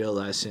and the real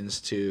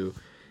lessons to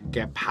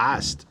get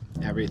past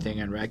everything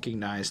and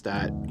recognize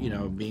that, you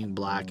know, being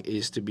black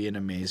is to be an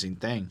amazing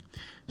thing.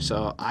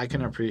 So I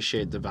can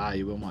appreciate the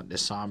value in what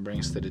this song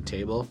brings to the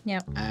table.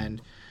 Yep. And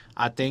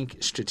I think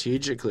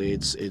strategically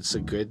it's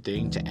a good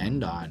thing to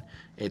end on.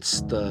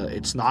 It's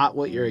not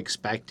what you're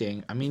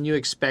expecting. I mean, you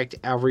expect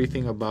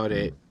everything about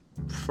it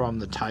from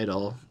the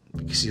title,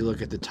 because you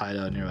look at the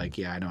title and you're like,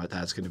 yeah, I know what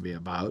that's going to be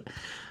about.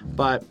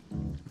 But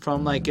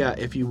from like,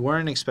 if you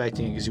weren't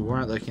expecting it because you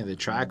weren't looking at the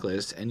track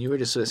list and you were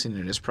just listening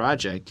to this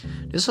project,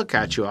 this will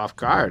catch you off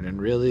guard.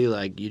 And really,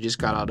 like, you just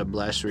got all the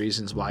blessed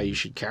reasons why you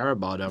should care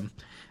about him.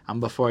 And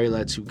before he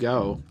lets you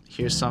go,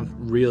 here's some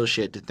real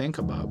shit to think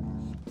about.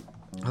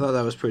 I thought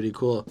that was pretty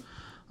cool.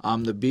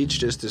 The beat's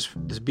this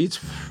beat's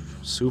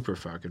super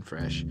fucking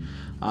fresh.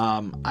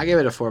 I gave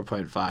it a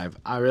 4.5.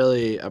 I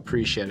really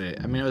appreciate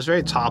it. I mean, it was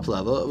very top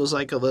level. It was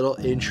like a little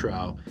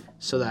intro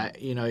so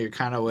that, you know, you're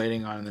kind of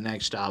waiting on the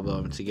next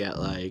album to get,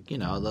 like, you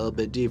know, a little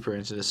bit deeper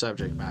into the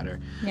subject matter.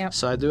 Yep.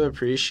 So I do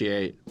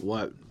appreciate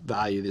what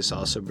value this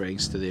also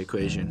brings to the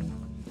equation.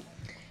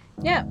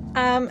 Yeah.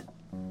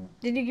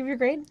 Did you give your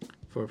grade?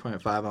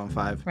 4.5 on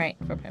 5. Right,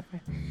 4.5.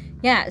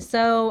 Yeah,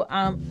 so,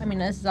 I mean,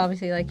 this is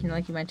obviously, like, you know,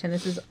 like you mentioned,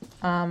 this is,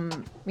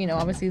 you know,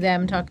 obviously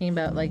them talking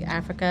about, like,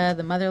 Africa,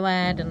 the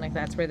motherland, and, like,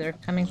 that's where they're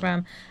coming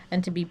from,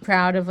 and to be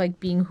proud of, like,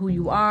 being who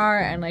you are,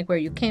 and, like, where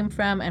you came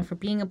from, and for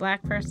being a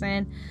black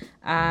person,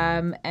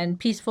 and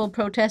peaceful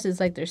protest is,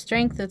 like, their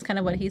strength. That's kind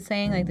of what he's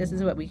saying, like, this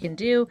is what we can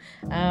do,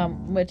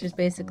 which is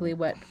basically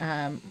what,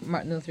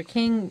 Martin Luther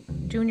King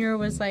Jr.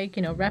 was, like,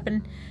 you know,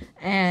 repping,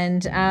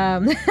 and,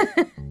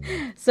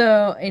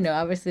 so, you know,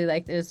 obviously,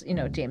 like, there's, you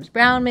know, James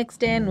Brown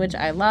mixed in, which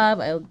I love.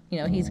 You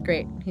know, he's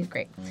great.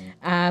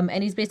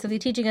 And he's basically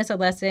teaching us a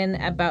lesson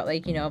about,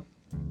 like, you know,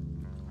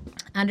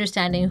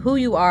 understanding who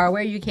you are,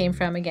 where you came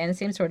from, again,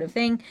 same sort of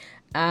thing,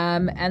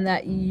 and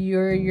that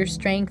your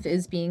strength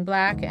is being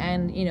black,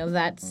 and, you know,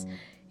 that's,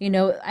 you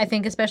know, I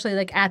think especially,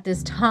 like, at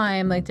this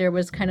time, like, there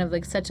was kind of,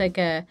 like, such, like,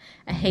 a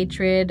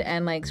hatred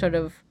and, like, sort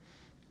of,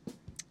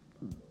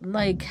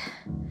 like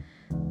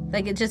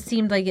it just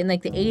seemed like in,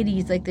 like, the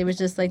 80s, like, there was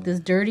just, like, this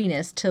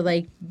dirtiness to,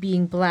 like,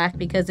 being black,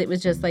 because it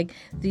was just, like,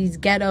 these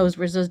ghettos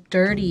were just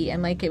dirty,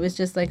 and, like, it was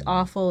just, like,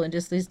 awful, and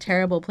just these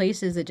terrible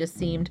places, it just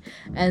seemed.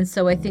 And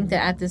so I think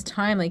that at this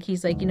time, like,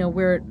 he's like, you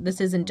know, this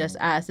isn't just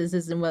us, this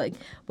isn't what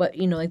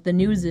you know, like, the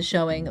news is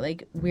showing,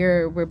 like,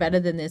 we're better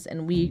than this,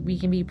 and we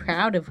can be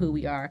proud of who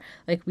we are.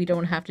 Like, we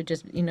don't have to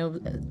just, you know,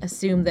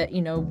 assume that,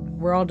 you know,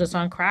 we're all just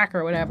on crack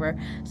or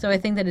whatever. So I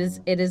think that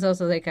it is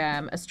also, like,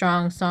 a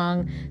strong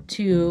song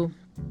to,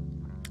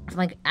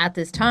 like, at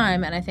this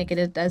time, and I think it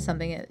is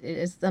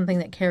something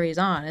that carries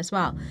on as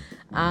well,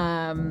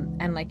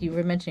 and like you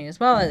were mentioning as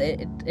well,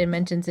 it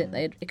mentions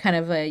it kind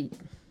of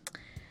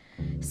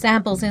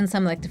samples in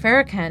some, like, the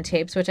Farrakhan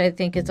tapes, which I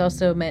think is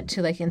also meant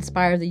to, like,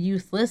 inspire the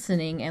youth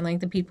listening and, like,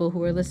 the people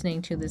who are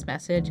listening to this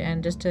message,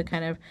 and just to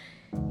kind of,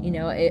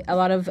 a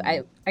lot of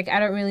I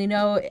don't really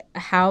know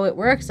how it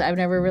works. I've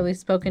never really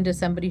spoken to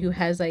somebody who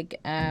has like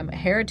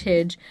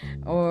heritage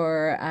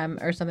or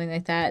something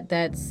like that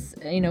that's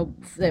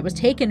that was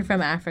taken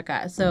from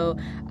Africa. So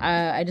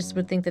I just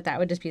would think that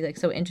would just be like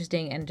so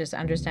interesting, and just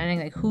understanding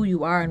like who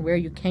you are and where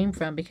you came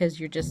from, because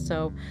you're just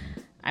so.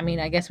 I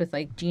mean, I guess with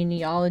like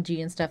genealogy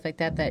and stuff like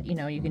that,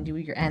 you can do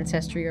your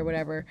ancestry or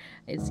whatever.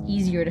 It's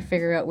easier to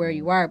figure out where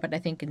you are. But I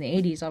think in the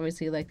 80s,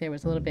 obviously, like there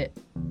was a little bit,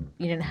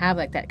 you didn't have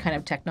like that kind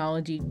of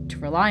technology to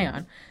rely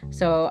on.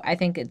 So I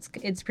think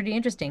it's pretty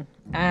interesting.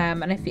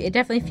 And it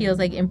definitely feels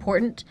like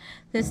important,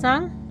 this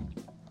song.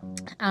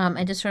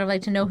 And just sort of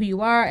like to know who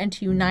you are and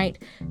to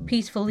unite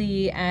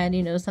peacefully,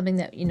 and something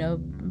that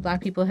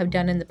Black people have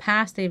done in the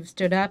past. They've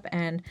stood up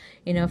and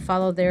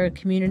followed their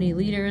community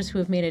leaders who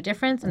have made a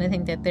difference, and I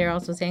think that they're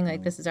also saying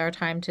like this is our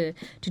time to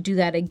do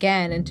that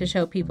again, and to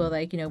show people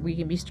like we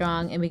can be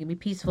strong and we can be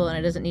peaceful, and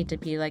it doesn't need to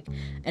be like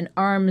an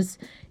arms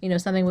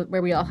something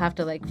where we all have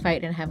to like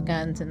fight and have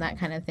guns and that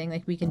kind of thing.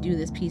 Like we can do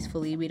this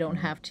peacefully. We don't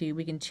have to.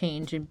 We can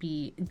change and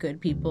be good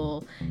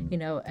people.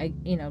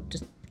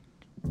 Just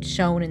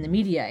shown in the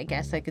media, I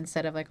guess, like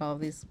instead of like all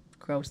of these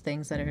gross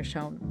things that are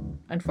shown,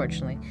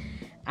 unfortunately.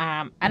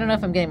 I don't know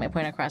if I'm getting my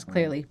point across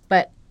clearly,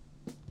 but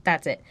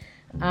that's it.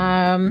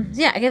 I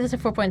give this a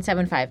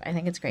 4.75. I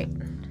think it's great.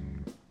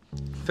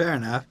 Fair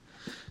enough.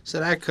 So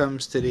that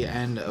comes to the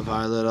end of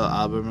our little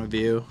album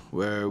review,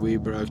 where we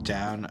broke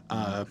down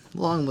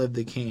Long Live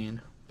the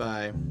Kane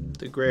by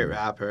the great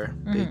rapper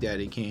Big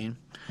Daddy Kane.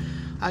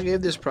 I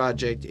gave this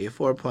project a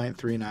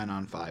 4.39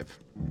 on 5.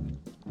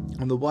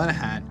 On the one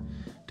hand,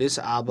 this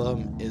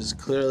album is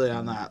clearly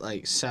on that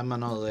like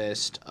seminal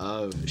list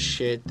of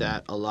shit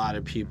that a lot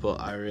of people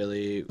I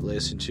really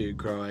listened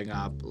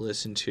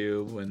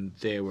to when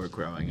they were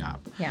growing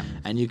up. Yeah.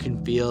 And you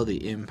can feel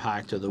the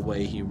impact of the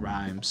way he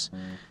rhymes.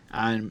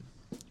 And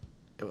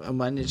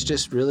when it's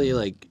just really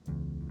like,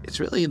 it's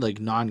really like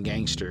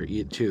non-gangster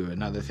too.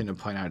 Another thing to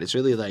point out, it's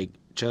really like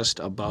just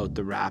about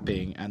the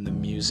rapping and the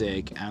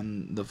music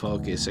and the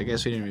focus. I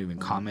guess we didn't even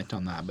comment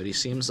on that, but he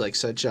seems like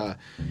such a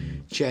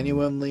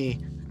genuinely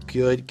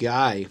good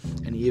guy.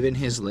 And even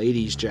his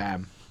Ladies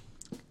Jam,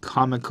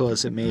 comical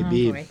as it may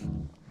be,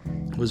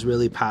 was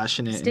really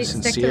passionate and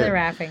sincere. Stick to the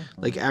rapping.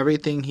 Like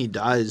everything he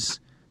does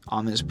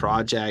on this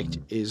project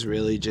is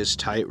really just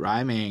tight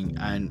rhyming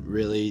and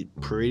really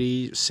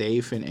pretty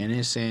safe and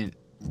innocent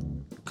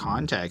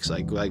context,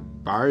 like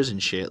bars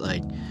and shit.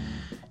 Like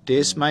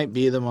this might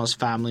be the most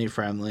family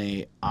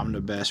friendly I'm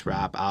the Best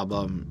rap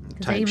album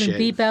type shit. They even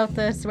beep out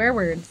the swear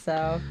words,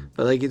 so.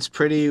 But like it's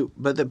pretty.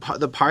 But the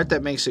part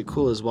that makes it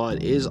cool is while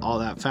it is all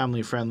that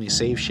family friendly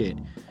safe shit,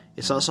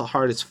 it's also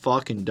hard as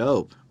fucking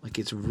dope. Like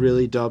it's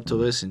really dope to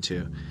listen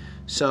to.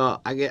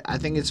 So I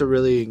think it's a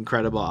really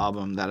incredible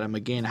album that I'm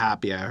again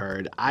happy I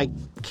heard. I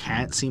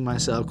can't see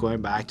myself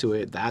going back to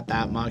it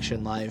that much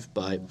in life,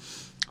 but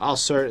I'll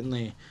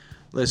certainly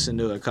listen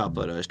to a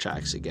couple of those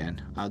tracks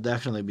again. I'll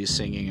definitely be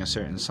singing a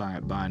certain song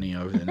at Bonnie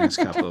over the next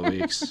couple of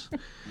weeks.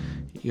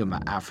 You're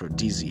my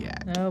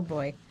aphrodisiac. Oh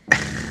boy.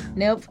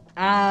 Nope.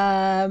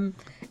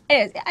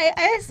 Anyways,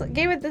 I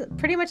gave it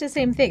pretty much the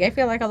same thing. I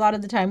feel like a lot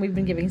of the time we've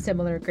been giving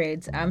similar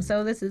grades.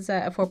 So this is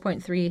a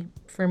 4.3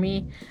 for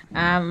me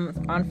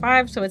on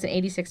 5, so it's an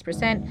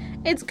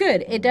 86%. It's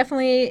good. It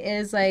definitely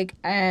is like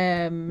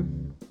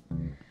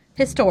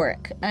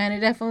historic, and it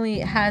definitely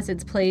has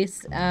its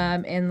place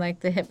in like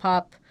the hip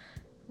hop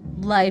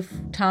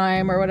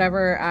lifetime or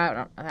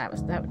whatever.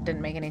 That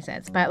didn't make any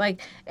sense, but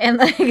like in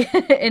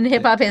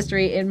hip hop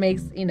history, it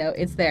makes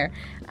it's there.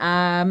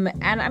 And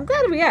I'm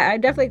glad I'm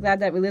definitely glad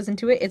that we listened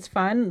to it. It's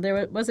fun.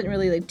 There wasn't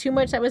really like too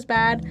much that was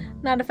bad.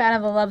 Not a fan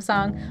of the love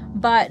song,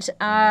 but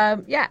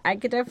I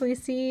could definitely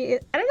see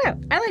it. I don't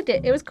know. I liked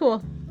it. It was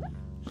cool.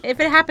 If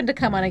it happened to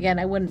come on again,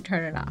 I wouldn't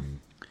turn it off.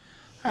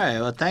 All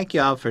right, well, thank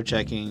you all for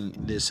checking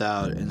this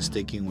out and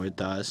sticking with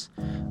us.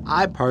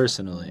 I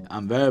personally,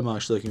 I'm very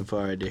much looking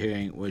forward to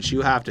hearing what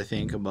you have to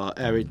think about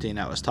everything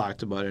that was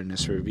talked about in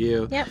this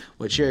review. Yep.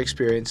 What your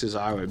experiences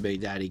are with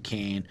Big Daddy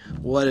Kane.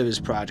 What of his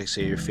projects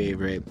are your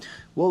favorite?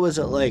 What was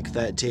it like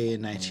that day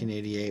in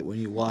 1988 when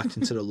you walked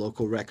into the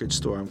local record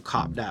store and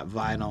copped that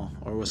vinyl,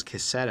 or was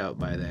cassette out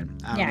by then?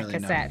 I don't really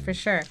cassette, know. For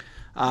sure.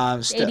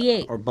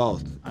 88. Or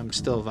both.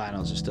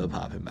 Vinyls are still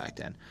popping back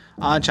then.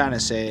 All I'm trying to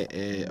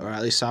say, or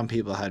at least some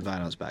people had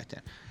vinyls back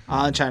then.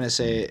 All I'm trying to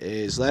say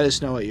is let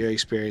us know what your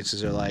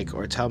experiences are like,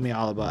 or tell me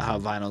all about how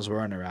vinyls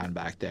weren't around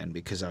back then,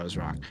 because I was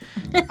wrong.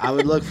 I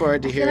would look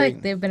forward to hearing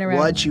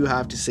what you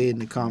have to say in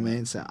the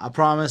comments. I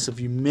promise if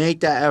you make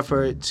that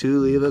effort to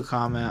leave a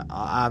comment,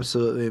 I'll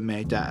absolutely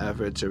make that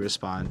effort to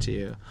respond to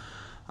you.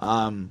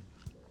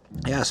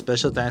 Yeah,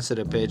 special thanks to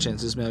the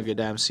patrons Ismail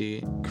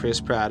Gadamsi, Chris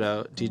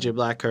Prado, DJ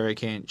Black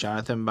Hurricane,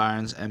 Jonathan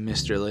Barnes, and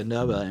Mr.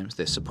 Lindell Williams.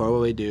 They support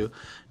what we do.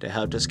 They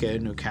helped us get a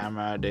new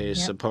camera. They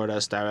support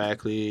us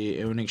directly.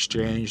 In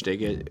exchange, they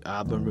get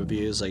album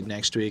reviews. Like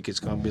next week, it's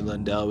going to be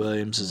Lindell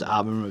Williams'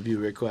 album review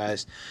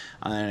request.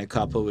 And in a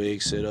couple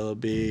weeks, it'll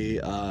be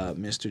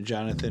Mr.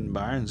 Jonathan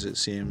Barnes, it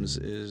seems,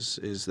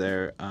 is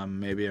there.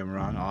 Maybe I'm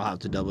wrong. I'll have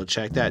to double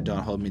check that.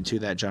 Don't hold me to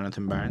that,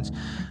 Jonathan Barnes.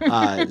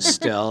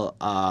 Still.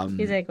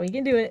 He's like, we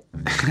can do it.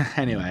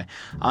 Anyway,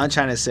 all I'm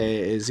trying to say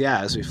is,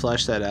 yeah, as we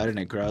flush that out and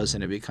it grows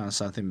and it becomes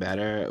something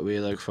better, we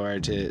look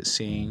forward to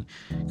seeing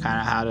kind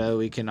of how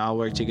we can all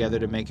work together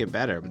to make it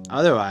better.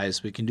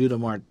 Otherwise, we can do the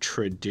more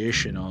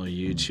traditional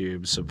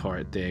YouTube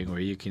support thing where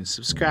you can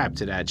subscribe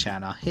to that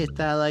channel, hit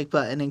that like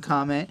button and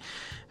comment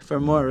for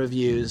more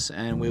reviews,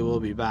 and we will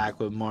be back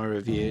with more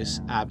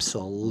reviews,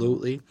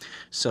 absolutely.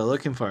 So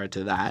looking forward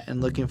to that and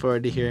looking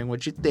forward to hearing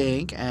what you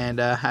think, and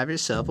have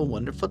yourself a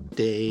wonderful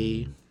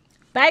day.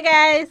 Bye, guys.